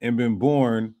came and been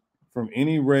born from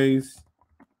any race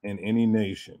and any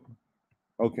nation.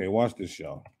 Okay, watch this,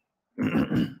 y'all.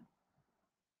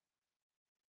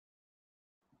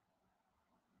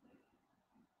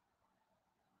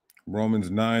 Romans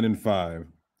 9:5.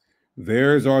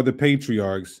 Theirs are the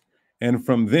patriarchs, and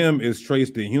from them is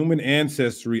traced the human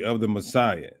ancestry of the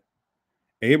Messiah.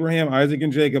 Abraham, Isaac,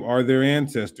 and Jacob are their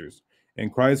ancestors,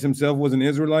 and Christ himself was an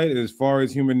Israelite as far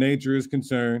as human nature is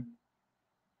concerned.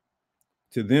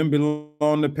 To them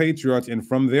belong the patriarchs, and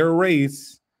from their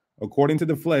race, according to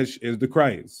the flesh, is the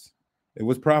Christ. It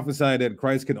was prophesied that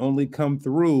Christ could only come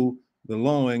through the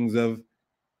loins of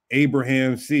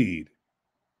Abraham's seed.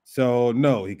 So,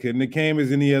 no, he couldn't have came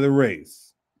as any other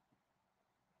race.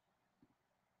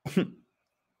 Let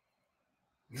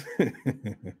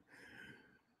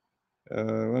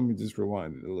me just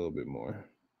rewind it a little bit more.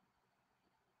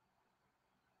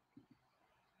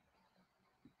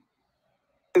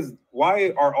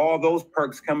 Why are all those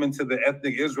perks coming to the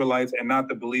ethnic Israelites and not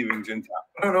the believing Gentiles?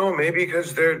 I don't know. Maybe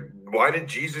because why did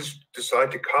Jesus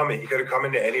decide to come? He could have come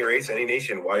into any race, any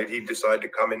nation. Why did he decide to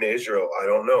come into Israel? I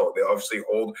don't know. They obviously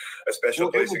hold a special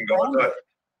place in God's heart.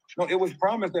 No, it was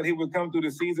promised that he would come through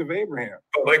the seeds of Abraham.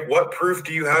 But like, what proof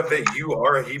do you have that you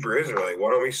are a Hebrew Israelite?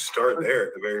 Why don't we start there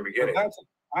at the very beginning?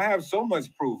 I have so much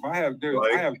proof. I have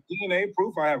DNA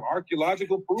proof. I have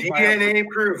archaeological proof. DNA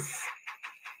proof.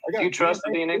 Do you trust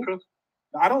the DNA proof?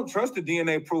 I don't trust the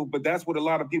DNA proof, but that's what a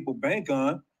lot of people bank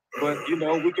on. But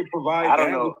we can provide. I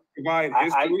don't know. We can provide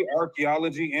history,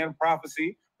 archaeology, and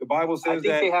prophecy. The Bible says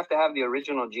they have to have the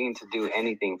original gene to do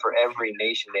anything for every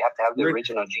nation. They have to have the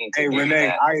original gene. Hey,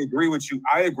 Renee, I agree with you.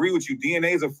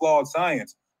 DNA is a flawed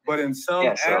science, but in some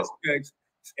aspects,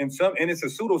 and it's a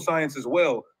pseudoscience as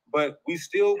well. But we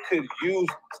still could use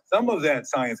some of that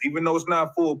science, even though it's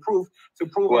not foolproof, to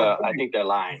prove. Well, I think they're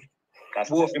lying. That's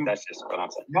just what I'm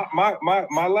saying.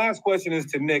 My last question is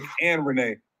to Nick and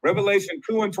Renee. Revelation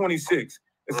 2:26.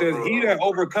 It says, "He that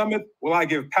overcometh will I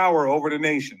give power over the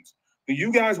nations." Do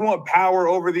you guys want power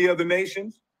over the other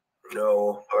nations?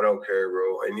 No, I don't care,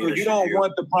 bro. You don't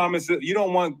want the promise. You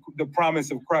don't want the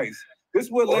promise of Christ. This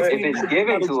is what if it's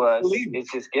given to us,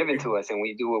 it's just given to us, and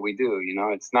we do what we do.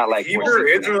 It's not like Hebrew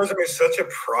Israelism is such a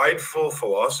prideful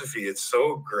philosophy. It's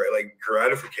so like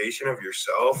gratification of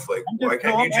yourself. Like, why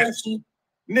can't you just?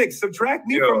 Nick, subtract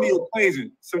me from the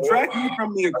equation. Subtract me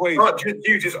from the equation. Not just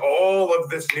you, just all of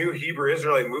this new Hebrew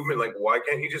Israelite movement. Like, why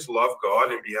can't you just love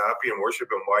God and be happy and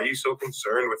worship Him? Why are you so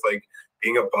concerned with like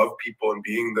being above people and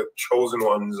being the chosen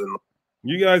ones? And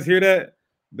you guys hear that?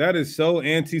 That is so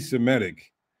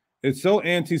anti-Semitic. It's so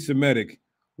anti-Semitic.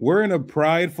 We're in a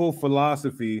prideful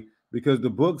philosophy because the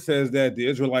book says that the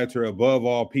Israelites are above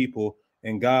all people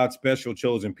and God's special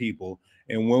chosen people.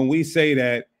 And when we say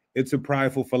that, it's a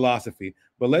prideful philosophy.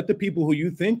 But let the people who you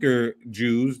think are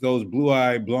Jews, those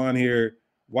blue-eyed, blonde-haired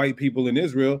white people in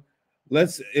Israel,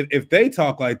 if they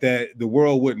talk like that, the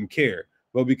world wouldn't care.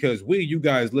 But because you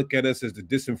guys look at us as the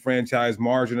disenfranchised,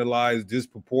 marginalized,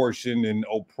 disproportioned, and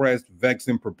oppressed, vexed,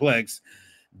 and perplexed,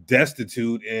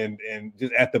 destitute, and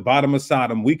just at the bottom of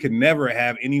Sodom, we could never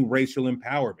have any racial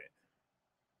empowerment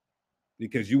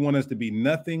because you want us to be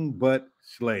nothing but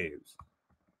slaves.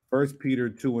 1 Peter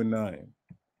 2:9.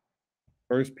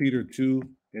 1 Peter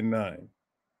 2:9.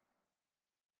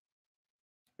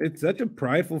 It's such a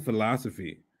prideful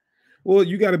philosophy. Well,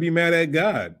 you got to be mad at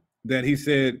God that he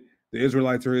said the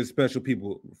Israelites are his special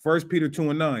people. 1 Peter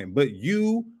 2:9. But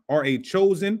you are a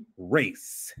chosen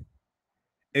race,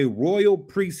 a royal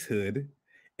priesthood,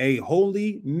 a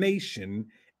holy nation,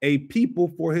 a people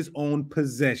for his own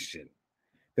possession,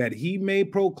 that he may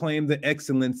proclaim the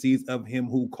excellencies of him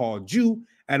who called you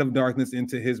out of darkness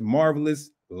into his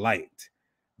marvelous light.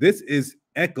 This is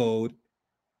echoed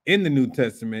in the New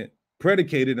Testament,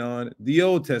 predicated on the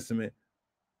Old Testament.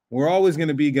 We're always going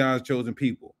to be God's chosen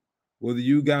people, whether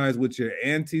you guys with your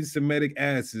anti-Semitic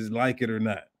asses like it or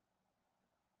not.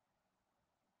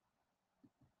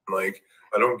 Like,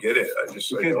 I don't get it.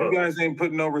 Because you guys ain't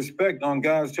putting no respect on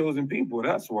God's chosen people.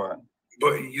 That's why.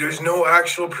 But there's no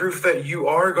actual proof that you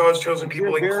are God's chosen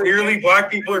people. Like, clearly, black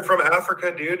people are from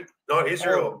Africa, dude, not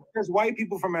Israel. There's white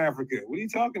people from Africa. What are you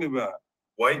talking about?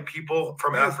 White people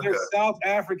from Africa. There's South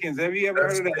Africans. Have you ever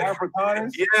heard of the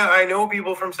Afrikaners? Yeah, I know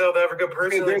people from South Africa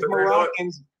personally. There's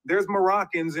Moroccans. There's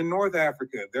Moroccans in North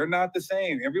Africa. They're not the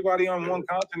same. Everybody on one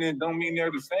continent don't mean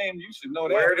they're the same. You should know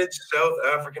that. Where did South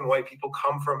African white people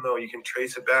come from, though? You can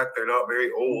trace it back. They're not very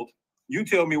old. You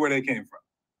tell me where they came from.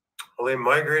 Well, they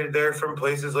migrated there from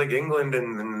places like England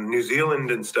and New Zealand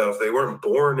and stuff. They weren't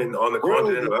born on the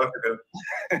continent of Africa.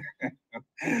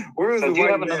 Where is the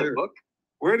white man?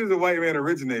 Where does the white man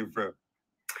originate from?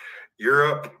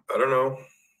 Europe. I don't know.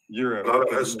 Europe.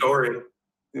 Not a historian.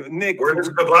 Nick, where does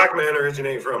the black man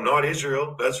originate from? Not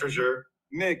Israel, that's for sure.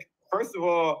 Nick, first of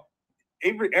all,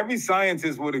 every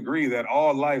scientist would agree that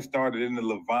all life started in the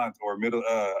Levant or middle.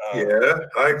 Yeah,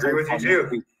 I agree with you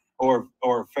too. Or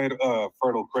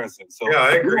Fertile Crescent. So yeah,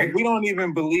 I agree. We don't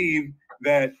even believe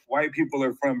that white people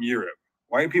are from Europe.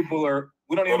 White people are.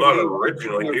 We don't even. Not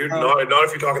originally, dude. Not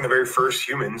if you're talking the very first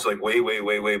humans, like way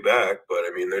back. But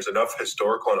I mean, there's enough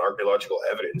historical and archaeological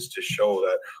evidence to show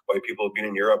that white people have been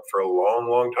in Europe for a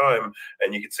long time,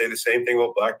 and you could say the same thing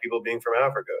about black people being from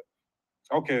Africa.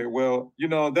 Okay, well,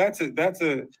 that's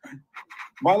a.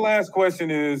 My last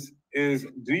question is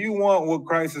do you want what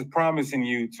Christ is promising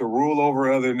you to rule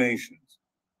over other nations?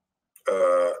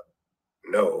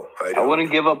 No, I don't. I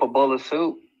wouldn't give up a bowl of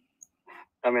soup.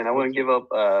 I mean, I wouldn't give up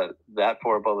that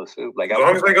for a bowl of soup. Like, as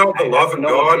long as I got the love of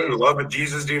God and the love of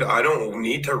Jesus, dude, I don't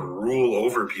need to rule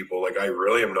over people. Like, I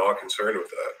really am not concerned with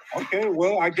that. Okay,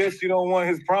 well, I guess you don't want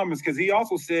his promise, because he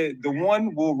also said the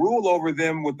one will rule over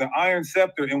them with the iron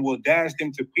scepter and will dash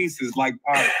them to pieces like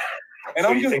pottery. And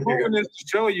so I'm just proving this to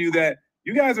show you that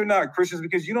you guys are not Christians,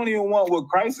 because you don't even want what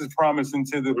Christ is promising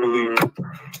to the believer.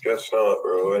 Guess not,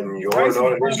 bro. And you're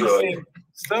not an Israelite.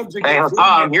 Hey,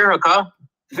 I'm here, Haka.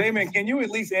 J-Man, can you at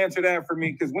least answer that for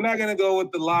me? Because we're not going to go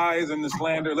with the lies and the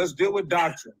slander. Let's deal with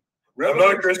doctrine. I'm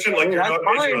not a Christian like you're not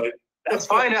an Israelite. That's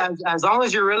fine, as long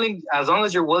as you're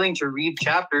willing to read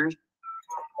chapters.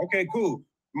 Okay, cool.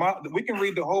 We can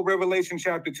read the whole Revelation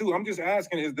chapter 2. I'm just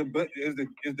asking: is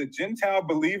the Gentile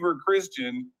believer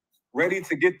Christian ready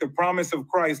to get the promise of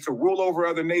Christ to rule over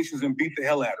other nations and beat the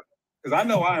hell out of them? Because I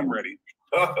know I'm ready.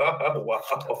 Wow.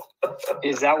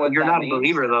 Is that what you're not a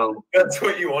believer though? That's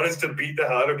what you want, is to beat the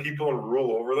hell out of people and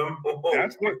rule over them?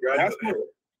 That's what,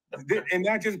 and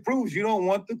that just proves you don't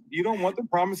want the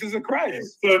promises of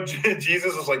Christ. So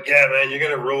Jesus was like, yeah, man, you're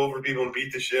gonna roll over people and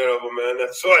beat the shit out of them, man.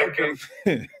 That's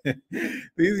why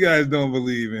These guys don't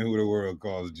believe in who the world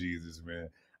calls Jesus, man.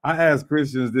 I ask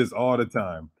Christians this all the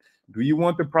time. Do you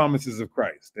want the promises of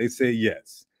Christ? They say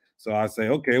yes. So I say,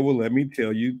 okay, well, let me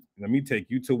take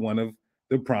you to one of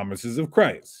the promises of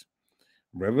Christ.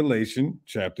 Revelation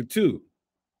chapter 2.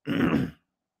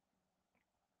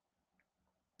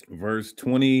 Verse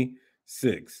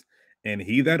 26. And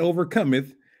he that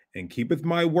overcometh and keepeth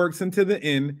my works unto the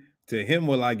end, to him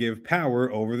will I give power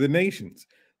over the nations.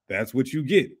 That's what you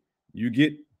get. You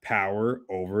get power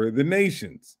over the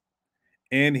nations.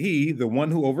 And he, the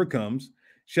one who overcomes,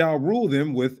 shall rule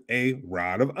them with a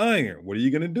rod of iron. What are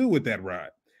you going to do with that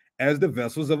rod? As the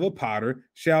vessels of a potter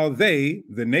shall they,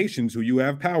 the nations who you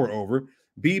have power over,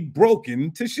 be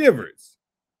broken to shivers.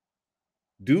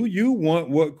 Do you want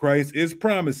what Christ is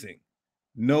promising?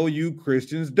 No, you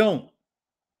Christians don't.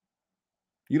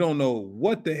 You don't know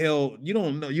what the hell, you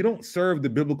don't know. You don't serve the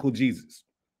biblical Jesus.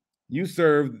 You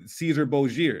serve Caesar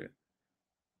Borgia,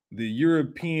 the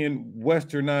European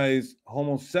westernized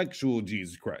homosexual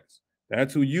Jesus Christ.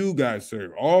 That's who you guys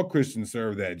serve. All Christians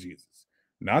serve that Jesus,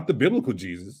 not the biblical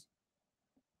Jesus.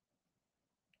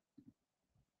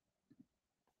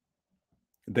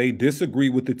 They disagree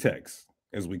with the text,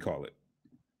 as we call it.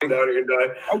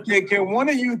 Okay, can one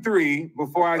of you three,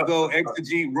 before I go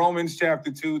exegete Romans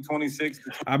chapter 2, 26 to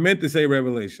 20, I meant to say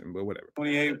Revelation, but whatever.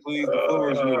 28, please. The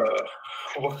floor is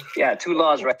yours. Yeah, two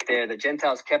laws right there. The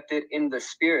Gentiles kept it in the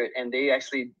spirit, and they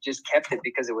actually just kept it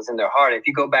because it was in their heart. If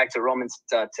you go back to Romans,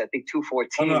 I think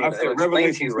 2:14, I said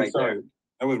Revelation 2, right sorry. there.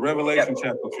 That was Revelation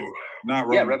chapter 2, not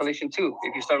Romans. Yeah, Revelation 2.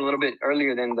 If you start a little bit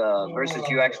earlier than the verses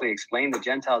you actually explained, the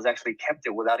Gentiles actually kept it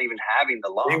without even having the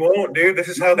law. They won't, dude. This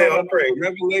is how they operate.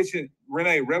 Revelation,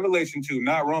 Renee, Revelation 2,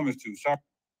 not Romans 2. Sorry.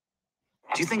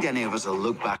 Do you think any of us will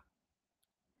look back?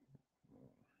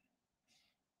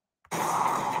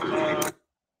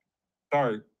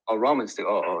 Sorry. Oh, Romans 2.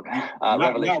 Oh, okay.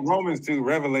 Not Romans 2,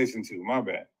 Revelation 2. My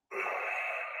bad.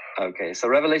 Okay, so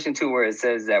Revelation 2, where it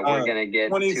says that we're going to get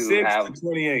 26 to have... to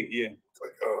 28, yeah.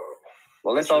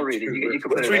 Well, let's all read it. You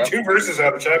can let's read 2 verses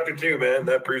out of chapter 2, man.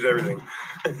 That proves everything.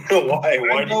 Why?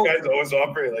 Why do you guys always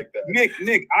operate like that?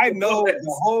 Nick, I know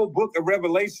the whole book of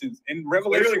Revelations. In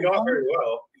Revelation 1, very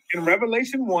well. In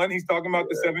Revelation 1, he's talking about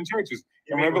the 7 churches.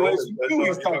 In Revelation 2,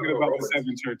 he's talking about the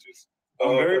 7 churches.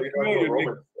 I'm very familiar, Nick.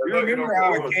 You remember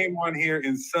how I came on here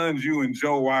and sunned you and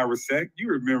Joe Wyrasek? You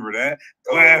remember that.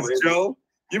 Glass Joe.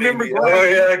 You remember Glass? Oh,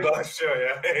 yeah, Glass Joe.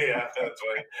 Yeah, that's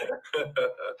right.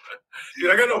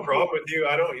 Dude, I got no problem with you.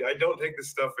 I don't take this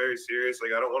stuff very serious.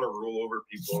 Like, I don't want to rule over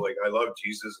people. Like, I love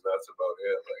Jesus, and that's about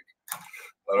it. Like,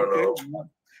 I don't know.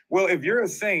 Well, if you're a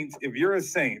saint,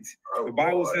 the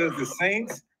Bible says the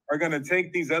saints are going to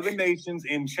take these other nations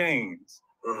in chains.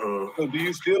 So do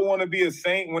you still want to be a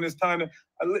saint when it's time to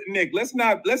Nick, let's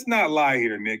not lie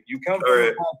here, Nick. You come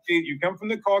from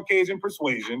the Caucasian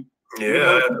persuasion.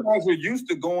 Yeah. You guys are used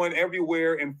to going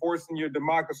everywhere, enforcing your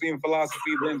democracy and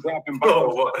philosophy, then dropping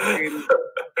bombs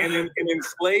and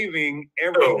enslaving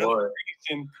every other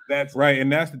nation. That's right.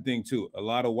 And that's the thing too. A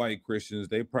lot of white Christians,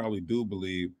 they probably do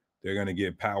believe they're going to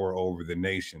get power over the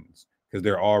nations because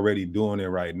they're already doing it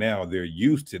right now. They're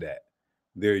used to that.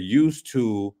 They're used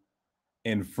to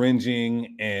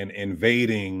infringing and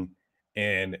invading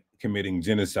and committing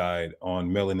genocide on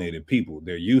melanated people.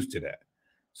 They're used to that.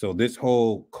 So this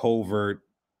whole covert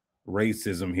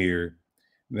racism here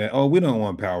that, oh, we don't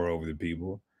want power over the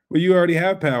people. Well, you already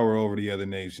have power over the other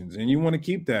nations and you want to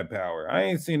keep that power. I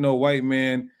ain't seen no white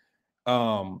man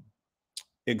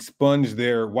expunge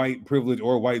their white privilege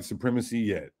or white supremacy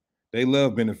yet. They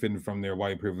love benefiting from their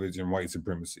white privilege and white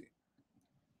supremacy.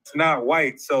 It's not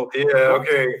white, so yeah,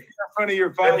 okay. In front of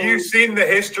your followers. Have you seen the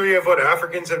history of what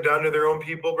Africans have done to their own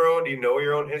people, bro? Do you know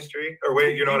your own history? Or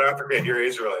wait, you're not African, you're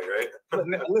Israelite, right?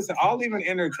 Listen, I'll even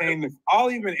entertain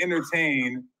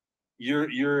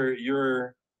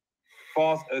your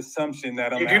false assumption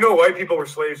that you do know white people were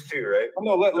slaves too, right?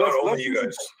 No,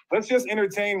 let's just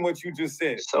entertain what you just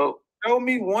said. So show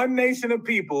me one nation of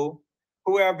people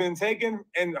who have been taken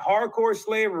in hardcore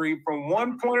slavery from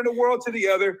one point of the world to the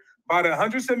other by the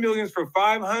hundreds of millions for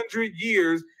 500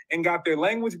 years and got their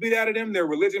language beat out of them, their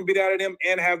religion beat out of them,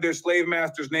 and have their slave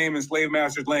master's name and slave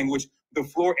master's language, the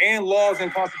floor and laws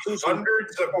and constitution.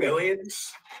 Hundreds of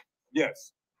millions?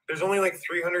 Yes. There's only like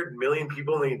 300 million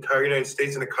people in the entire United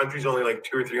States, and the country's only like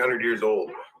 200 or 300 years old.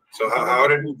 So how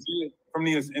did from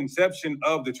the inception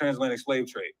of the transatlantic slave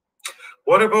trade?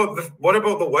 What about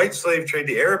the white slave trade,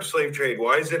 the Arab slave trade?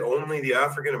 Why is it only the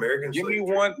African American slave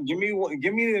trade?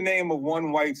 Give me the name of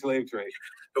one white slave trade.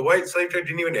 The white slave trade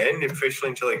didn't even end officially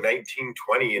until like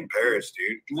 1920 in Paris,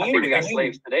 dude. I think we got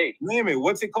slaves today. Name it.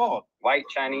 What's it called? White,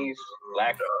 Chinese,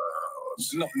 black.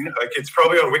 Like it's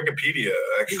probably on Wikipedia.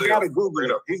 Actually, he's got to Google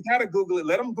it. He's got to Google it.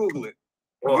 Let him Google it.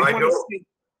 Well,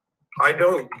 I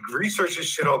don't research this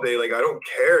shit all day. Like, I don't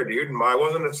care, dude. I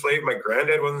wasn't a slave. My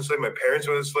granddad wasn't a slave. My parents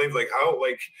weren't a slave. Like, how?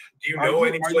 Like, do you know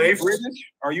any slaves?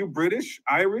 Are you British,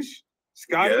 Irish,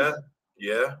 Scottish?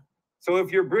 Yeah. So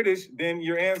if you're British, then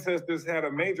your ancestors had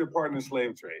a major part in the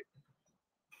slave trade.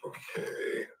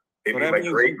 Okay. Maybe my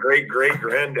great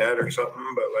granddad or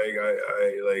something, but like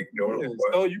I don't. Yeah.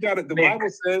 So you got it. The Bible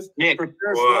says, Nick,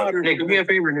 prepare slaughter. Nick, do me a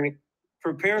favor, Nick.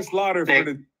 Prepare slaughter Nick,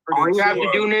 for the. All you have to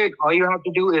do, Nick,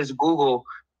 is Google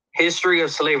history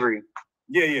of slavery.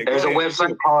 Yeah. There's a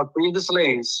website called Free the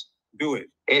Slaves. Do it.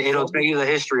 It'll tell you the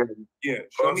history of it. Yeah.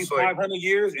 Show me 500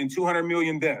 years and 200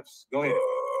 million deaths. Go ahead.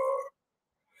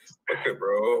 Okay,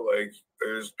 bro. Like,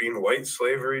 there's been white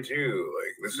slavery too.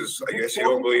 Like, this is. I guess you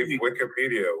don't believe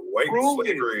Wikipedia. White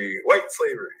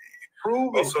slavery.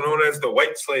 Also known as the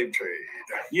white slave trade.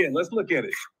 Yeah. Let's look at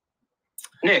it.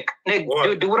 Nick,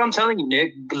 do what I'm telling you,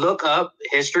 Nick. Look up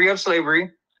history of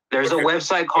slavery. There's a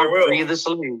website called Free the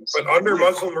Slaves. But under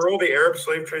Muslim rule, the Arab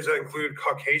slave trades that include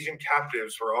Caucasian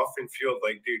captives were often filled.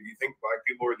 Like, dude, you think black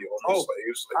people were the only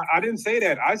slaves? Like, I didn't say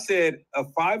that. I said a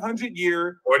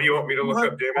 500-year. What do you want me to look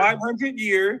up, David?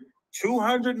 500-year,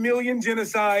 200 million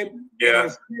genocide. Yeah.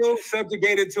 And still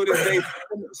subjugated to this day.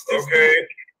 Okay.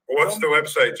 What's the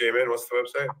website, J-Man? What's the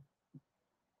website?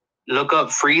 Look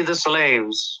up Free the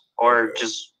Slaves or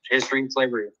just history of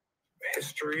slavery.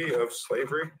 History of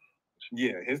slavery?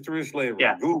 Yeah, history of slavery.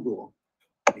 Yeah. Google.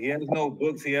 He has no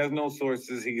books. He has no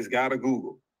sources. He's got to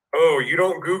Google. Oh, you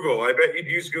don't Google. I bet you'd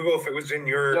use Google if it was in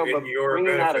your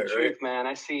bringing out a benefit, truth, right? man.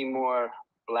 I see more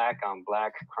black on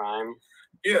black crime.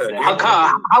 Yeah.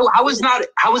 How is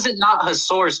it not a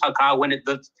source, Haka,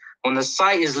 when the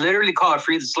site is literally called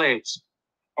Free the Slaves?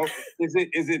 Oh, is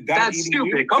it That's .edu?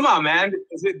 stupid. Come on, man.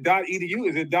 Is it .edu?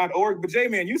 Is it .org? But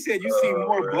J-Man, you said you see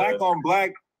more black on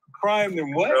black crime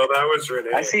than what? No, that was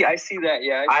Renee. I see that.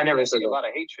 Yeah, I never said a lot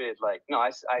of hatred. Like, no, I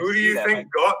Who do see you that, think like,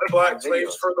 got the black videos.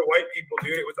 slaves for the white people,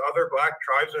 dude? It was other black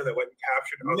tribesmen that went and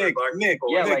captured other black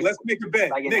people. Yeah, Nick, like- let's make a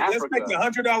bet. like in Nick, let's Africa. make a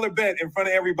 $100 bet in front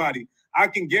of everybody. I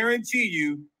can guarantee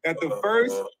you that the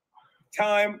first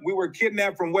time we were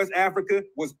kidnapped from West Africa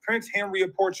was Prince Henry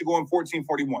of Portugal in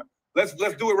 1441. Let's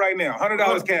do it right now.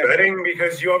 $100 cash. Betting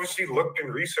because you obviously looked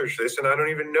and researched this, and I don't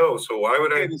even know. So why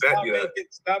would I bet you that?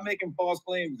 Stop making false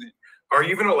claims. Then. Are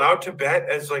you even allowed to bet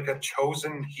as like a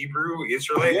chosen Hebrew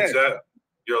Israelite? Yes. Is that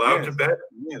you're allowed to bet?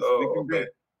 Yes, Oh, we can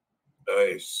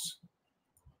okay. Nice.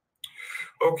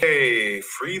 Okay,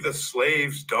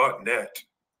 freetheslaves.net.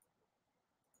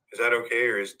 Is that okay,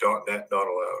 or is .net not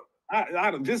allowed?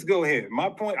 I don't, just go ahead. My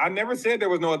point, I never said there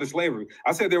was no other slavery.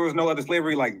 I said there was no other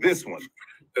slavery like this one.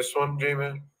 This one,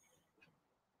 J-Man?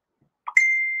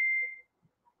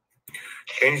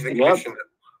 Change the condition.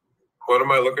 What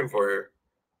am I looking for here?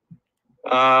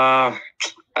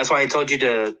 That's why I told you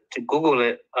to Google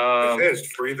it. It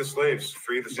is free the slaves.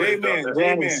 Free the slaves.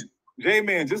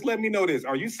 J-Man, just let me know this.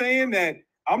 Are you saying that,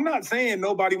 I'm not saying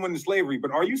nobody went into slavery,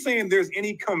 but are you saying there's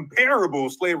any comparable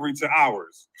slavery to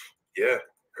ours? Yeah,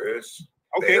 there is.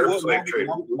 Okay, well, slave trade.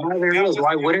 There is.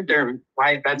 Why wouldn't there?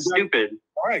 Why? That's stupid.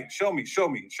 All right, show me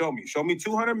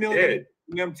 200 million,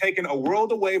 them taking a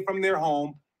world away from their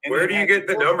home. And where do you get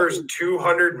the numbers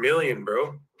 200 million,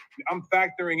 bro? I'm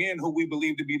factoring in who we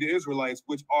believe to be the Israelites,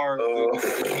 which are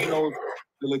the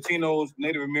Latinos,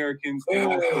 Native Americans,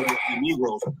 and also the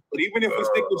Negroes. But even if we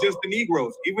stick with just the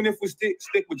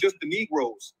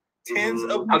Negroes,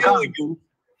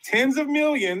 tens of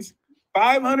millions,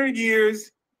 500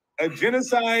 years, a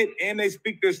genocide, and they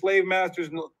speak their slave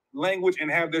masters' language and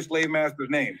have their slave master's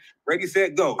name. Ready,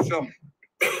 set, go. Show me.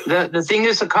 The thing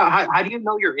is, how do you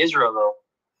know you're Israel though?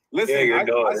 Listen, yeah, you're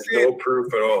done. There's no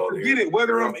proof at all. Forget it.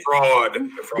 Whether I'm fraud.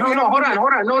 No, hold on.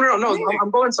 No.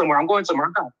 I'm going somewhere.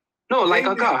 No, like,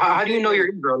 how do you know you're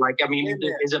Israel? Like, I mean,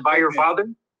 is it by your father?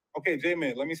 Okay,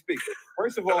 J-Man, let me speak.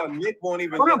 First of all, Nick won't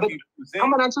even.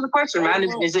 Come on, answer the question, man.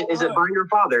 Is it by your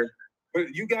father?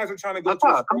 But you guys are trying to go.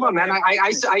 Come on, man.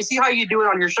 I see how you do it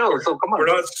on your show. So come on. We're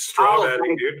not straw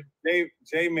manning, dude.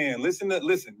 J-Man, listen.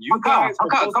 You guys.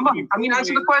 Come on. I mean,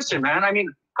 answer the question, man. I mean,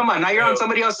 come on. Now you're on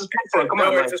somebody else's platform. Come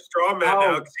on. No, it's a straw man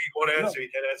now because he won't answer. He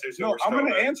can't answer. So no, I'm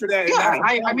going to answer that. Yeah,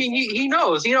 I mean, he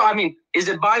knows. You know, I mean, is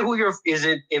it by who you're? Is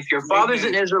it if your father's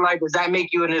an Israelite? Does that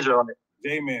make you an Israelite?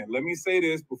 J-Man, let me say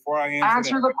this before I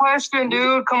answer the question,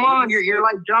 dude. Come on, you're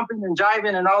like jumping and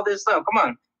jiving and all this stuff. Come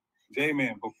on,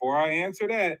 J-Man. Before I answer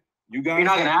that, you guys. You're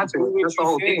not gonna answer it. That's the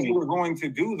whole thing. You were going to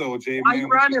do though, J-Man. Why you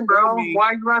running, bro?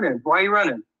 Why you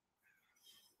running?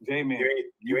 J-Man,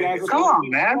 you guys. Come on,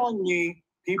 man.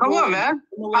 Come on, man.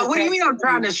 What do you mean I'm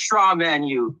trying to straw man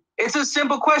you? It's a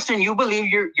simple question. You believe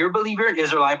you're an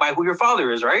Israelite by who your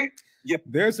father is, right? Yeah,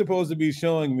 they're supposed to be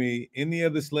showing me any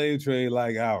other slave trade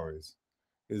like ours.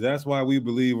 Because that's why we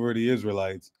believe we're the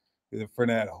Israelites, for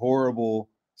that horrible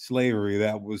slavery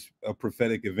that was a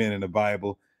prophetic event in the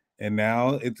Bible, and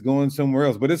now it's going somewhere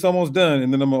else. But it's almost done,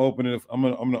 and then I'm gonna open it. I'm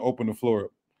gonna open the floor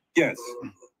up. Yes.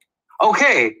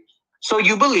 Okay. So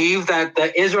you believe that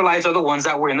the Israelites are the ones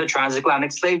that were in the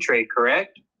transatlantic slave trade,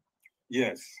 correct?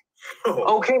 Yes.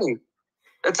 Okay.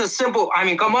 That's a simple. I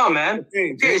mean, come on, man.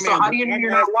 Okay. So how do you know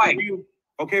you're not white?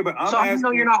 Okay, but so how do you know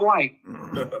you're not white?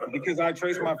 Because I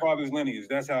trace my father's lineage.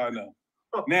 That's how I know.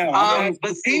 Now,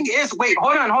 the thing is, wait,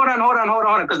 hold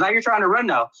on, because now you're trying to run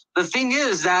now. The thing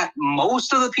is that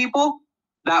most of the people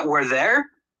that were there,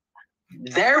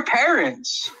 their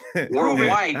parents were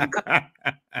white.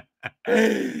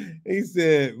 He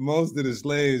said most of the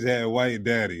slaves had white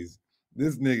daddies.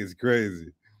 This nigga's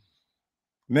crazy.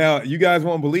 Now, you guys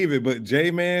won't believe it, but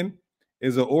J-Man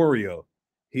is an Oreo.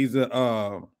 He's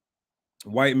a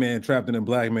white man trapped in a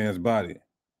black man's body.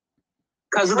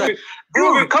 Because of that.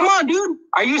 Dude, come on, dude.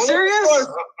 Are you serious?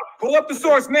 Pull up the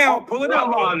source now. Pull it up.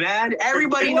 Come on, man.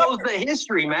 Everybody knows the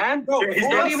history, man. Don't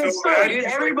even start, dude.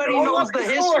 Everybody knows the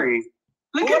history.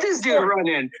 Look at this dude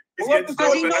running.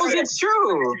 Because he knows it's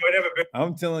true.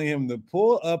 I'm telling him to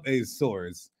pull up a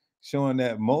source showing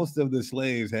that most of the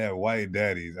slaves had white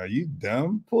daddies. Are you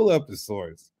dumb? Pull up the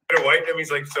source. White him, he's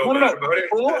like so mad about it.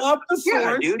 Pull up the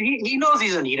source. Yeah, dude. He knows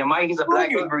he's an Edomite. He's a black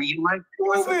Hebrew Edomite.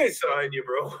 Prove it. Beside you,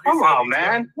 bro. Come on,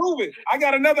 man. Prove it. I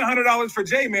got another $100 for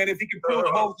J-Man if he can prove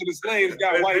most of the slaves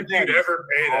got white daddies. Never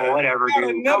pay that. Oh, whatever, got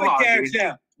dude. another Come on, cash dude.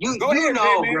 out. You ahead,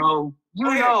 know, J-Man. bro.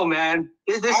 You know, man.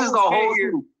 This is the whole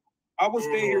thing. I will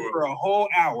stay here for a whole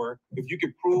hour if you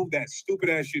can prove that stupid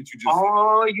ass shit you just said.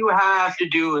 All you have to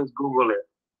do is Google it.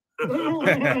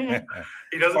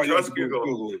 He doesn't trust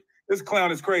Google. This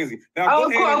clown is crazy. Now,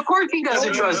 of course he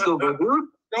doesn't trust Google, dude.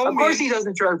 Of course he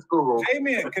doesn't trust Google. Hey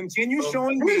man, continue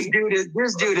showing This me.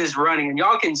 dude is running, and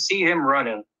y'all can see him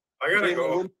running. I gotta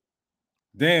go.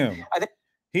 Damn.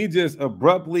 He just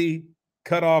abruptly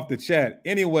cut off the chat.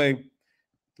 Anyway,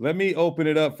 let me open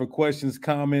it up for questions,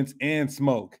 comments, and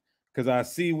smoke, because I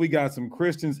see we got some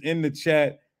Christians in the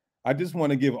chat. I just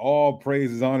want to give all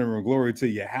praises, honor, and glory to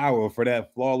Yahweh for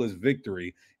that flawless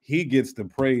victory. He gets the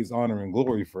praise, honor, and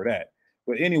glory for that.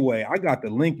 But anyway, I got the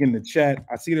link in the chat.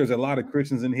 I see there's a lot of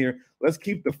Christians in here. Let's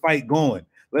keep the fight going.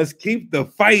 Let's keep the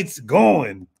fights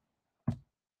going.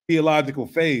 Theological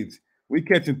fades. We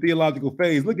catching theological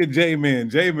fades. Look at J-Man.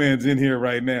 J-Man's in here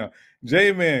right now.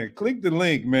 J-Man, click the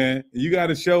link, man. You got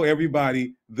to show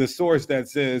everybody the source that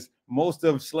says most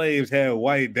of slaves had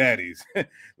white daddies.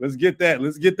 Let's get that.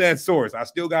 Let's get that source. I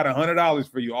still got $100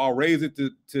 for you. I'll raise it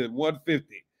to $150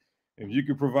 if you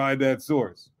can provide that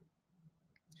source.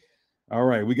 All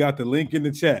right, we got the link in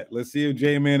the chat. Let's see if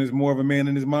J-Man is more of a man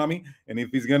than his mommy, and if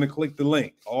he's going to click the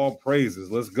link. All praises.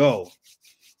 Let's go.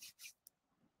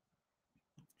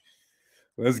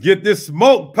 Let's get this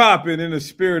smoke popping in the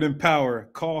spirit and power.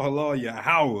 Call halal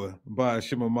Yahweh by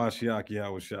Shema Mashiach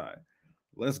Yahweh Shai.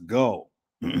 Let's go.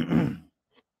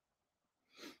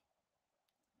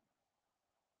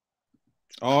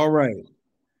 All right.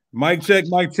 Mic check,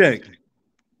 mic check.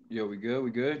 Yo, we good?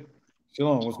 We good?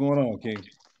 Shalom, what's going on, King?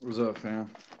 What's up,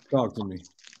 fam? Talk to me.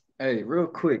 Hey, real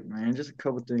quick, man. Just a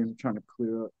couple things I'm trying to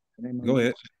clear up. Go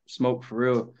ahead. Smoke for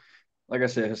real. Like I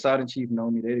said, Hassad and Chief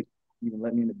know me. They even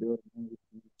let me in the building.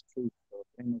 It's true. So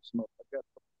ain't no smoke. I got a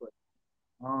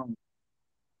couple.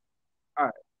 All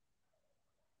right.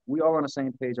 We all on the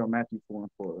same page on Matthew 4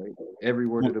 and 4, right? Every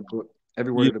word of the book,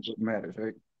 every word of the book matters,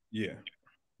 right? Yeah.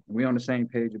 We on the same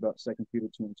page about 2 Peter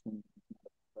 2 and 20.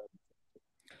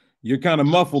 You're kind of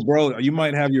muffled, bro. You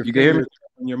might have your finger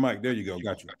on your mic. There you go.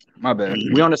 Got you. My bad.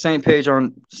 We on the same page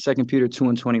on 2 Peter 2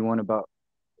 and 21 about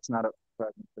it's not a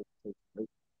private interpretation, right?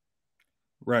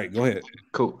 Right. Go ahead.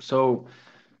 Cool. So,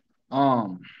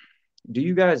 do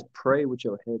you guys pray with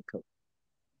your head covered?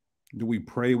 Do we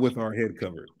pray with our head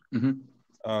covered?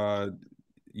 Mm-hmm.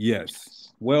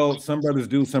 Yes. Well, some brothers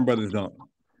do, some brothers don't.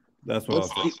 That's what I'll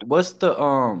say.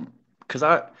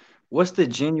 What's the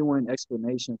genuine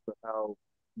explanation for how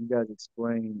you guys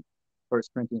explain 1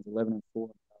 Corinthians 11 and 4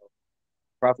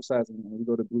 about prophesizing? And we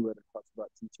go to Blue Letter, talks about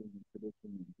teaching and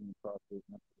predicting and being prophet.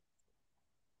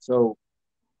 So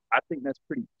I think that's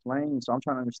pretty plain. So I'm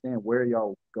trying to understand where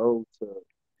y'all go to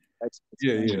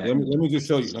explain. Yeah. Let me just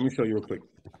show you. Let me show you real quick.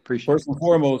 Appreciate First and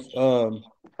foremost,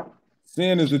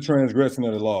 sin is the transgression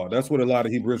of the law. That's what a lot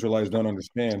of Hebrew Israelites don't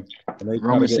understand. And they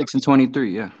Romans 6 and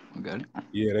 23. Yeah, I got it.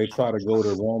 Yeah, they try to go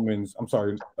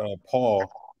to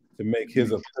Paul to make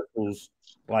his epistles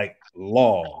like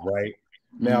law, right?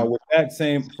 Now, with that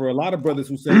same, for a lot of brothers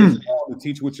who say it's wrong to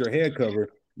teach with your head covered,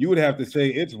 you would have to say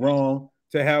it's wrong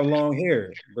to have long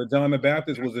hair. But John the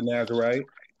Baptist was a Nazirite.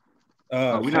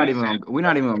 We're not even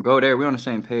gonna go there. We're on the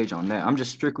same page on that. I'm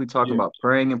just strictly talking about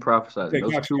praying and prophesying. Okay,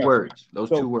 those two words. Those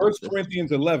two words. 1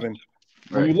 Corinthians 11.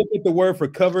 When you look at the word for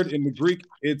covered in the Greek,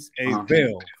 it's a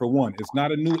veil, for one. It's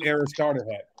not a new era starter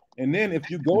hat. And then if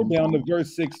you go down to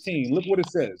verse 16, look what it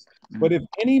says. But if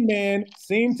any man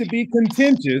seem to be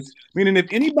contentious, meaning if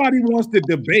anybody wants to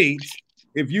debate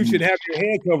if you should have your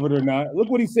head covered or not, look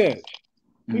what he says.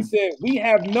 He said, we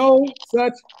have no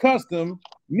such custom,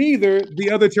 neither the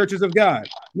other churches of God.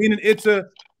 Meaning it's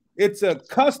a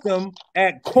custom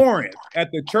at Corinth,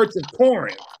 at the church of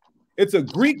Corinth. It's a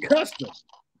Greek custom.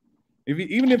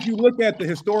 Even if you look at the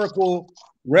historical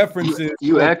references,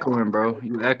 you echoing, bro.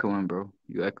 You echoing, bro.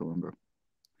 Yeah,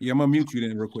 I'm gonna mute you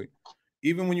then real quick.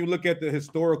 Even when you look at the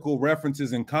historical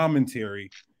references and commentary,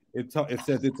 it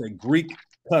says it's a Greek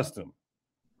custom,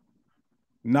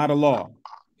 not a law.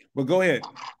 But go ahead.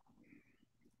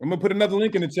 I'm gonna put another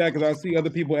link in the chat because I see other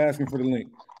people asking for the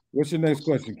link. What's your next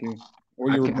question, King? Or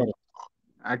your rebuttal?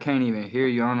 I can't even hear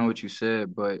you. I don't know what you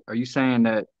said, but are you saying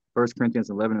that 1 Corinthians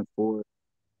 11 and 4 is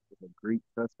a Greek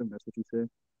custom? That's what you said?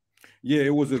 Yeah,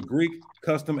 it was a Greek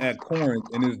custom at Corinth,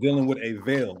 and it's dealing with a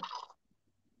veil.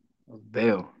 A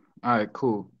veil. All right,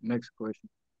 cool. Next question.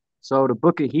 So the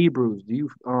book of Hebrews, do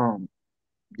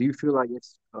you feel like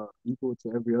it's equal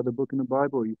to every other book in the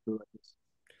Bible, or you feel like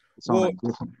it's on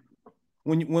different?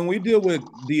 When we deal with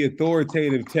the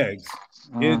authoritative text,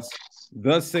 it's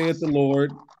thus saith the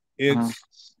Lord. It's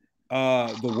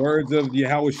the words of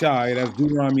Yahweh Shai. That's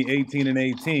Deuteronomy 18 and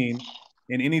 18.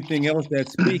 And anything else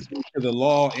that's speaking to the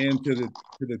law and to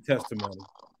the testimony.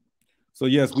 So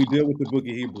yes, we deal with the book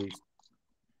of Hebrews.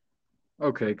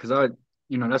 Okay, because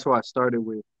that's why I started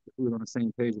with, if we were on the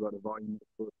same page about the volume of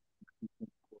the book.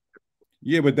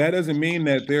 Yeah, but that doesn't mean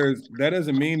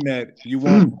that you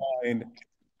won't find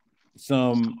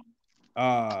some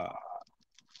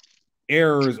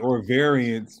errors or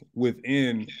variants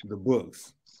within the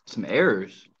books. Some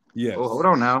errors. Yes. Oh, hold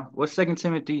on now. What's 2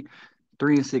 Timothy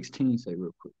 3:16 say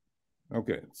real quick?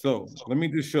 Okay, so let me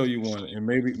just show you one, and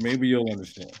maybe you'll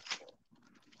understand.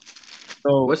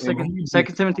 So what's 2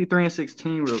 Timothy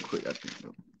 3:16 real quick, I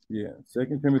think. Yeah,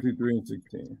 2 Timothy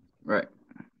 3:16. Right.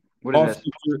 What is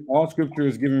that? All scripture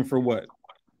is given for what?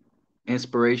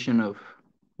 Inspiration of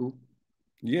who?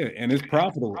 Yeah, and it's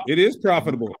profitable. It is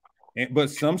profitable. But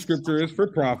some scripture is for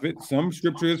profit, some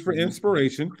scripture is for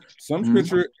inspiration, some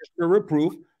scripture is for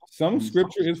reproof, some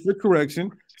scripture is for correction,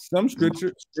 some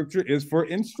scripture is for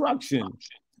instruction.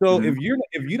 So if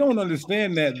you don't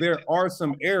understand that there are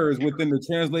some errors within the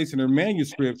translation or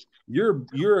manuscript,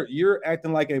 you're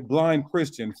acting like a blind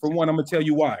Christian. For one, I'm gonna tell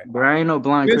you why. But I ain't no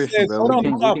blind Christian, bro. We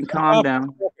can calm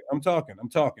down. I'm talking.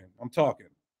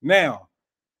 Now,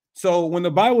 so when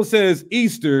the Bible says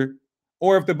Easter,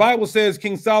 or if the Bible says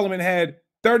King Solomon had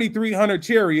 3,300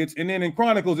 chariots, and then in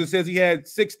Chronicles it says he had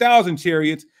 6,000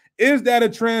 chariots, is that a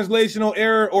translational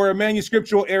error or a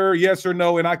manuscriptural error? Yes or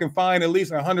no? And I can find at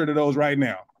least 100 of those right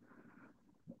now.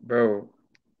 Bro,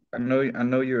 I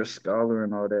know you're a scholar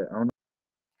and all that. I don't know.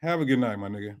 Have a good night, my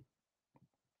nigga.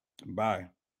 Bye.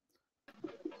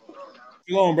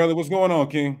 Shalom, brother. What's going on,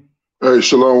 King? Hey,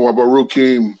 shalom,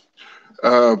 Wabarukim.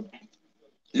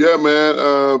 Yeah,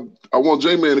 man. I want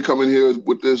J-Man to come in here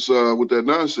with this with that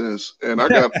nonsense, and I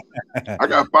got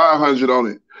 500 on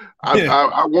it.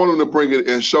 I want him to bring it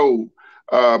and show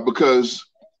because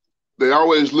they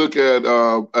always look at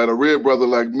a red brother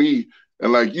like me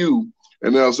and like you,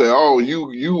 and they'll say, "Oh,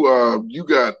 you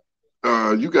got,"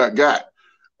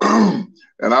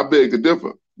 and I beg to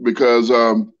differ because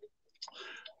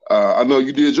I know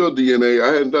you did your DNA. I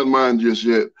hadn't done mine just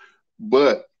yet,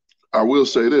 but I will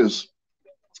say this.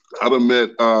 I done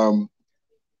met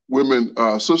women,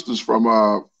 sisters from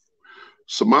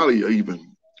Somalia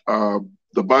even,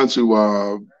 the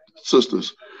Bantu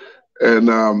sisters.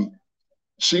 And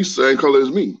she's the same color as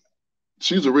me.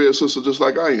 She's a red sister just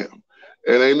like I am.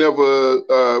 And they never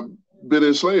been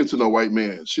enslaved to no white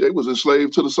man. She was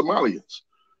enslaved to the Somalians,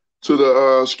 to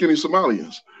the skinny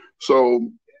Somalians. So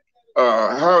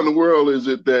how in the world is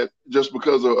it that just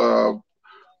because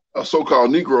a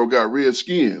so-called Negro got red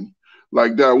skin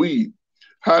like Dawid,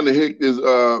 how in the heck is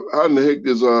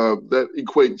that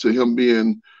equate to him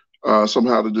being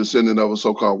somehow the descendant of a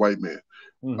so-called white man?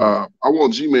 I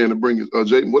want G-Man to bring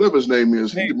J, whatever his name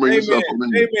is, he can bring his stuff on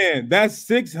in. Hey man, that's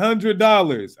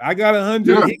 $600. I got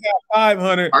 100. Yeah. He got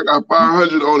 500. I got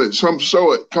 500 on it. Come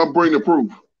show it. Come bring the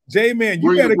proof. J-Man,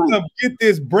 you better come get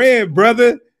this bread,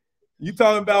 brother. You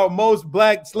talking about most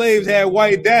black slaves had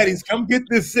white daddies? Come get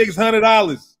this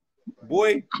 $600,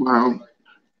 boy. Clown.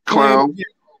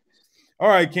 All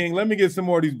right, King. Let me get some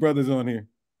more of these brothers on here.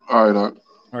 All right, All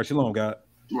right, shalom, God.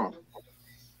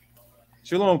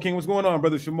 Shalom, King. What's going on,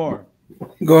 brother Shamar?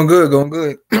 Going good.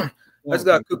 I just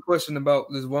got a quick question about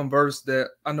this one verse that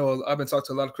I know I've been talking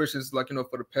to a lot of Christians, like,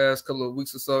 for the past couple of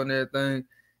weeks or so and everything.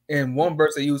 And one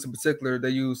verse they use in particular, they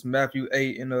use Matthew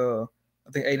 8 and I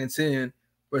think 8 and 10,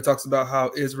 where it talks about how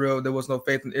there was no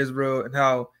faith in Israel, and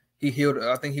how he healed.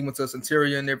 I think he went to a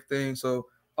centurion and everything. So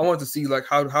I wanted to see, like,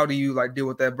 how do you deal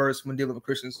with that verse when dealing with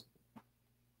Christians?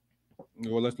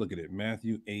 Well, let's look at it.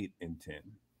 Matthew 8 and 10.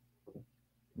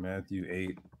 Matthew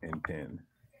 8 and 10.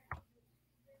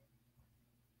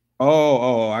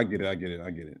 Oh, I get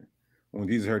it. When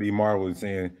Jesus heard, he marveled,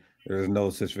 saying, "There is no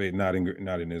such faith, not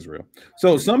in Israel."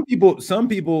 So some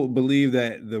people believe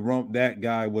that that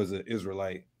guy was an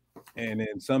Israelite, and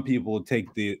then some people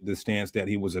take the stance that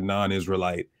he was a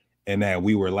non-Israelite and that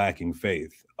we were lacking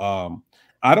faith.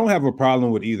 I don't have a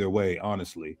problem with either way,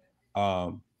 honestly.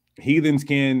 Heathens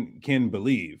can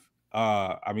believe.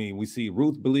 I mean, we see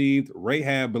Ruth believed,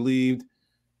 Rahab believed,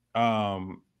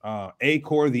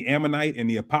 Achor the Ammonite in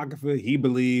the Apocrypha, he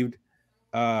believed.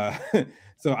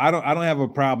 So I don't have a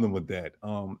problem with that.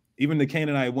 Even the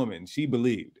Canaanite woman, she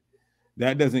believed.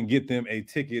 That doesn't get them a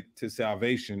ticket to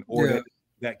salvation, or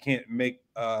that can't make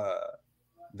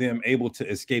them able to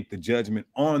escape the judgment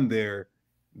on their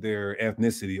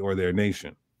ethnicity or their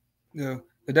nation. Yeah.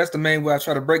 But that's the main way I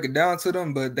try to break it down to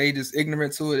them, but they just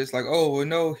ignorant to it. It's like, oh,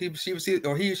 no, she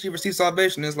received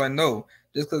salvation. It's like, no,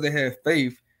 just because they have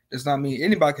faith does not mean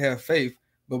anybody can have faith.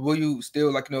 But will you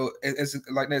still, it's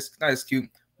like, that's not cute.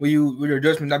 Will your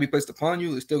judgment not be placed upon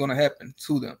you? It's still going to happen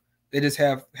to them. They just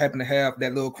happen to have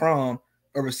that little crumb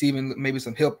of receiving maybe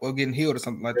some help or getting healed or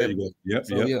something like that. Yep, that's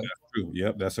true.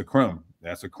 Yep, that's a crumb.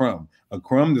 That's a crumb. A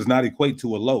crumb does not equate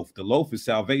to a loaf. The loaf is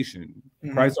salvation.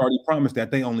 Christ already promised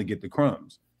that they only get the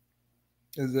crumbs.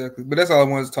 Exactly. But that's all I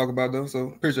wanted to talk about, though. So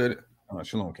appreciate it.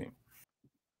 Shalom, King.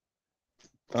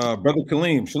 Brother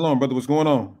Kaleem, shalom, brother. What's going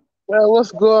on? Man,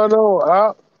 what's going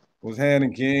on? What's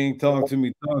happening, King? Talk to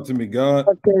me, God.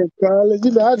 Okay, Carlos.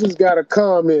 You know, I just got a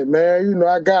comment, man. You know,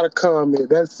 I got a comment.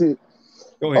 That's it.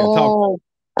 Go ahead, talk.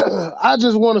 I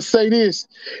just want to say this.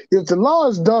 If the law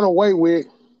is done away with,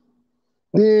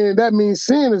 then that means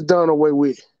sin is done away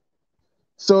with.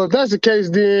 So if that's the case,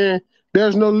 then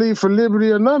there's no need for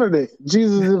liberty or none of that.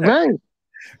 Jesus is in vain.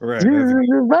 Right. Jesus is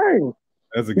in vain.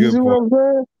 That's a good point. What I'm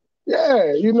saying?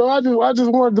 Yeah, you know, I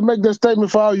just wanted to make that statement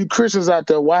for all you Christians out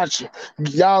there watching.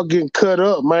 Y'all getting cut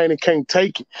up, man, and can't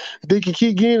take it. They can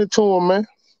keep getting it to them, man.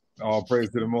 All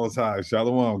praise to the Most High.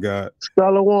 Shalom, God.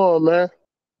 Shalom, man.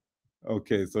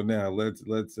 Okay, so now let's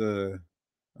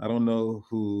I don't know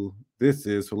who this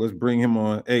is, so let's bring him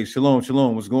on. Hey, shalom,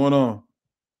 what's going on?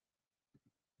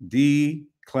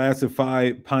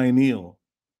 Declassified Pineal.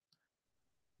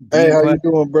 Hey, how you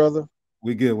doing, brother?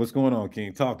 We good. What's going on,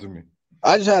 King? Talk to me.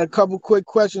 I just had a couple quick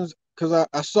questions because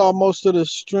I saw most of the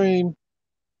stream,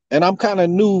 and I'm kind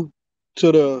of new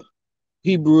to the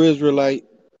Hebrew Israelite,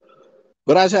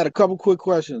 but I just had a couple quick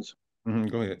questions.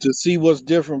 Go ahead. To see what's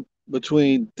different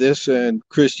between this and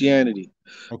Christianity.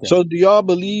 Okay. So do y'all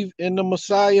believe in the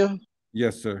Messiah?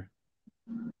 Yes, sir.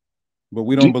 But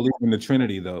we don't believe in the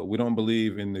Trinity, though. We don't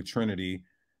believe in the Trinity,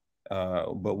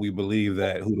 but we believe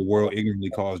that who the world ignorantly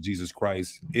calls Jesus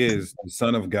Christ is the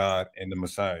Son of God and the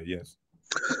Messiah, yes.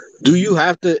 Do you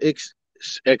have to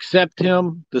accept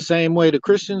him the same way the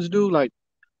Christians do, like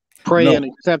pray and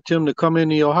accept him to come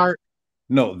into your heart?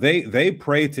 No, they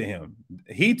pray to him.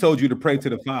 He told you to pray to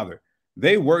the Father.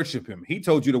 They worship him. He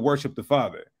told you to worship the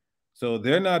Father. So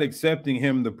they're not accepting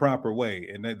him the proper way.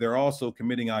 And they're also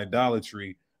committing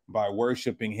idolatry by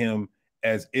worshiping him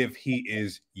as if he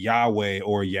is Yahweh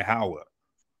or Yahweh.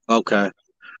 Okay.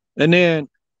 And then,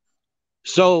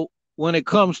 so when it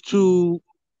comes to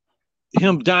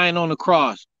him dying on the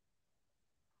cross,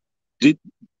 do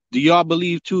y'all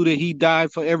believe too that he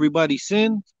died for everybody's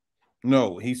sins?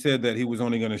 No, he said that he was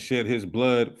only going to shed his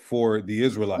blood for the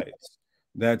Israelites.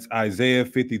 That's Isaiah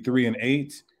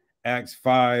 53:8, Acts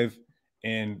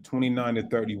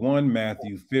 5:29-31,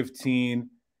 Matthew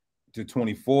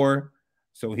 15-24.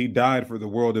 So he died for the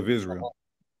world of Israel.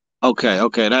 Okay,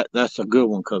 that's a good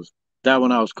one, because that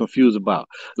one I was confused about.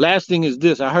 Last thing is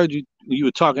this: I heard you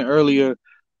were talking earlier.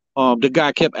 The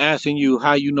guy kept asking you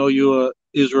how you know you're an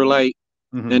Israelite,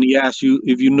 and he asked you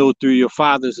if you know through your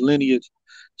father's lineage.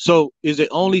 So is it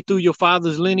only through your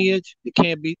father's lineage?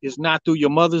 It's not through your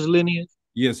mother's lineage?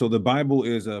 Yeah, so the Bible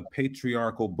is a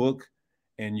patriarchal book,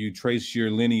 and you trace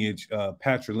your lineage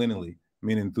patrilineally,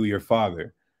 meaning through your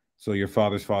father. So your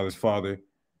father's father's father.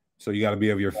 So you got to be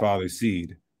of your father's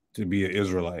seed to be an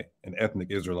Israelite, an ethnic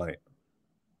Israelite.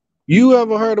 You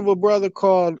ever heard of a brother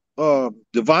called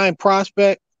Divine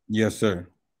Prospect? Yes, sir.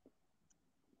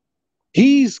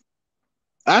 I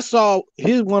saw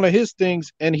one of his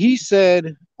things, and he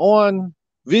said on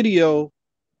video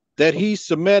that he's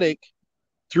Semitic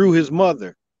through his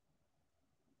mother.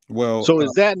 Well, so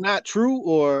is that not true,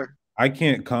 or? I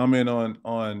can't comment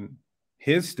on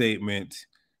his statement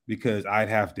because I'd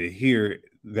have to hear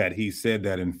that he said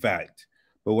that in fact.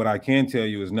 But what I can tell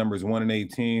you is Numbers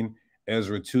 1:18,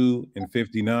 Ezra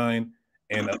 2:59,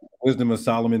 and Wisdom of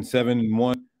Solomon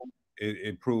 7:1.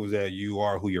 It proves that you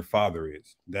are who your father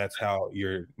is. That's how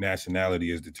your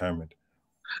nationality is determined.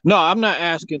 No, I'm not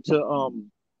asking to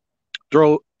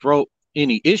throw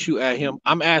any issue at him.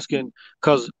 I'm asking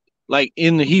because, like,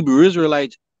 in the Hebrew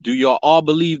Israelites, do y'all all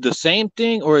believe the same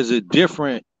thing, or is it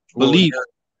different beliefs?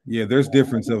 Yeah, there's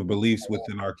difference of beliefs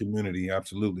within our community.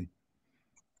 Absolutely.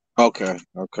 Okay.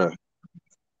 All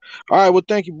right. Well,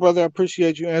 thank you, brother. I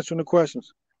appreciate you answering the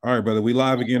questions. All right, brother. We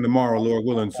live again tomorrow, Lord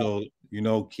willing. So,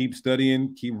 keep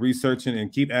studying, keep researching,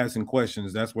 and keep asking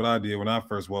questions. That's what I did when I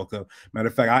first woke up. Matter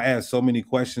of fact, I asked so many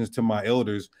questions to my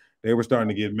elders, they were starting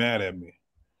to get mad at me.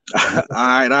 All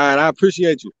right. I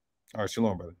appreciate you. All right,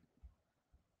 shalom, brother.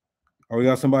 Oh, we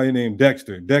got somebody named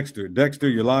Dexter. Dexter,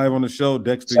 you're live on the show.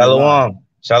 Dexter, Shalom.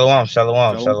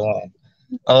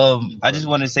 I just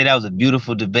want to say that was a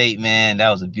beautiful debate, man.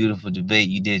 That was a beautiful debate.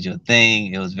 You did your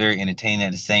thing. It was very entertaining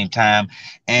at the same time.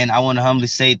 And I want to humbly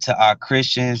say to our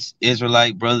Christians,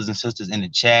 Israelite brothers and sisters in the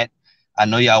chat, I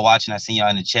know y'all watching. I seen y'all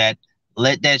in the chat.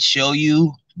 Let that show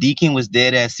you Deacon was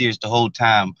dead ass serious the whole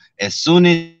time. As soon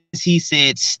as he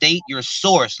said, state your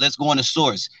source. Let's go on the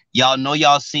source. Y'all know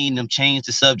y'all seen them change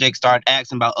the subject, start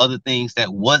asking about other things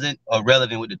that wasn't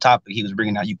relevant with the topic he was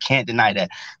bringing out. You can't deny that,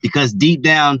 because deep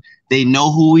down they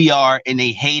know who we are and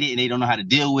they hate it and they don't know how to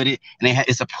deal with it. And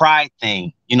it's a pride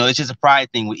thing. You know, it's just a pride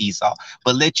thing with Esau.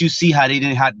 But let you see how they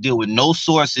didn't have to deal with no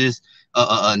sources,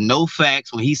 no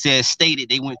facts. When he said stated,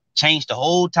 they went changed the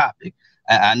whole topic.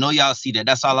 I know y'all see that.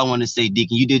 That's all I want to say,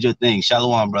 Deacon. You did your thing.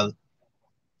 Shalom, brother.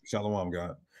 Shalom,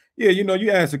 God. Yeah, you know, you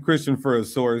ask a Christian for a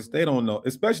source, they don't know,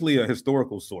 especially a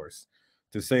historical source,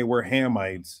 to say we're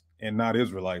Hamites and not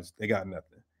Israelites. They got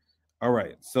nothing. All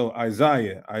right. So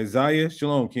Isaiah,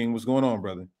 Shalom, King. What's going on,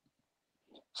 brother?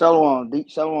 Shalom.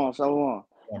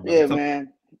 Yeah,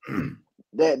 man.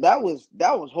 that was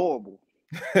horrible.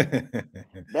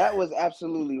 That was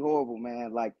absolutely horrible,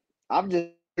 man. Like, I'm just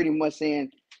pretty much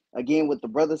saying again what the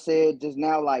brother said just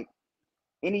now. Like,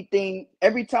 anything,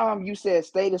 every time you said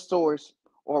state a source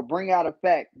or bring out a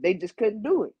fact, they just couldn't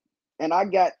do it. And I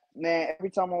got, man, every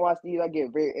time I watch these, I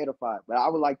get very edified. But I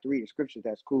would like to read the scriptures.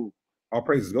 That's cool. All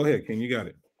praises. Go ahead, King. You got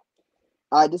it.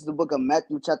 All right, this is the book of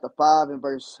Matthew chapter 5 and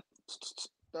verse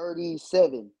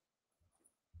 37.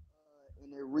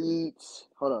 And it reads,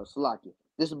 hold on, Salakia.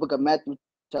 This is the book of Matthew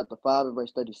chapter 5 and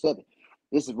verse 37.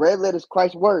 This is red letters,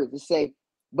 Christ's words. It say,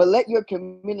 but let your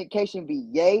communication be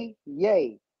yea,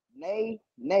 yea, nay,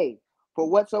 nay. For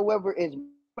whatsoever is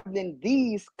more than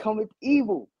these cometh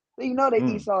evil. So you know that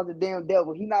Esau's the damn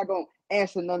devil. He not going to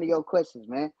answer none of your questions,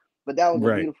 man. But that was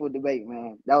a beautiful debate,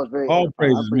 man. That was very all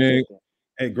edifying. praises, man.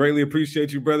 Hey, greatly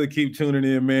appreciate you, brother. Keep tuning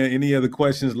in, man. Any other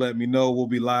questions, let me know. We'll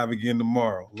be live again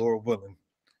tomorrow, Lord willing.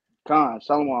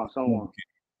 Shalom.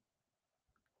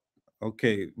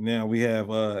 Okay, now we have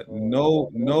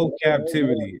no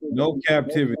captivity.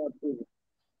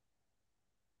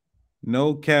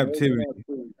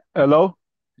 Hello?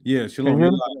 Yeah,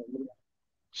 shalom.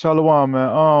 Shalom,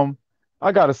 man.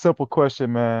 I got a simple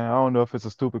question, man. I don't know if it's a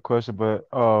stupid question, but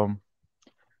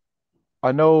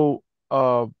I know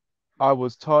I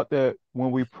was taught that when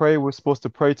we pray, we're supposed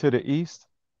to pray to the east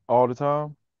all the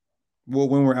time. Well,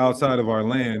 when we're outside of our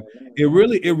land, it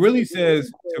really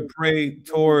says to pray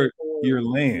toward your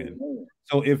land.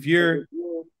 So if you're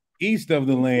east of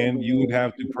the land, you would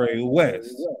have to pray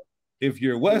west. If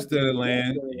you're west of the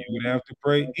land, you would have to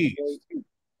pray east.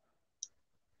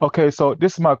 Okay, so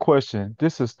this is my question.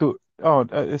 This is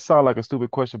it sounds like a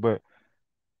stupid question, but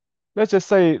let's just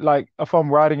say, like, if I'm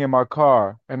riding in my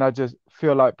car and I just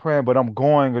feel like praying, but I'm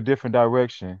going a different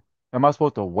direction, am I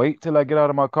supposed to wait till I get out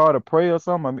of my car to pray or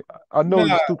something? I mean, I know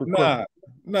it's a stupid question.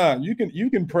 Nah. You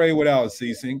can pray without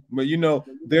ceasing, but you know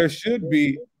there should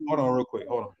be. Hold on, real quick.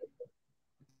 Hold on.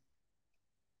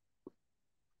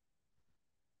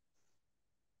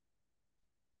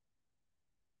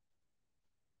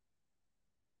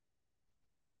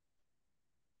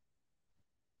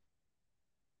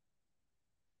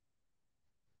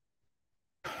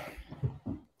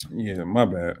 Yeah, my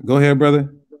bad. Go ahead,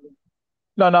 brother.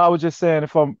 No, I was just saying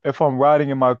if I'm riding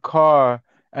in my car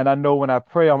and I know when I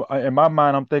pray, in my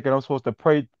mind I'm thinking I'm supposed to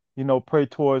pray, pray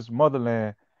towards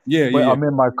motherland. Yeah, but I'm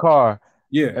in my car.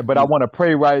 Yeah, but I want to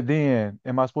pray right then.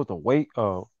 Am I supposed to wait?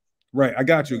 Oh, right. I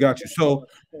got you. So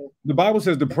the Bible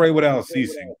says to pray without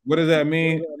ceasing. What does that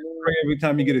mean? Pray every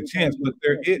time you get a chance. But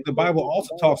the Bible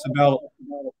also talks about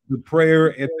the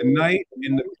prayer at the night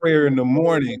and the prayer in the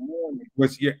morning,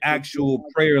 which your actual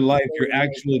prayer life, your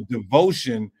actual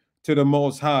devotion to the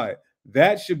Most High.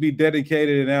 That should be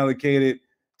dedicated and allocated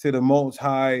to the Most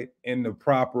High in the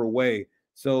proper way.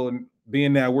 So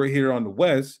being that we're here on the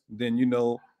West, then you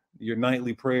know your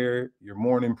nightly prayer, your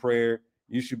morning prayer,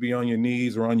 you should be on your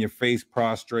knees or on your face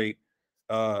prostrate,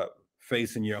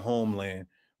 facing your homeland.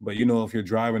 But you know, if you're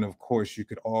driving, of course, you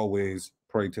could always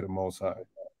pray to the Most High.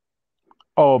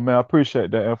 Oh man, I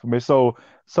appreciate that information.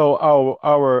 So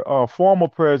our formal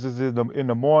prayers is in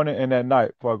the morning and at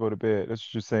night before I go to bed. That's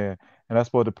what you're saying. And I'm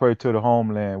supposed to pray to the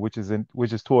homeland, which is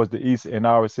towards the east in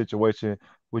our situation,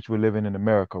 which we're living in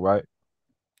America, right?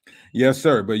 Yes,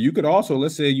 sir. But you could also,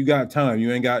 let's say you got time,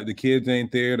 you ain't got the kids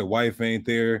ain't there, the wife ain't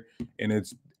there, and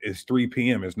it's 3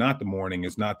 p.m. It's not the morning,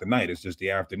 it's not the night, it's just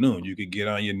the afternoon. You could get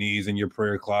on your knees in your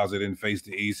prayer closet and face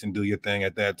the east and do your thing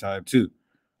at that time too.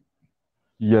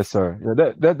 Yes, sir.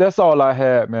 Yeah, that's all I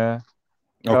had, man.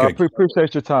 Okay. I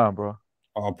appreciate your time, bro.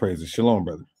 All praises. Shalom,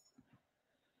 brother.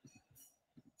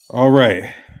 All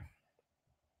right.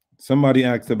 Somebody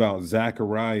asked about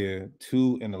Zechariah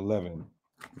 2:11.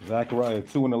 Zechariah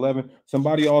 2:11.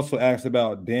 Somebody also asked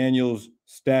about Daniel's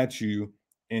statue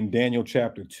in Daniel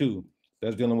chapter 2.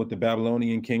 That's dealing with the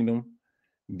Babylonian kingdom,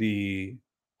 the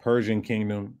Persian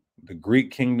kingdom, the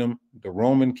Greek kingdom, the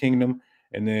Roman kingdom,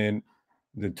 and then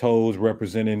the toes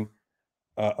representing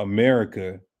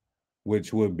America,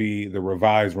 which would be the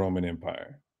revised Roman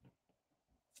Empire.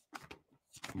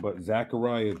 But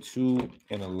Zechariah 2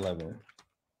 and 11.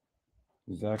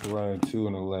 Zechariah 2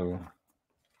 and 11.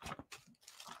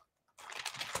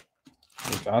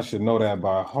 Which I should know that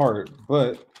by heart,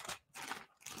 but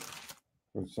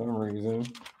for some reason,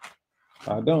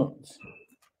 I don't.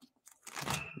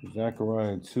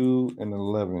 Zechariah 2 and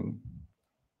 11.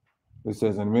 It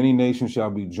says, and many nations shall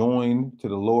be joined to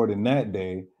the Lord in that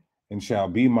day, and shall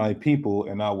be my people,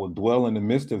 and I will dwell in the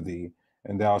midst of thee,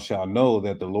 and thou shalt know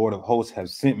that the Lord of hosts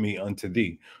has sent me unto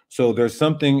thee. So there's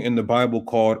something in the Bible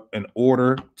called an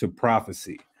order to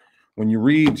prophecy. When you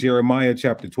read Jeremiah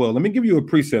chapter 12, let me give you a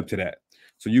precept to that,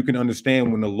 so you can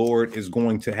understand when the Lord is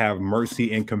going to have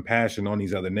mercy and compassion on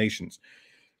these other nations.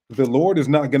 The Lord is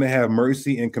not going to have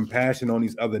mercy and compassion on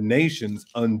these other nations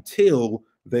until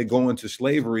they go into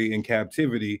slavery and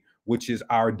captivity, which is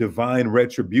our divine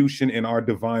retribution and our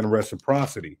divine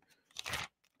reciprocity.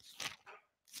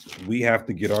 We have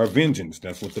to get our vengeance.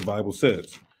 That's what the Bible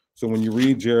says. So when you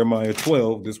read Jeremiah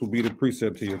 12, this will be the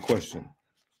precept to your question.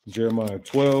 Jeremiah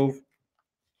 12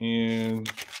 and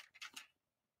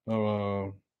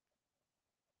look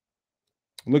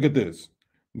at this.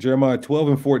 Jeremiah 12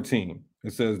 and 14.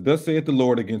 It says, thus saith the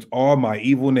Lord against all my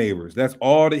evil neighbors. That's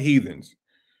all the heathens.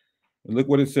 And look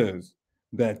what it says.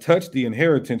 That touch the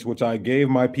inheritance which I gave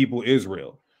my people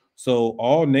Israel. So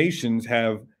all nations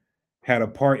have had a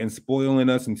part in spoiling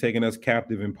us and taking us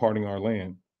captive and parting our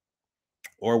land.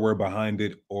 Or we're behind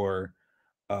it or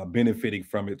benefiting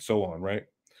from it, so on, right?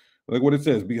 Look what it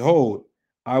says. Behold,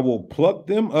 I will pluck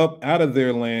them up out of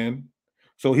their land.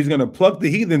 So he's going to pluck the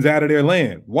heathens out of their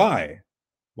land. Why?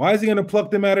 Why is he going to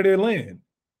pluck them out of their land?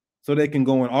 So they can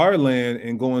go in our land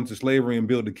and go into slavery and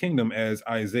build a kingdom, as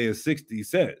Isaiah 60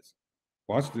 says.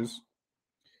 Watch this.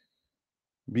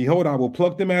 Behold, I will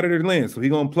pluck them out of their land. So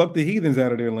he's going to pluck the heathens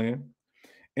out of their land.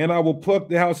 And I will pluck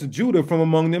the house of Judah from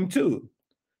among them too.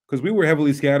 Because we were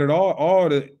heavily scattered.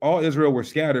 All Israel were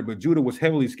scattered, but Judah was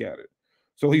heavily scattered.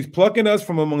 So he's plucking us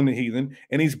from among the heathen,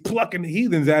 and he's plucking the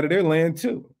heathens out of their land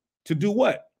too. To do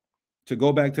what? To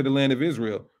go back to the land of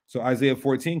Israel. So Isaiah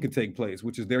 14 could take place,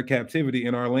 which is their captivity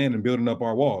in our land and building up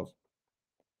our walls.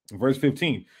 Verse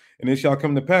 15, and it shall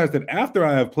come to pass that after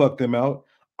I have plucked them out,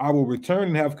 I will return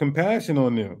and have compassion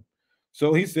on them.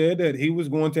 So he said that he was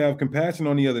going to have compassion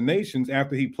on the other nations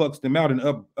after he plucks them out and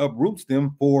uproots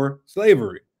them for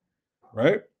slavery,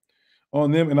 right?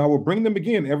 On them, and I will bring them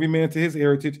again, every man to his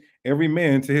heritage, every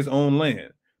man to his own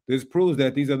land. This proves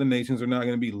that these other nations are not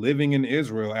going to be living in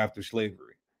Israel after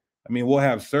slavery. I mean, we'll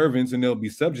have servants and they'll be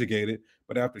subjugated,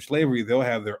 but after slavery, they'll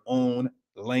have their own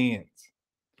lands.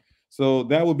 So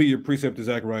that will be your precept to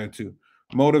Zechariah 2.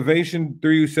 Motivation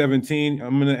 3:17.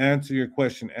 I'm going to answer your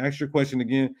question. Ask your question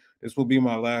again. This will be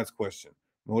my last question.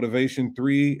 Motivation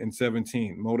 3 and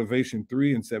 17. Motivation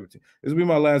 3 and 17. This will be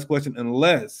my last question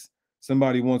unless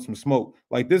somebody wants some smoke.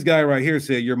 Like this guy right here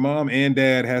said, your mom and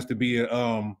dad has to be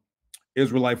a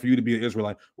Israelite for you to be an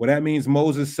Israelite. Well, that means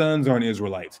Moses' sons aren't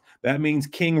Israelites. That means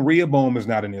King Rehoboam is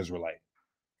not an Israelite.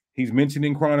 He's mentioned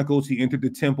in Chronicles. He entered the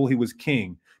temple. He was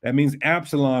king. That means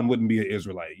Absalom wouldn't be an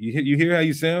Israelite. You hear how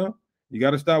you sound? You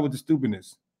got to start with the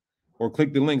stupidness, or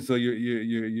click the link so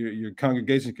your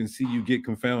congregation can see you get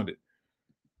confounded.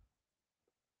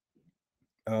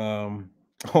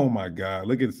 Oh my God!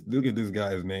 Look at this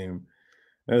guy's name.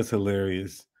 That's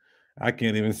hilarious. I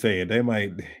can't even say it. They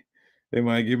might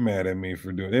get mad at me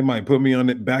for doing it. They might put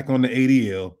me back on the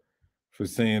ADL for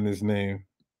saying this name.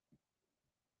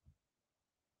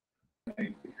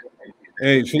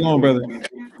 Hey, shalom, brother.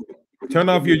 Turn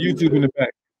off your YouTube in the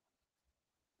back.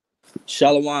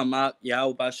 Shalom, Mak.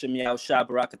 Yahweh Bashem Yahweh Shah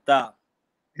Barakatah.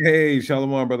 Hey,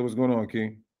 shalom, brother. What's going on,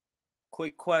 King?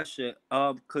 Quick question.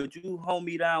 Could you hold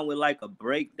me down with like a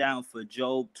breakdown for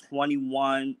Job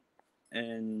 21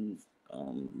 and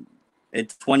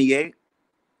 28?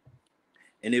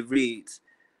 And it reads,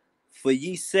 for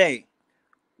ye say,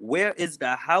 where is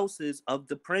the houses of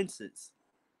the princes?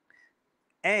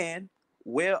 And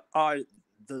where are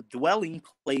the dwelling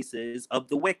places of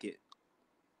the wicked?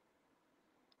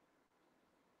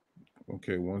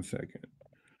 Okay, 1 second.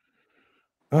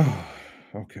 Oh,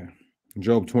 okay.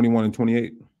 Job 21 and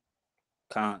 28.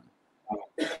 Con.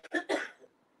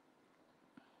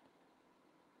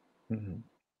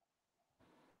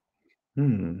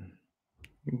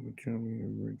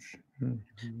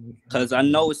 Because I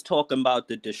know it's talking about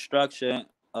the destruction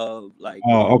of like.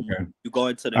 Oh, okay. You go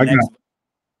into the next,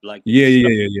 like.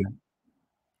 Yeah.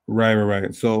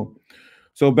 Right. So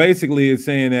basically, it's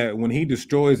saying that when he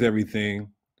destroys everything,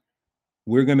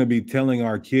 we're going to be telling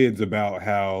our kids about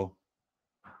how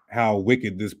how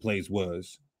wicked this place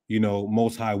was. You know,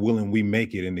 Most High willing we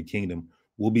make it in the kingdom.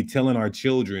 We'll be telling our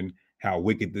children how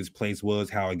wicked this place was,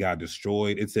 how it got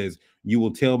destroyed. It says, you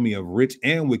will tell me of rich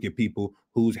and wicked people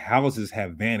whose houses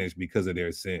have vanished because of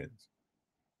their sins.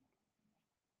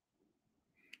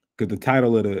 Because the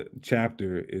title of the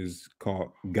chapter is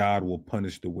called God Will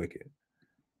Punish the Wicked.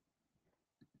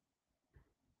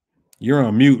 You're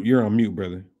on mute. You're on mute,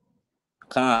 brother.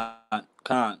 Con.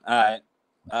 All right.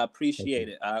 I appreciate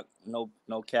it. No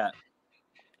cap.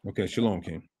 Okay, shalom,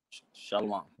 King.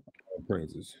 Shalom. All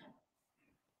praises.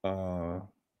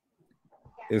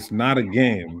 It's not a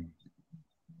game.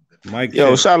 Mike.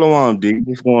 Yo, shalom, D.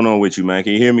 What's going on with you, man?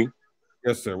 Can you hear me?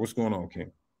 Yes, sir. What's going on,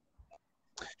 King?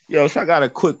 Yo, so I got a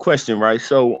quick question, right?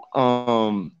 So,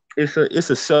 it's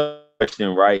a sub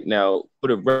question right now. For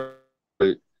the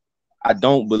record, I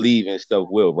don't believe in stuff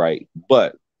will, right?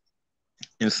 But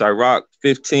in Sirach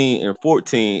 15 and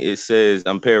 14, it says,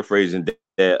 I'm paraphrasing,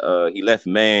 that he left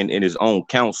man in his own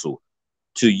counsel.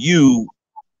 To you,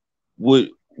 would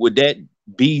that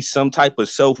be some type of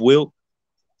self-will?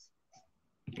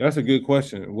 That's a good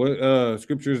question. What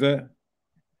scripture is that?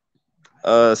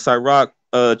 Sirach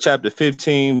chapter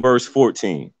 15, verse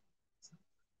 14.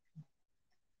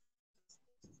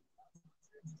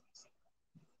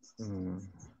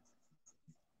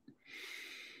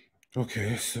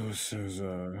 Okay, so it says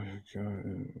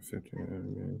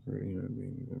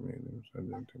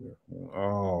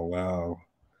oh wow.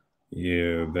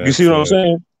 Yeah, that's, you see what I'm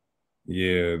saying?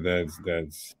 Yeah,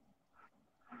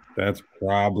 that's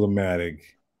problematic.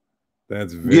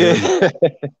 That's very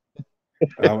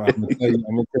I'm gonna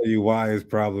tell you why it's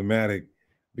problematic,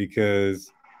 because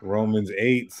Romans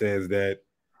 8 says that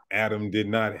Adam did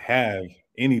not have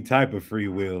any type of free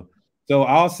will. So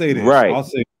I'll say this. Right.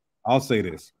 I'll say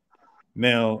this.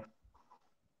 Now,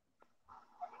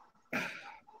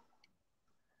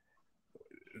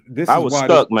 I was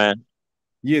stuck, man.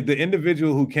 Yeah, the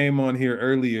individual who came on here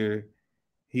earlier,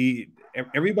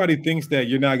 everybody thinks that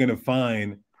you're not going to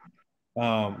find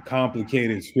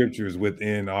complicated scriptures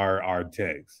within our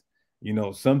text. You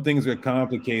know, some things are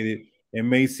complicated and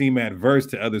may seem adverse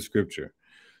to other scripture.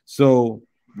 So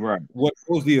right, what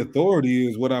holds the authority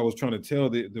is what I was trying to tell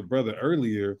the brother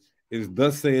earlier, is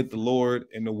thus saith the Lord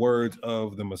in the words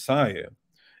of the Messiah.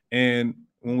 And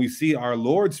when we see our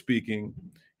Lord speaking,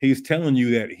 he's telling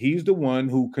you that he's the one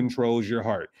who controls your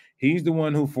heart. He's the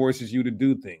one who forces you to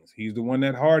do things. He's the one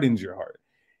that hardens your heart.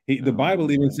 The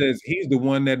Bible even says he's the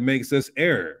one that makes us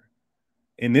err.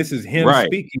 And this is him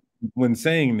speaking when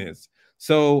saying this.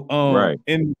 So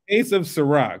in the case of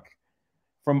Sirach,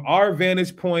 from our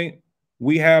vantage point,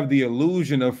 we have the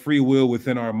illusion of free will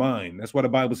within our mind. That's why the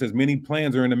Bible says many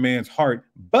plans are in a man's heart,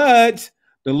 but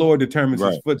the Lord determines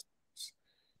his footsteps.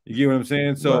 You get what I'm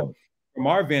saying? So from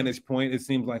our vantage point, it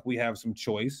seems like we have some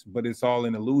choice, but it's all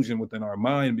an illusion within our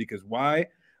mind, because why?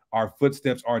 Our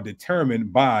footsteps are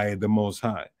determined by the Most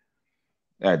High.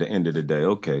 At the end of the day,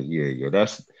 okay, yeah,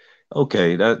 that's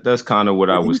okay. That's kind of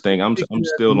what I was thinking. I'm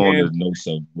still on the no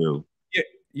self-will.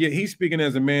 Yeah, he's speaking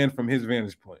as a man from his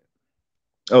vantage point.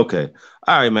 Okay,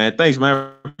 all right, man. Thanks,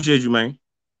 man. Appreciate you, man.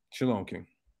 Shalom, King.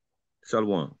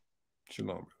 Shalom.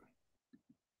 Shalom.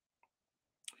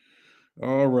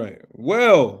 All right.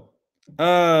 Well,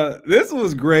 this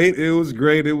was great. It was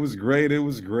great.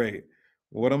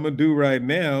 What I'm gonna do right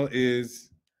now is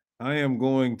I am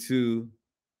going to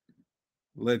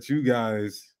let you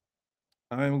guys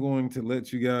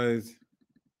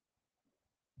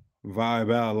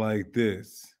vibe out like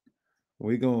this.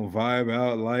 We're gonna vibe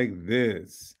out like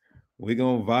this. We're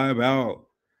gonna vibe out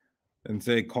and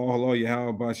say, call Allah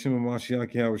Yahweh Bashim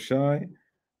Mashiach Yahweh Shai.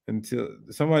 Until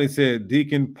somebody said,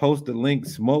 Deacon, post the link,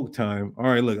 smoke time. All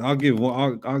right, look, I'll give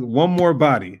one more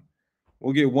body.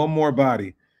 We'll get one more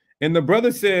body. And the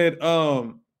brother said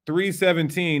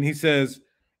 317, he says,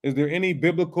 is there any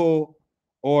biblical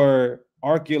or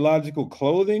archaeological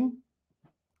clothing?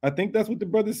 I think that's what the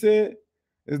brother said.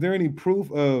 Is there any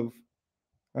proof of?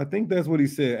 I think that's what he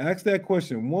said. Ask that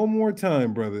question one more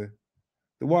time, brother.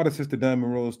 The water sister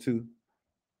Diamond Rose too.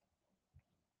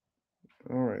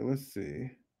 All right, let's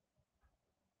see.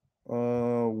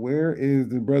 Where is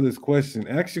the brother's question?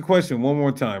 Ask your question one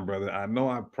more time, brother. I know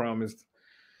I promised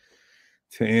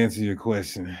to answer your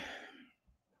question.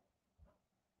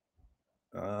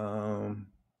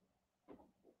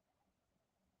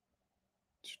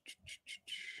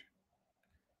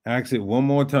 Ask it one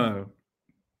more time.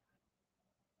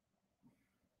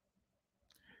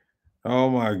 Oh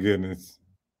my goodness.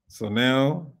 So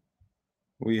now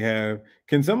we have,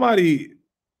 can somebody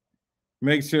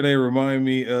make sure they remind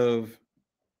me of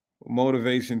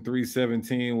Motivation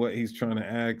 317, what he's trying to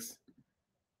ask?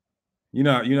 You're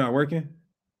not working?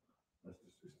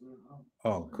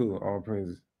 Oh, cool. All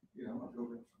praises.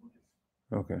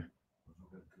 Okay.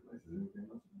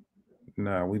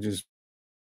 Nah, we just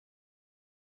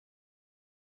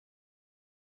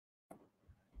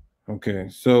okay.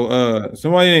 So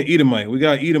somebody in Edomite. We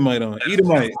got Edomite on.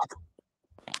 Edomite.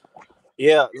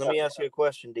 Yeah, let me ask you a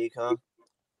question, Decon.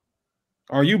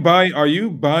 Are you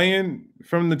buying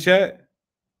from the chat?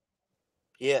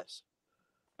 Yes.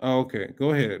 Oh, okay.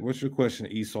 Go ahead. What's your question,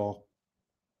 Esau?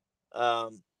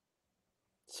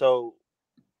 So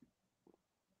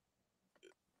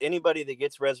anybody that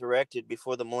gets resurrected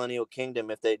before the millennial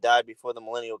kingdom, if they died before the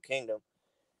millennial kingdom,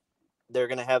 they're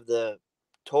going to have the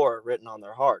Torah written on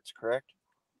their hearts, correct?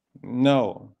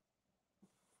 No.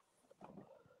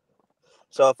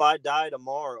 So if I die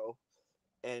tomorrow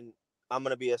and I'm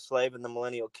going to be a slave in the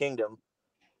millennial kingdom,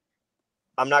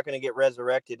 I'm not going to get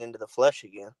resurrected into the flesh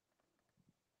again.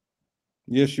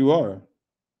 Yes, you are.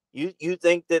 You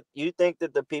think that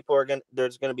the people are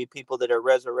there's going to be people that are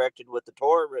resurrected with the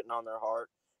Torah written on their heart,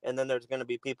 and then there's going to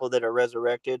be people that are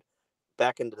resurrected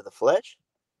back into the flesh?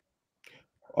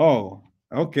 Oh,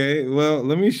 okay. Well,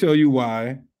 let me show you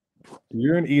why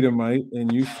you're an Edomite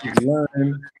and you should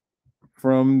learn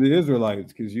from the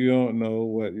Israelites because you don't know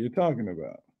what you're talking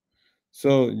about.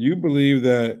 So you believe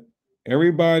that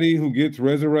everybody who gets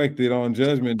resurrected on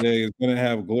Judgment Day is going to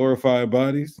have glorified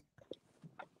bodies?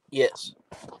 Yes.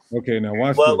 Okay, now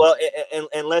watch Well, this.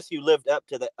 Unless you lived up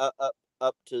to the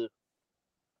up to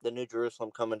the New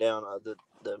Jerusalem coming down,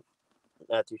 the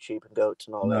Matthew sheep and goats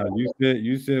and all Nah, that.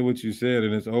 you said what you said,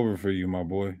 and it's over for you, my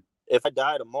boy. If I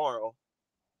die tomorrow,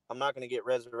 I'm not going to get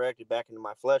resurrected back into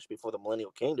my flesh before the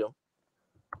millennial kingdom.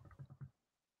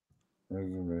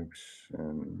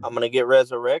 Resurrection. I'm going to get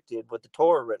resurrected with the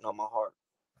Torah written on my heart.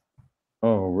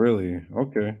 Oh, really?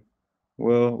 Okay.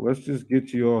 Well, let's just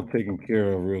get you all taken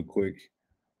care of real quick.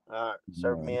 All right,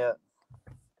 serve me up.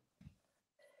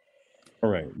 All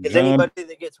right, Because John. anybody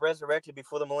that gets resurrected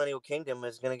before the millennial kingdom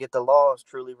is going to get the laws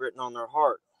truly written on their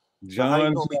heart. So how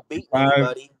you going to be beating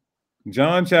anybody?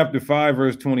 John chapter 5,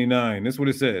 verse 29. That's what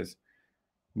it says.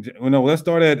 Well, no, let's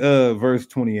start at verse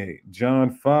 28.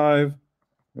 John 5,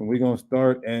 and we're going to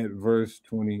start at verse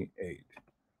 28.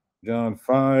 John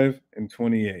 5 and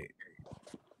 28.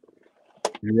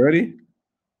 You ready?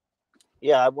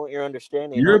 Yeah, I want your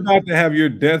understanding. You're about to have your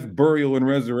death, burial, and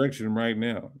resurrection right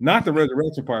now. Not the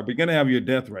resurrection part, but you're going to have your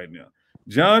death right now.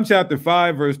 John chapter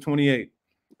 5, verse 28.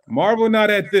 Marvel not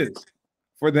at this,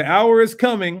 for the hour is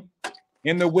coming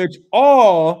in the which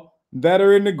all that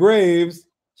are in the graves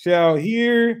shall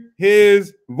hear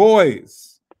his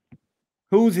voice.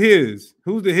 Who's his?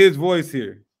 Who's the his voice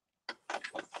here?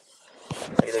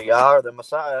 Either Yah or the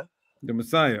Messiah. The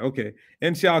Messiah, okay.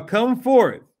 And shall come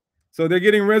forth. So they're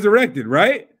getting resurrected,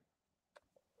 right?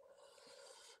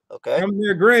 Okay. From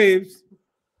their graves.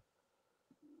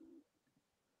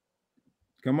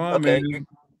 Come on, okay, man.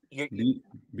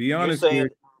 Be honest saying,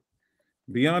 here.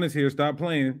 Be honest here. Stop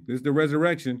playing. This is the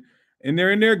resurrection. And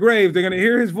they're in their graves. They're going to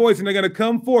hear his voice and they're going to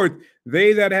come forth.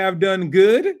 They that have done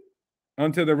good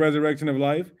unto the resurrection of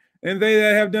life, and they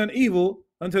that have done evil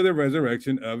unto the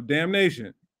resurrection of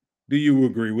damnation. Do you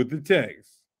agree with the text?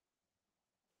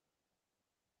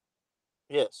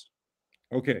 Yes.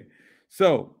 Okay.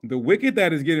 So the wicked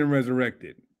that is getting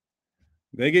resurrected,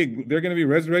 they're going to be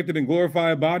resurrected in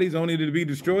glorified bodies only to be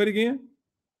destroyed again?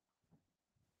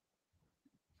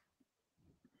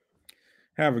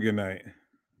 Have a good night.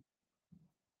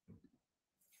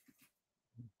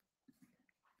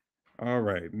 All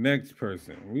right, next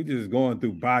person. We just going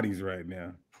through bodies right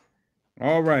now.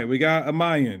 All right, we got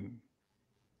Amayan.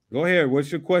 Go ahead.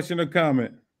 What's your question or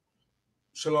comment?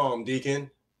 Shalom,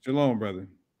 Deacon. Shalom, brother.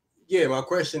 Yeah, my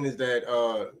question is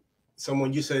that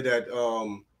someone you said that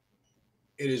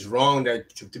it is wrong that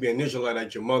to be an Israelite,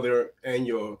 that your mother and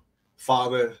your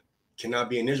father cannot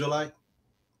be an Israelite.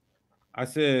 I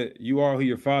said you are who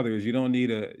your father is. You don't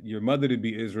need your mother to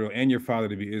be Israel and your father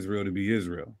to be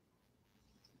Israel.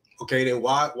 Okay, then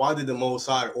why did the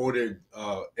MOSAIC order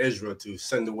Israel to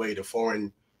send away the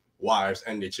foreign wives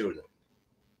and their children?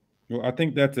 Well, I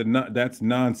think that's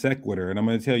non sequitur, and I'm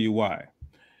going to tell you why.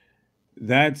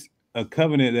 That's a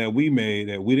covenant that we made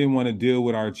that we didn't want to deal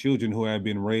with our children who have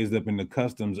been raised up in the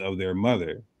customs of their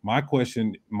mother. My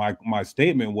question, my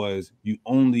statement was, you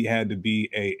only had to be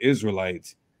a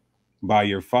Israelite by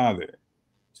your father.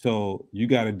 So you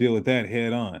got to deal with that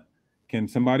head on. Can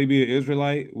somebody be an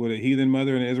Israelite with a heathen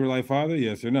mother and an Israelite father?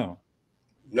 Yes or no?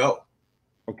 No.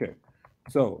 Okay.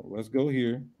 So let's go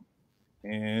here.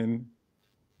 And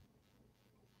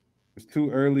it's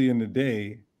too early in the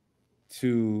day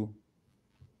to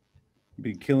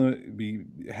be killing, be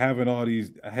having all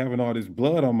this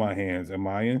blood on my hands. Am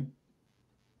I in?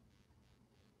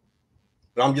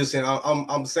 But I'm just saying,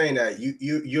 I'm saying that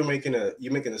you're making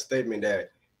a statement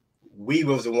that we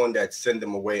was the one that sent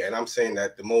them away, and I'm saying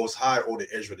that the Most High ordered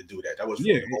Israel to do that. That was from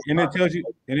the Most High.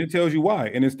 it tells you why,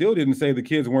 and it still didn't say the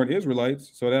kids weren't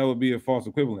Israelites, so that would be a false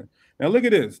equivalent. Now look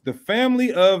at this: the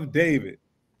family of David.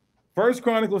 1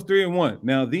 Chronicles 3:1.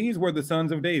 Now these were the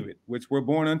sons of David, which were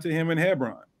born unto him in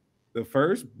Hebron. The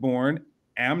firstborn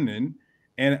Amnon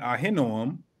and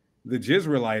Ahinoam, the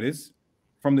Jezreelites,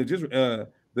 from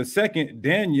the second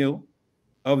Daniel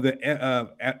of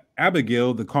the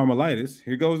Abigail, the Carmelites.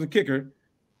 Here goes the kicker.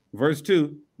 Verse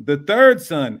 2. The third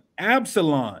son,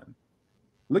 Absalom.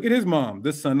 Look at his mom,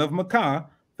 the son of Maacah,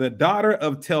 the daughter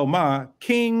of Telmah,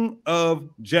 king of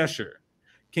Geshur.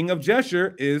 King of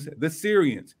Geshur is the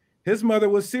Syrians. His mother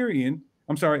was Syrian.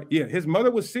 His mother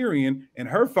was Syrian, and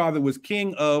her father was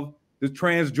king of the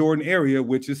Transjordan area,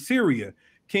 which is Syria.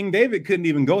 King David couldn't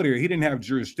even go there. He didn't have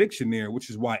jurisdiction there, which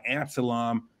is why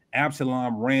Absalom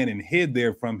ran and hid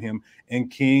there from him, and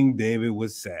King David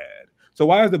was sad. So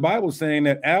why is the Bible saying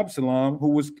that Absalom, who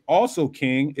was also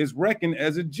king, is reckoned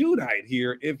as a Judite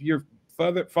here if your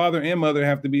father and mother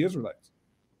have to be Israelites?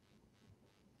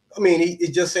 I mean,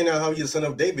 it's just saying how you're the son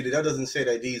of David. That doesn't say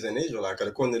that he's an Israelite. Because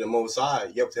according to the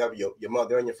MOSAIC, you have to have your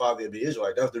mother and your father be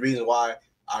Israelite. That's the reason why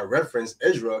I referenced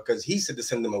Israel, because he said to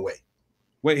send them away.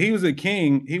 Wait, he was a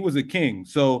king. He was a king.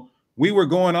 So we were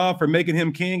going off for making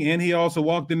him king, and he also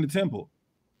walked in the temple.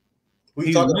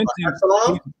 We talking about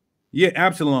Absalom? Yeah,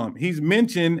 Absalom. He's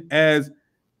mentioned as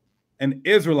an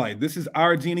Israelite. This is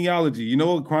our genealogy. You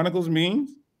know what Chronicles means?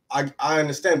 I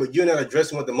understand, but you're not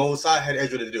addressing what the MOSAIC had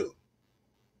Ezra to do.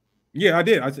 Yeah, I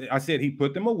did. I said he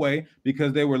put them away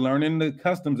because they were learning the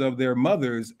customs of their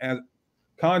mothers as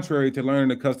contrary to learning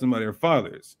the custom of their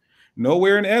fathers.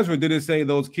 Nowhere in Ezra did it say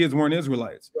those kids weren't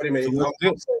Israelites. Wait a minute.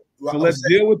 So let's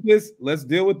deal with this. Let's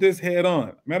deal with this head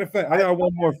on. Matter of fact, I got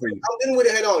one more for you. I'm dealing with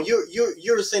it head on.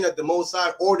 You're saying that the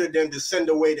MOSAIC ordered them to send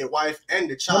away their wife and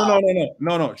the child.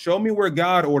 No. Show me where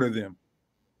God ordered them.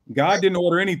 God didn't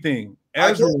order anything.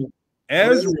 Ezra did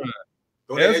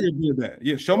that.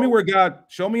 Yeah, show me where God.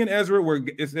 Show me in Ezra where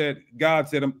it said God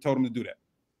told him to do that.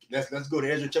 Let's go to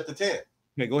Ezra chapter 10.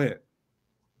 Okay, go ahead.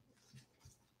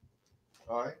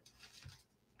 All right.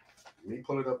 Let me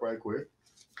pull it up right quick.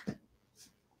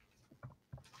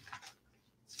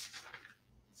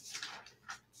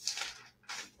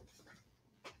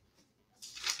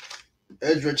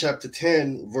 Ezra chapter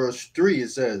 10, verse 3, it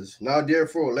says, Now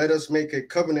therefore let us make a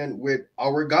covenant with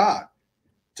our God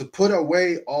to put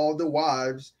away all the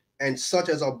wives and such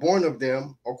as are born of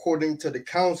them, according to the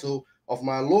counsel of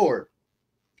my Lord,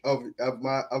 of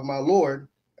my Lord,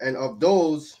 and of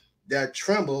those that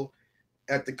tremble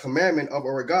at the commandment of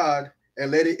our God, and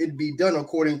let it be done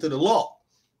according to the law.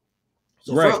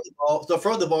 So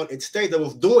first of all, it states that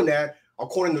was doing that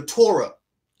according to Torah.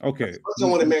 Okay. First I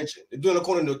want to mention, they're doing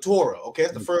according to Torah. Okay,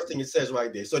 that's the first thing it says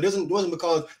right there. So it wasn't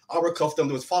because our custom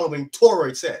was following Torah.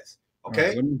 It says,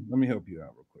 okay. Right, let me help you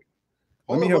out real quick.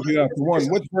 Let me help you out. For one,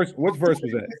 which verse was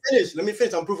that? Let me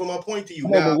finish. I'm proving my point to you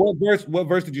now. But what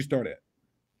verse did you start at?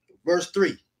 Verse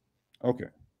 3. Okay,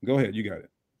 go ahead. You got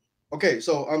it. Okay,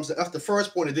 so that's the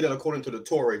first point. It did it according to the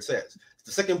Torah. It says.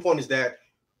 The second point is that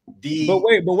But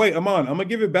wait, Amon, I'm gonna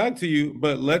give it back to you.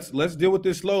 But let's deal with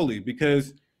this slowly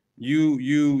because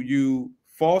you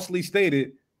falsely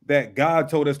stated that God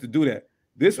told us to do that.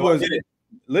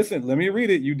 Listen, let me read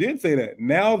it. You did say that.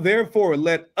 Now, therefore,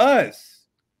 let us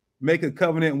make a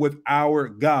covenant with our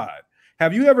God.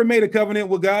 Have you ever made a covenant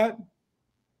with God?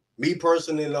 Me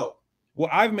personally, no. Well,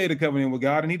 I've made a covenant with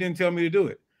God, and he didn't tell me to do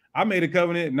it. I made a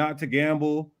covenant not to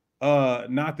gamble,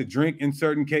 not to drink in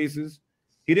certain cases.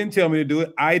 He didn't tell me to do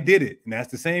it. I did it. And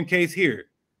that's the same case here.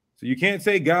 So you can't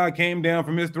say God came down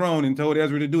from his throne and told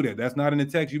Ezra to do that. That's not in the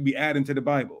text you'd be adding to the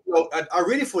Bible. Well, I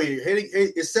read it for you.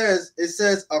 It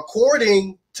says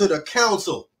according to the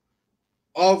counsel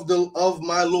of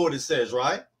my Lord, it says,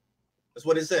 right? That's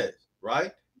what it says,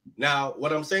 right? Now,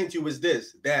 what I'm saying to you is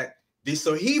this, that the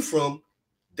Sahifrim,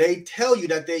 they tell you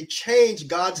that they changed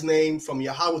God's name from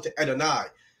Yahweh to Adonai.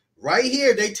 Right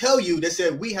here, they tell you, they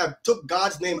said, we have took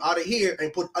God's name out of here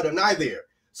and put Adonai there.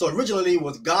 So originally it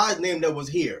was God's name that was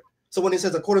here. So when it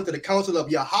says according to the counsel of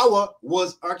Yahweh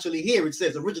was actually here, it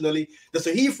says originally the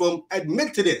Sahifrim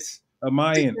admit to this.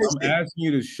 Amayan, I'm asking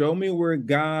you to show me where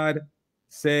God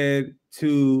said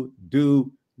to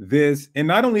do this. And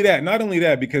not only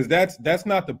that, because that's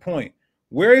not the point.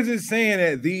 Where is it saying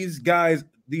that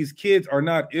these kids are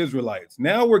not Israelites?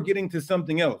 Now we're getting to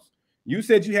something else. You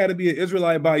said you had to be an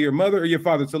Israelite by your mother or your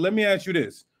father. So let me ask you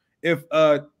this. if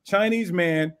a Chinese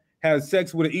man has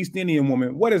sex with an East Indian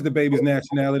woman, what is the baby's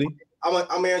nationality? I'm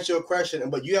gonna answer your question,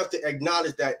 but you have to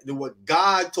acknowledge that what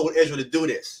God told Israel to do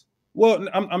this. Well,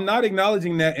 I'm not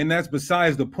acknowledging that, and that's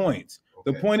besides the point.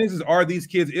 Okay. The point is, are these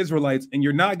kids Israelites? And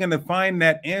you're not going to find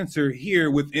that answer here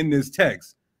within this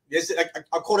text. Yes,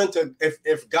 according to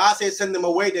if God says send them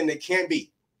away, then they can't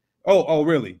be. Oh,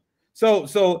 really?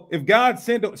 So if God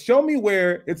sent, show me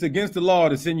where it's against the law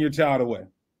to send your child away.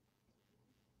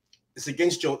 It's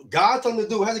against your God told them to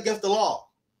do. That's against the law.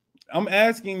 I'm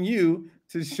asking you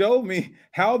to show me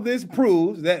how this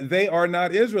proves that they are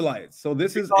not Israelites. So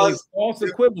this is a false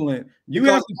equivalent. You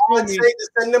have to show me to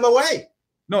send them away.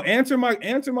 No, answer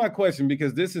my question,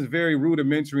 because this is very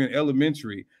rudimentary and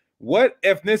elementary. What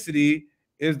ethnicity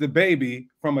is the baby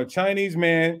from a Chinese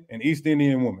man and East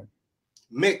Indian woman?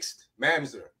 Mixed,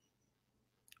 mamzer.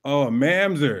 Oh, a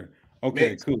mamzer. Okay,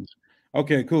 mixed. Cool.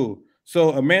 Okay, cool. So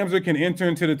a mamzer can enter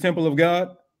into the temple of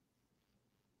God?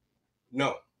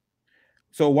 No.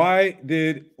 So why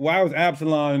was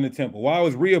Absalom in the temple? Why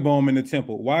was Rehoboam in the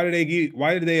temple? Why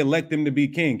did they elect him to be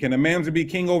king? Can a mamzer be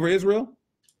king over Israel?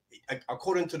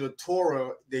 According to the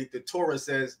Torah, the Torah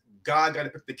says God got to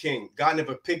pick the king. God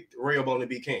never picked Rehoboam to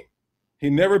be king. He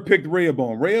never picked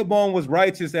Rehoboam. Rehoboam was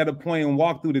righteous at a point and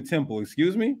walked through the temple.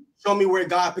 Excuse me? Show me where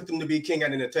God picked him to be king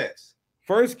at in the text.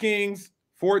 1 Kings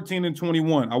 14 and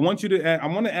 21. I want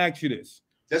to ask you this.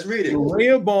 Let's read it.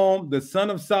 Rehoboam, the son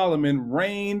of Solomon,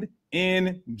 reigned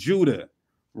in Judah.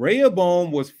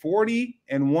 Rehoboam was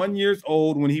 41 years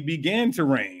old when he began to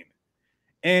reign,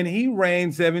 and he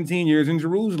reigned 17 years in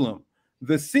Jerusalem,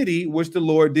 the city which the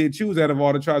Lord did choose out of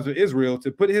all the tribes of Israel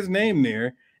to put his name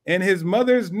there, and his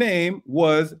mother's name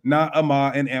was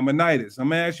Naamah and Ammonitis. I'm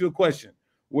going to ask you a question.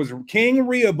 Was King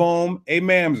Rehoboam a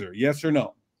mamzer? Yes or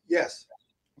no? Yes.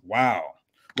 Wow.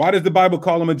 Why does the Bible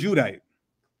call him a Judite?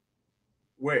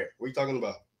 Where? What are you talking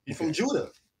about? He's from Judah.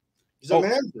 He's a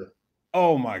mamzer.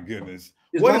 Oh my goodness.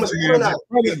 What is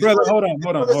brother, hold on.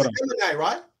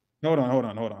 Right? Hold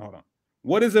on.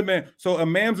 What is a man? So a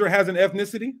mamzer has an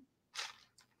ethnicity?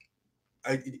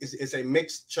 It's a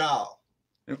mixed child.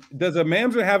 Does a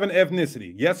mamzer have an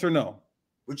ethnicity? Yes or no?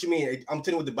 What you mean? I'm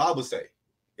telling you what the Bible say.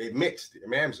 It mixed, a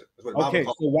mamzer. That's what the okay,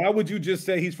 Bible so why would you just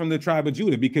say he's from the tribe of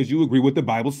Judah? Because you agree with the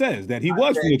Bible says that he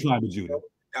was from the tribe of Judah.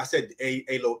 I said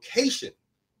a location.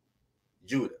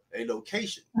 Judah, a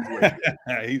location.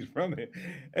 He's from it.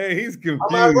 Hey, he's confused.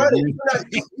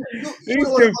 He's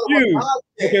confused.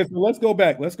 Okay, so let's go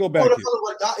back. Here.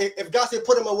 If God said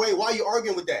put him away, why are you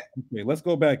arguing with that? Okay, let's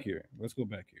go back here.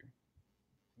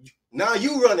 Now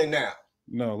you running now.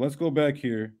 No, let's go back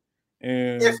here.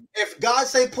 And if God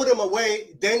say put him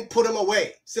away, then put him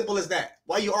away. Simple as that.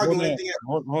 Why are you arguing anything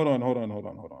else? Hold on.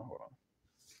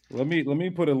 Let me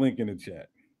put a link in the chat.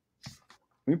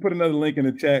 Let me put another link in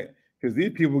the chat, because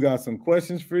these people got some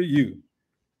questions for you.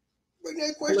 Bring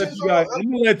that questions let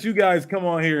me let you guys come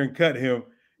on here and cut him.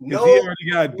 No, he already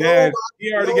got dads.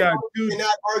 He already got two. You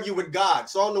cannot argue with God.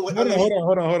 So I don't know what.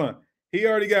 Hold on. He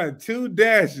already got 2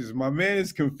 dashes. My man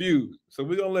is confused. So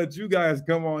we're gonna let you guys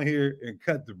come on here and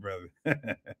cut the brother.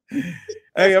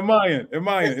 Hey,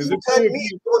 Amayan, is it cool if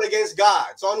you going against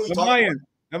God? So I know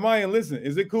Amayan, listen,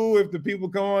 is it cool if the people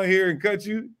come on here and cut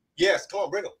you? Yes, come on,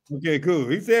 bring them. Okay, cool.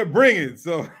 He said bring it.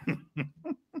 So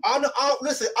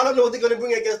listen, I don't know what they're gonna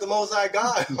bring against the MOSAIC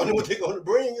God. I don't know what they're gonna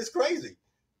bring. It's crazy.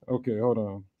 Okay, hold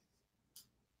on.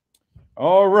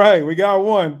 All right, we got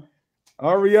one.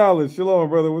 Ariala, shalom,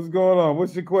 brother. What's going on?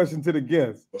 What's your question to the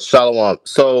guest? Shalom.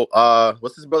 So,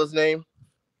 what's his brother's name?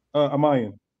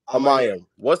 Amayan. Amayan.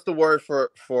 What's the word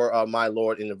for my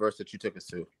Lord in the verse that you took us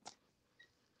to?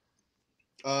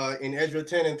 In Ezra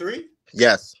 10 and 3?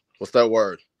 Yes. What's that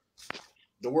word?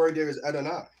 The word there is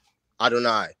Adonai.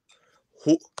 Adonai.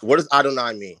 What does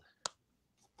Adonai mean?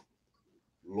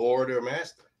 Lord or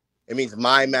master. It means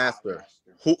my master.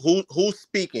 Who's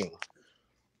speaking?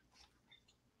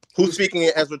 Who's speaking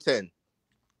in Ezra 10?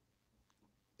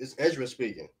 It's Ezra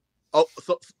speaking. Oh,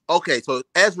 so okay, so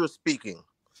Ezra's speaking.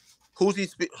 Who's he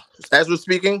speaking? Ezra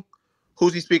speaking?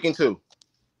 Who's he speaking to?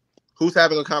 Who's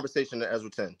having a conversation in Ezra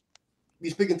 10?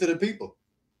 He's speaking to the people.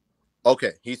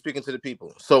 Okay, he's speaking to the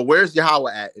people. So where's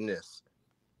Yahweh at in this?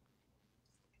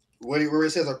 Where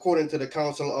it says, according to the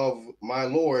counsel of my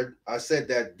Lord, I said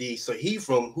that the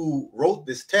Sahifrim who wrote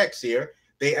this text here,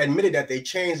 they admitted that they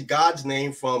changed God's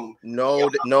name from no.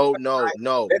 What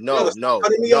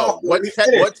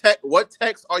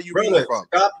text are you reading from?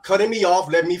 Stop cutting me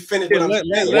off. Let me finish.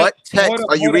 What text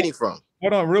are you reading from?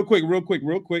 Hold on, real quick.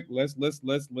 Let's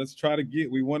try to get.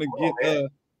 We want to get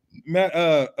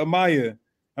Amayan.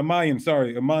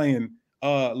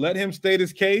 Let him state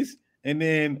his case, and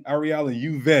then Ariella,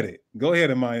 you vet it. Go ahead,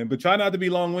 Amaya, but try not to be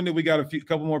long-winded. We got a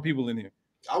couple more people in here.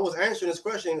 I was answering this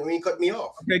question when you cut me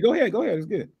off. Okay, go ahead. Go ahead. It's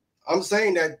good. I'm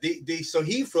saying that so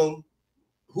he from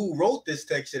who wrote this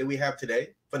text that we have today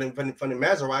from the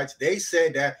Masoretes, they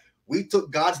said that we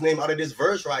took God's name out of this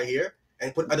verse right here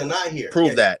and put Adonai here.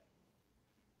 Prove that.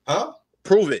 Huh?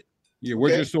 Prove it. Yeah,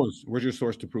 where's your source? Where's your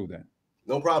source to prove that?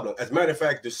 No problem. As a matter of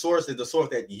fact, the source is the source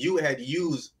that you had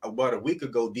used about a week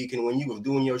ago, Deacon, when you were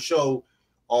doing your show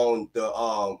on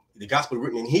the gospel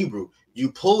written in Hebrew.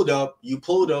 You pulled up. This is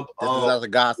not the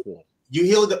gospel.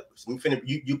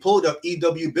 You pulled up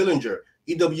E.W. Billinger.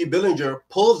 E.W. Billinger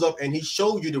pulls up and he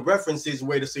showed you the references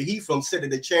where the Sahifrim said that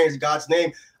they changed God's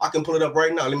name. I can pull it up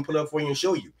right now. Let me pull it up for you and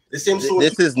show you. The same source.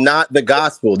 This is not the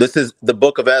gospel. This is the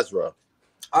book of Ezra.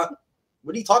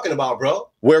 What are you talking about,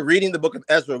 bro? We're reading the book of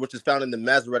Ezra, which is found in the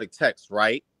Masoretic text,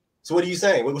 right? So what are you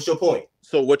saying? What's your point?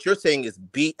 So what you're saying is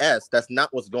BS. That's not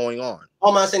what's going on. How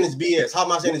am I saying it's BS? How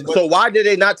am I saying it's BS? So why did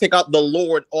they not take out the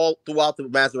Lord all throughout the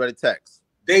Masoretic text?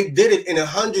 They did it in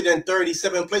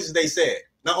 137 places, they said.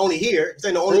 Not only here.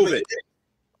 Saying the only place.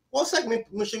 1 second. Let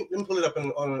me pull it up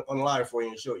online for you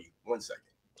and show you. 1 second.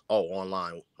 Oh,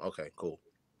 online. Okay, cool.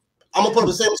 I'm gonna put up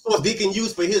the same source Deacon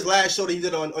used for his last show that he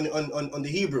did on the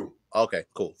Hebrew. Okay,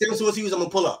 cool. Same source he used. I'm gonna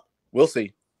pull up. We'll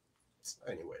see.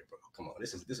 Anyway, bro, come on.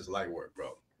 This is light work,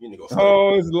 bro. You need to go.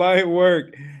 Oh, it's light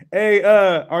work. Hey,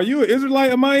 are you an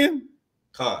Israelite, Amayan?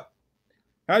 Khan.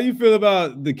 How do you feel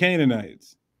about the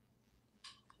Canaanites?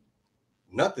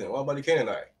 Nothing. What about the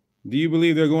Canaanite? Do you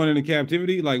believe they're going into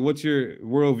captivity? Like, what's your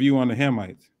worldview on the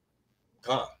Hamites?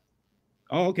 Khan.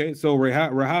 Oh, okay. So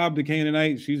Rahab the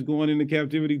Canaanite, she's going into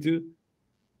captivity too?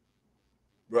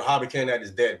 Rahab the Canaanite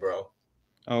is dead, bro.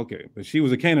 Okay, but she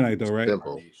was a Canaanite though, right?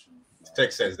 Simple. The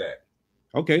text says that.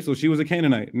 Okay, so she was a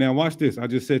Canaanite. Now watch this. I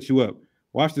just set you up.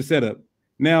 Watch the setup.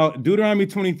 Now, Deuteronomy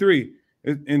 23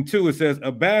 and 2, it says,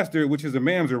 a bastard, which is a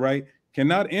mamzer, right,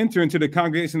 cannot enter into the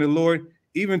congregation of the Lord,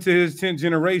 even to his 10th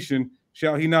generation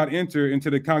shall he not enter into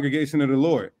the congregation of the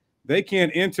Lord. They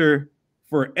can't enter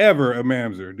forever, a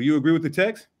mamzer. Do you agree with the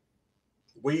text?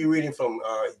 Where are you reading from?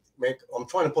 Man, I'm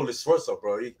trying to pull this source up,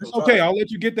 bro. It's okay, I'll let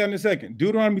you get that in a second.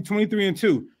 Deuteronomy 23 and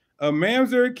 2. A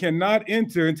mamzer cannot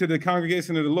enter into the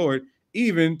congregation of the Lord,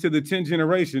 even to the 10th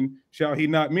generation shall he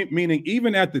not, meaning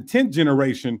even at the 10th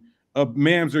generation, a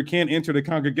mamzer can't enter the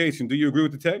congregation. Do you agree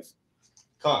with the text?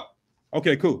 Come.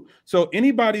 Okay, cool. So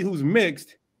anybody who's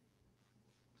mixed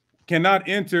cannot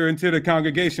enter into the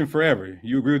congregation forever.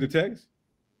 You agree with the text?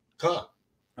 Come.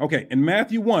 Okay, in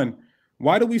Matthew 1,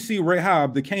 why do we see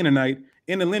Rahab the Canaanite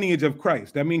in the lineage of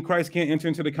Christ? That means Christ can't enter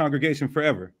into the congregation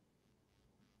forever.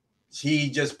 He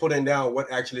just putting down what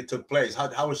actually took place.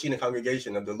 How was she in the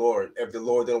congregation of the Lord if the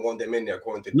Lord didn't want them in there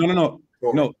according to No.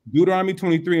 Deuteronomy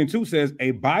 23 and 2 says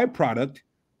a byproduct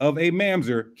of a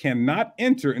mamzer cannot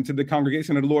enter into the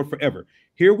congregation of the Lord forever.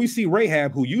 Here we see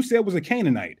Rahab, who you said was a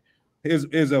Canaanite,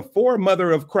 is a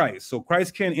foremother of Christ. So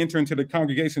Christ can't enter into the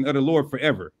congregation of the Lord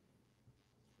forever.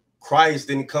 Christ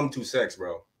didn't come to sex,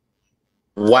 bro.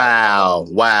 Wow.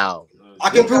 I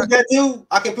can prove that too.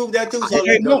 So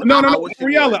hey, no,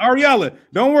 Ariella,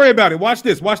 don't worry about it. Watch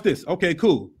this. Okay,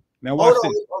 cool. Now watch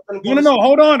this.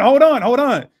 Hold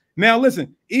on. Now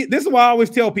listen, this is why I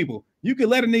always tell people, you can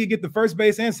let a nigga get the first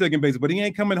base and second base, but he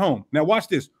ain't coming home. Now watch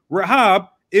this. Rahab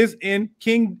is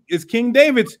King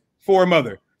David's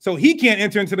foremother, so he can't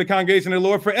enter into the congregation of the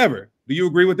Lord forever. Do you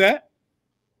agree with that?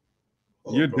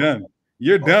 You're done.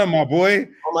 You're done, my boy.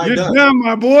 You're done,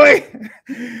 my boy.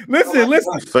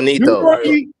 Listen. Finito.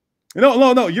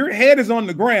 No. Your head is on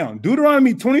the ground.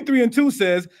 Deuteronomy 23 and 2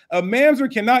 says a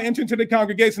mamzer cannot enter into the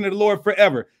congregation of the Lord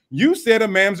forever. You said a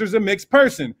mamzer is a mixed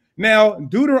person. Now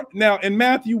in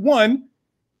Matthew 1,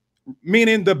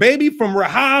 meaning the baby from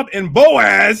Rahab and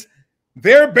Boaz,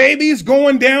 their babies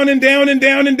going down and down and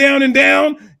down and down and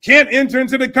down, can't enter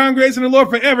into the congregation of the Lord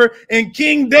forever. And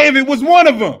King David was one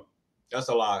of them. That's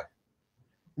a lie.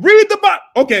 Read the Bible.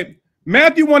 Okay,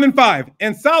 Matthew 1 and 5.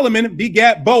 And Solomon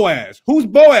begat Boaz. Who's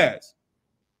Boaz?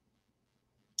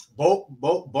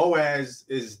 Boaz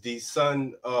is the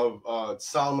son of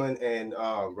Solomon and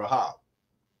Rahab.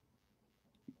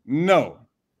 No.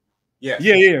 Yeah.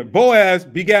 Yeah. Boaz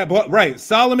begat, right,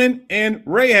 Solomon and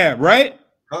Rahab, right?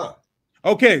 Huh.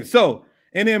 Okay, so,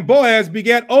 and then Boaz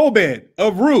begat Obed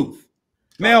of Ruth.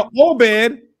 Now,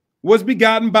 Obed was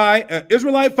begotten by an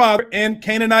Israelite father and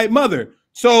Canaanite mother.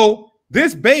 So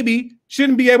this baby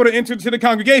shouldn't be able to enter into the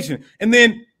congregation. And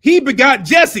then he begot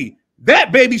Jesse.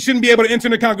 That baby shouldn't be able to enter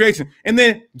the congregation. And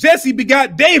then Jesse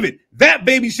begot David. That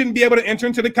baby shouldn't be able to enter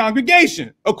into the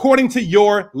congregation, according to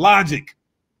your logic.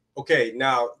 Okay,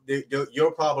 now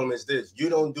your problem is this: you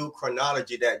don't do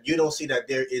chronology. That you don't see that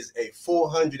there is a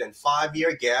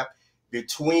 405-year gap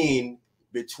between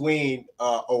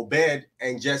Obed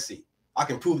and Jesse. I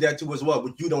can prove that too as well,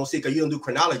 but you don't see because you don't do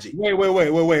chronology. Wait.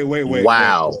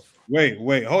 Wow.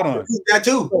 Wait, hold on. That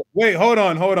too. Wait, hold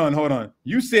on.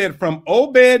 You said from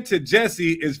Obed to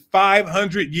Jesse is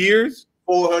 500 years?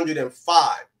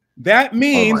 405. That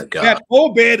means that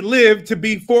Obed lived to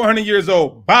be 400 years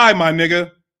old. Bye, my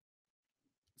nigga.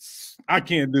 I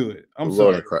can't do it. I'm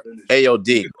sorry.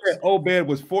 AOD. Obed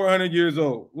was 400 years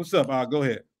old. What's up? Go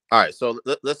ahead. All right, so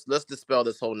let's dispel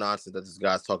this whole nonsense that this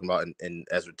guy's talking about in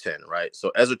Ezra 10, right? So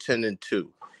Ezra 10 and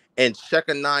 2. And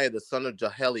Shechaniah, the son of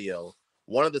Jehalelel,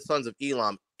 one of the sons of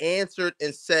Elam, answered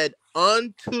and said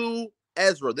unto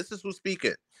Ezra, this is who's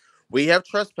speaking, we have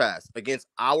trespassed against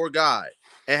our God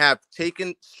and have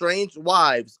taken strange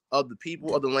wives of the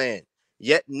people of the land.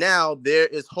 Yet now there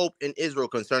is hope in Israel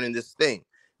concerning this thing.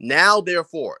 Now,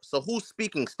 therefore, so who's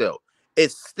speaking still?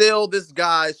 It's still this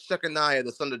guy, Shechaniah,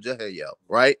 the son of Jehalelel,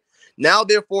 right? Now,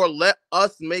 therefore, let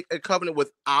us make a covenant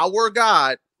with our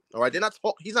God. All right,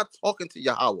 he's not talking to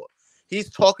Yahweh. He's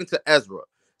talking to Ezra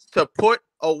to put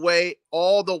away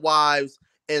all the wives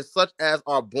and such as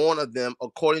are born of them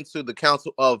according to the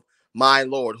counsel of my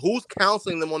Lord. Who's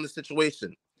counseling them on the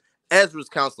situation? Ezra's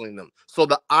counseling them. So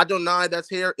the Adonai that's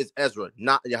here is Ezra,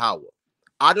 not Yahweh.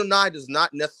 Adonai does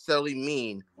not necessarily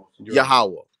mean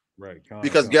Yahweh. Right.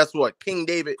 Because guess what? King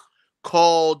David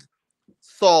called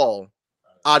Saul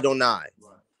Adonai.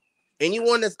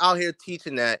 Anyone that's out here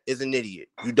teaching that is an idiot.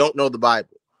 You don't know the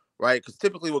Bible, right? Because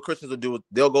typically what Christians will do,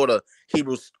 they'll go to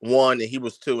Hebrews 1 and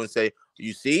Hebrews 2 and say,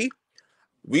 you see,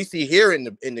 we see here in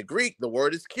the Greek, the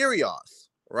word is Kyrios,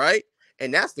 right?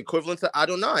 And that's the equivalent to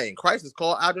Adonai. And Christ is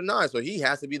called Adonai, so he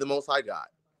has to be the Most High God.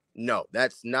 No,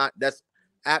 that's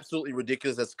absolutely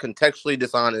ridiculous. That's contextually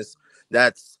dishonest.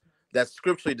 That's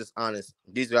scripturally dishonest.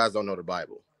 These guys don't know the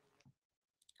Bible.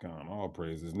 God, all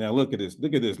praises. Now look at this.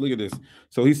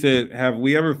 So he said, have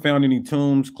we ever found any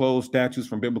tombs, closed statues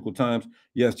from biblical times?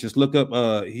 Yes, just look up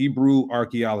Hebrew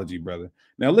archaeology, brother.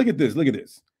 Now look at this.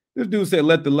 This dude said,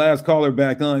 let the last caller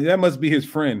back on. That must be his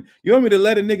friend. You want me to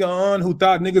let a nigga on who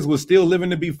thought niggas was still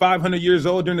living to be 500 years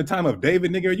old during the time of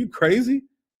David, nigga? Are you crazy?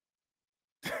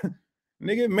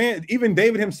 Nigga, man, even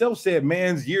David himself said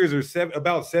man's years are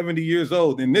about 70 years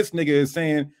old. And this nigga is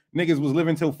saying niggas was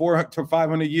living till 400 to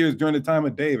 500 years during the time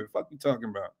of David. Fuck you talking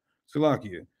about?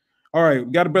 Salakia. All right,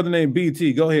 we got a brother named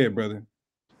BT. Go ahead, brother.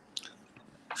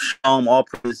 Shalom, all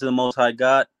praise to the Most High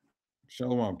God.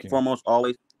 Shalom, King. Foremost,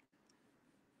 always.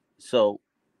 So,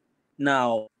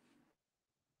 now,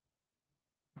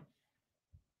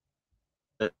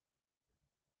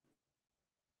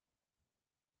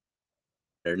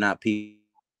 they're not people.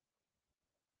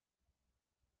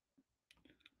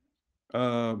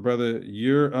 Brother,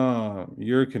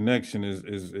 your connection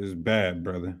is bad,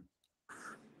 brother.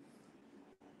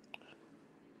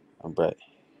 I'm bad.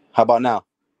 How about now?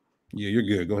 Yeah, you're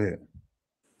good. Go ahead.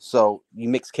 So you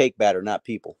mix cake batter, not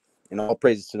people. And all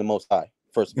praises to the Most High,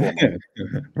 first and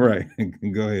foremost. Right.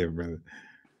 Go ahead, brother.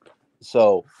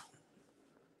 So,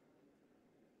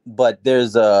 but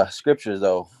there's scriptures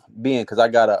though, being because I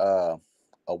got a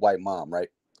white mom, right?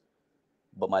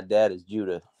 But my dad is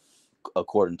Judah,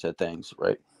 according to things,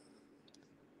 right?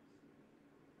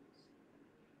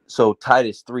 So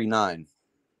Titus 3:9,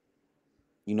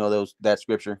 you know that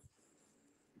scripture?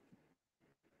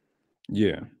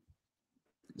 Yeah.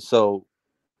 So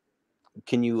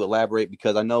can you elaborate?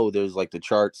 Because I know there's like the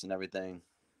charts and everything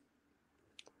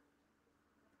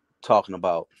talking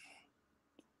about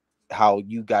how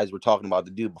you guys were talking about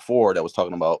the dude before that was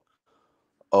talking about,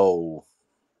 oh,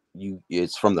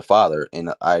 it's from the father,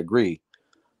 and I agree.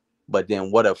 But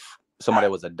then what if somebody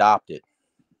was adopted,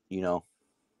 you know?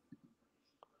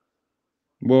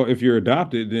 Well, if you're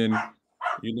adopted, then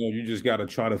you just got to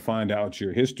try to find out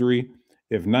your history.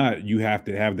 If not, you have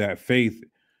to have that faith.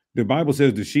 The Bible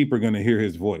says the sheep are going to hear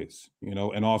his voice,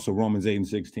 and also Romans 8 and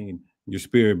 16, your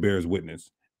spirit bears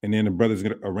witness. And then the brothers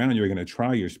around you are going to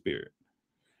try your spirit.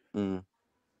 Mm.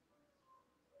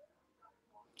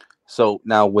 So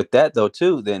now with that though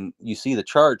too, then you see the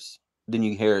charts, then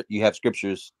you have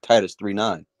scriptures, Titus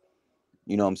 3:9.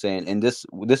 You know what I'm saying? And this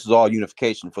is all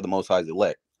unification for the Most High's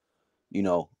elect.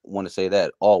 Want to say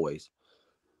that always.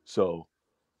 So,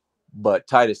 but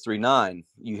Titus 3:9,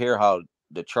 you hear how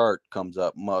the chart comes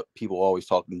up. People always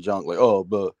talking junk like, oh,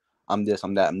 but I'm this,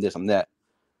 I'm that, I'm this, I'm that.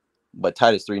 But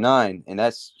Titus 3:9, and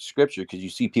that's scripture because you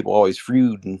see people always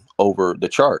feuding over the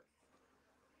chart.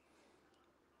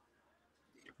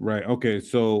 Right. Okay.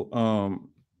 So,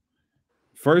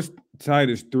 first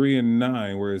Titus 3 and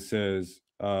 9, where it says,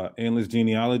 endless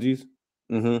genealogies.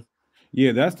 Mm-hmm.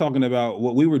 Yeah, that's talking about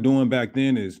what we were doing back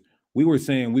then. Is we were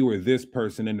saying we were this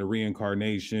person in the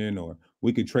reincarnation, or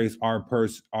we could trace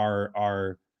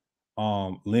our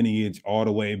lineage all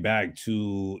the way back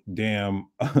to damn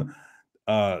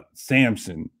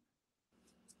Samson,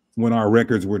 when our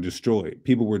records were destroyed.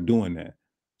 People were doing that.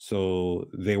 So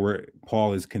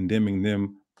Paul is condemning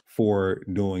them for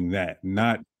doing that,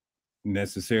 not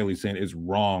necessarily saying it's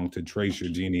wrong to trace your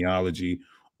genealogy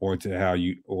or to how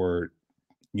you, or,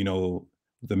 you know,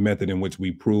 the method in which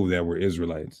we prove that we're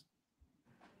Israelites.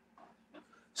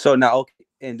 So now, okay,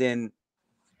 and then,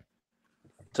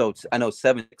 so I know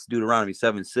Deuteronomy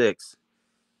 7:6,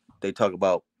 they talk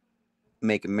about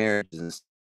making marriages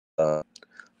and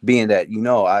being that, you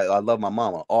know, I love my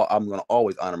mama. I'm going to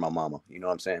always honor my mama. You know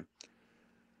what I'm saying?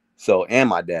 So, and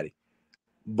my daddy.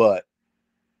 But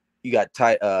you got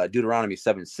Deuteronomy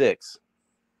 7:6,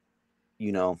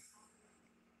 you know,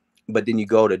 but then you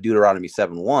go to Deuteronomy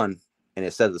 7:1, and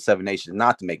it says the 7 nations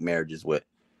not to make marriages with.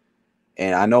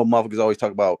 And I know motherfuckers always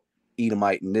talk about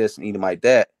Edomite and this and Edomite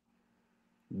that,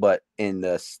 but in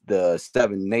the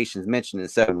 7 nations mentioned in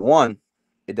 7:1,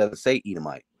 it doesn't say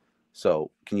Edomite.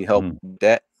 So can you help with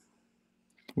that?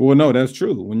 Well, no, that's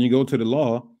true. When you go to the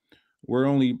law, we're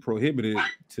only prohibited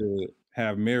to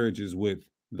have marriages with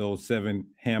those 7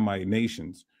 Hamite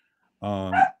nations.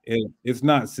 It's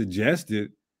not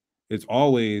suggested. It's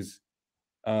always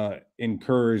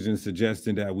encouraged and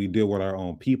suggested that we deal with our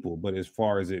own people. But as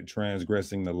far as it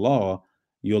transgressing the law,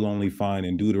 you'll only find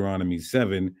in Deuteronomy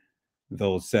 7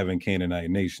 those 7 Canaanite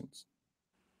nations.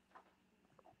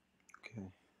 Okay.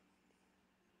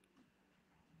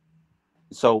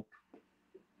 So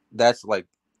that's like,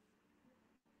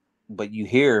 but you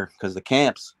hear, because the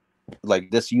camps,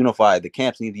 like this unified, the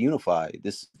camps need to unify.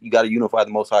 This, you got to unify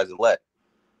the Most High's elect.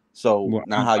 So Well,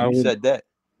 now how you said that,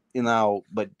 you know,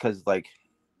 but because like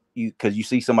because you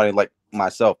see somebody like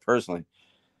myself personally,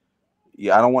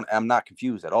 yeah, I'm not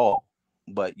confused at all.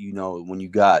 But you know, when you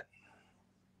got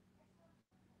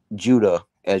Judah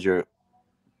as your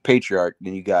patriarch,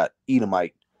 then you got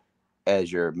Edomite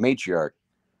as your matriarch.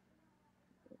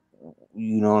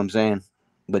 You know what I'm saying?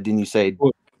 But then you say,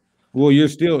 well, you're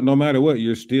still, no matter what,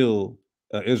 you're still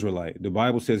an Israelite. The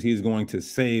Bible says he's going to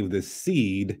save the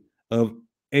seed of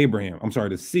Abraham. I'm sorry,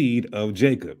 the seed of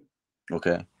Jacob.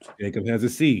 Okay. Jacob has a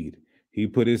seed. He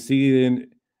put his seed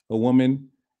in a woman.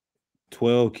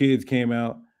 12 kids came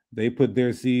out. They put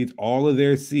their seeds. All of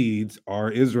their seeds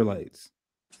are Israelites.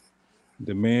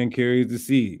 The man carries the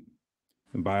seed.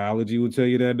 And biology will tell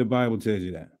you that. The Bible tells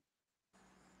you that.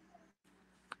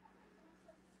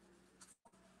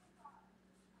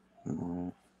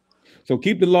 So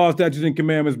keep the law, statutes, and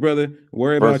commandments, brother.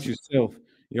 Worry about yourself.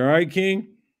 You all right, King?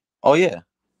 Oh, yeah.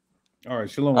 All right,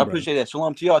 shalom. I appreciate that.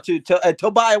 Shalom to y'all too.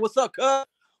 Tobiah, what's up, cuz?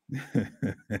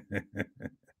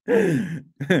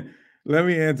 Let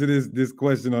me answer this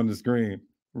question on the screen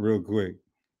real quick.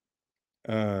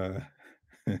 Well,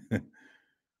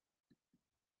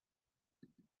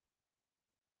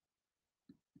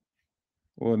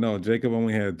 no, Jacob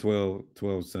only had 12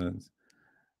 sons,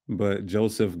 but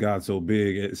Joseph got so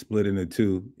big it split into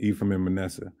 2, Ephraim and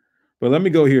Manasseh. But let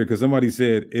me go here because somebody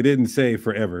said it didn't say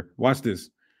forever. Watch this.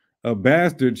 A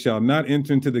bastard shall not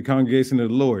enter into the congregation of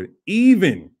the Lord,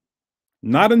 even,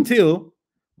 not until,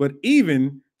 but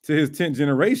even to his 10th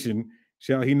generation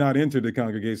shall he not enter the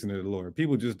congregation of the Lord.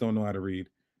 People just don't know how to read.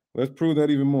 Let's prove that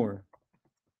even more.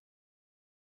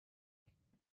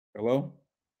 Hello?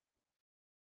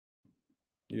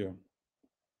 Yeah.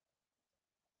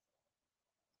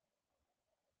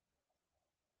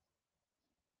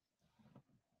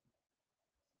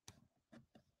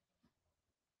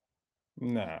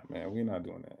 Nah, man, we're not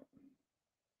doing that.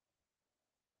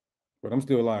 But I'm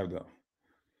still alive, though.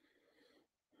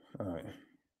 All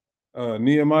right.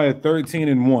 Nehemiah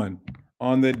 13:1.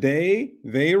 On the day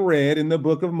they read in the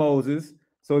book of Moses,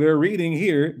 so they're reading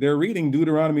here, they're reading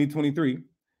Deuteronomy 23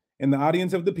 in the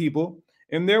audience of the people,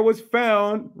 and there was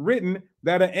found written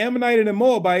that an Ammonite and a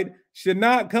Moabite should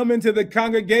not come into the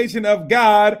congregation of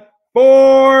God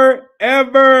forever.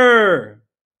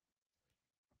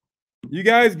 You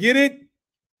guys get it?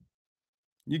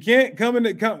 You can't come in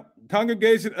the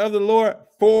congregation of the Lord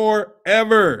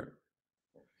forever.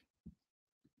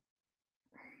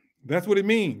 That's what it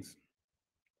means.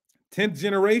 10th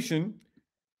generation,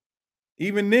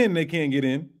 even then they can't get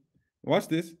in. Watch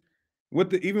this.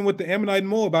 Even with the Ammonite and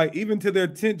Moabite, even to their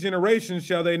 10th generation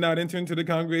shall they not enter into the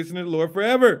congregation of the Lord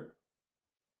forever.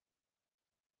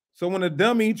 So when a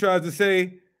dummy tries to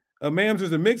say a Mams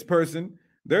is a mixed person,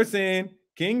 they're saying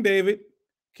King David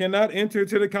cannot enter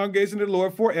to the congregation of the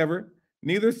Lord forever,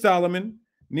 neither Solomon,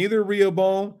 neither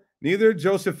Rehoboam, neither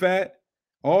Josaphat,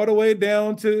 all the way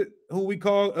down to who we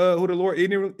call, who the Lord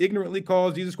ignorantly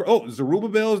calls Jesus Christ. Oh,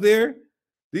 Zerubbabel's there.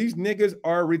 These niggas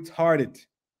are retarded.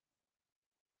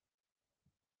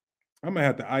 I'm gonna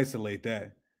have to isolate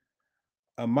that.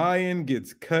 A Mayan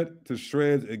gets cut to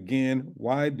shreds again.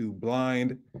 Why do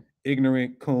blind,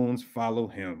 ignorant coons follow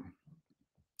him?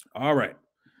 All right.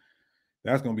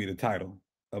 That's going to be the title.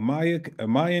 A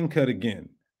Mayan cut again.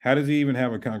 How does he even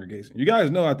have a congregation? You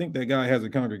guys know I think that guy has a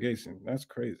congregation. That's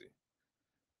crazy.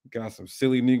 Got some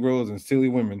silly Negroes and silly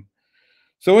women.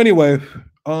 So anyway,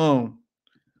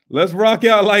 let's rock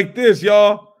out like this,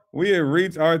 y'all. We have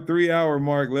reached our 3-hour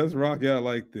mark. Let's rock out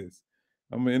like this.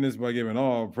 I'm going to end this by giving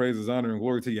all praises, honor, and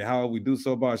glory to Yahweh. We do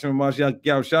so by Hashem Mashiach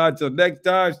Yahushua. Till next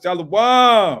time, shalom.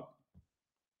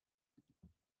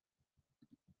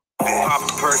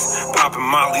 Popping perks, popping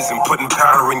mollies, and putting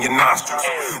powder in your nostrils.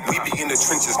 We be in the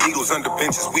trenches, needles under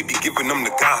benches. We be giving them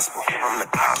the gospel. I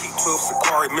keep 12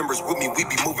 Sicarii members with me. We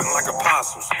be moving like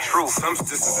apostles. True. Some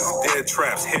sisters is dead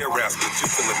traps, hair wraps, but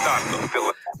just in the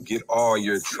thought. Get all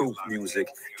your truth music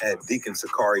at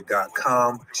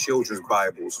deaconsicarii.com. Children's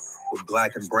Bibles with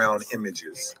black and brown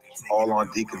images, all on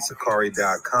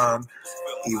deaconsicarii.com.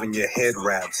 Even your head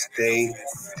wraps, stay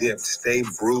dipped, stay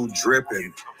brewed,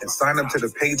 dripping, and sign up to the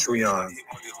Patreon.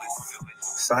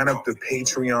 Sign up to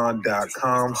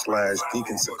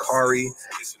patreon.com/deaconsicarii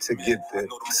to get the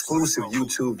exclusive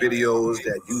YouTube videos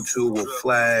that YouTube will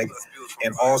flag,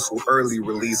 and also early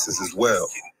releases as well.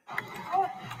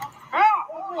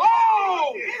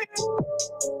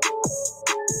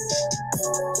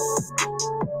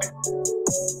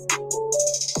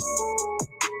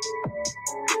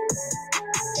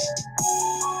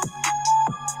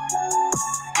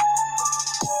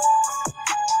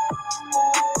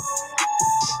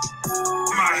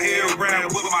 My hair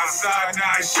wrapped with my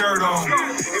side-eye shirt on.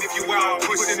 If you out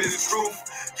pushing the truth,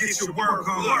 get your work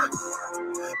on.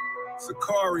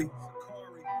 Sicarii.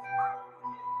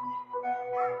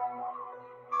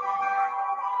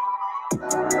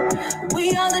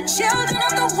 We are the children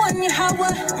of the one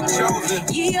Yahweh.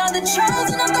 Ye are the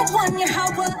chosen of the one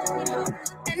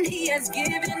Yahweh. And he has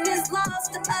given his laws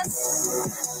to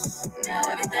us. Now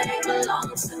everything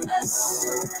belongs to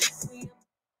us.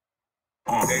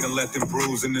 They done let them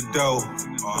bruise in the dough.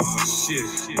 Oh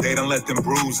shit. They done let them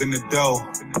bruise in the dough.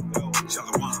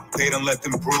 They done let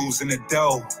them bruise in the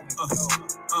dough.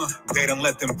 They done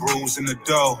let them bruise in the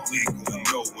dough. We ain't going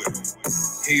nowhere.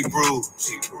 Hebrews.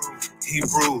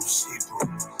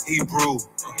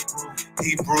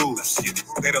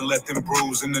 They done let them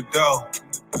bruise in the dough.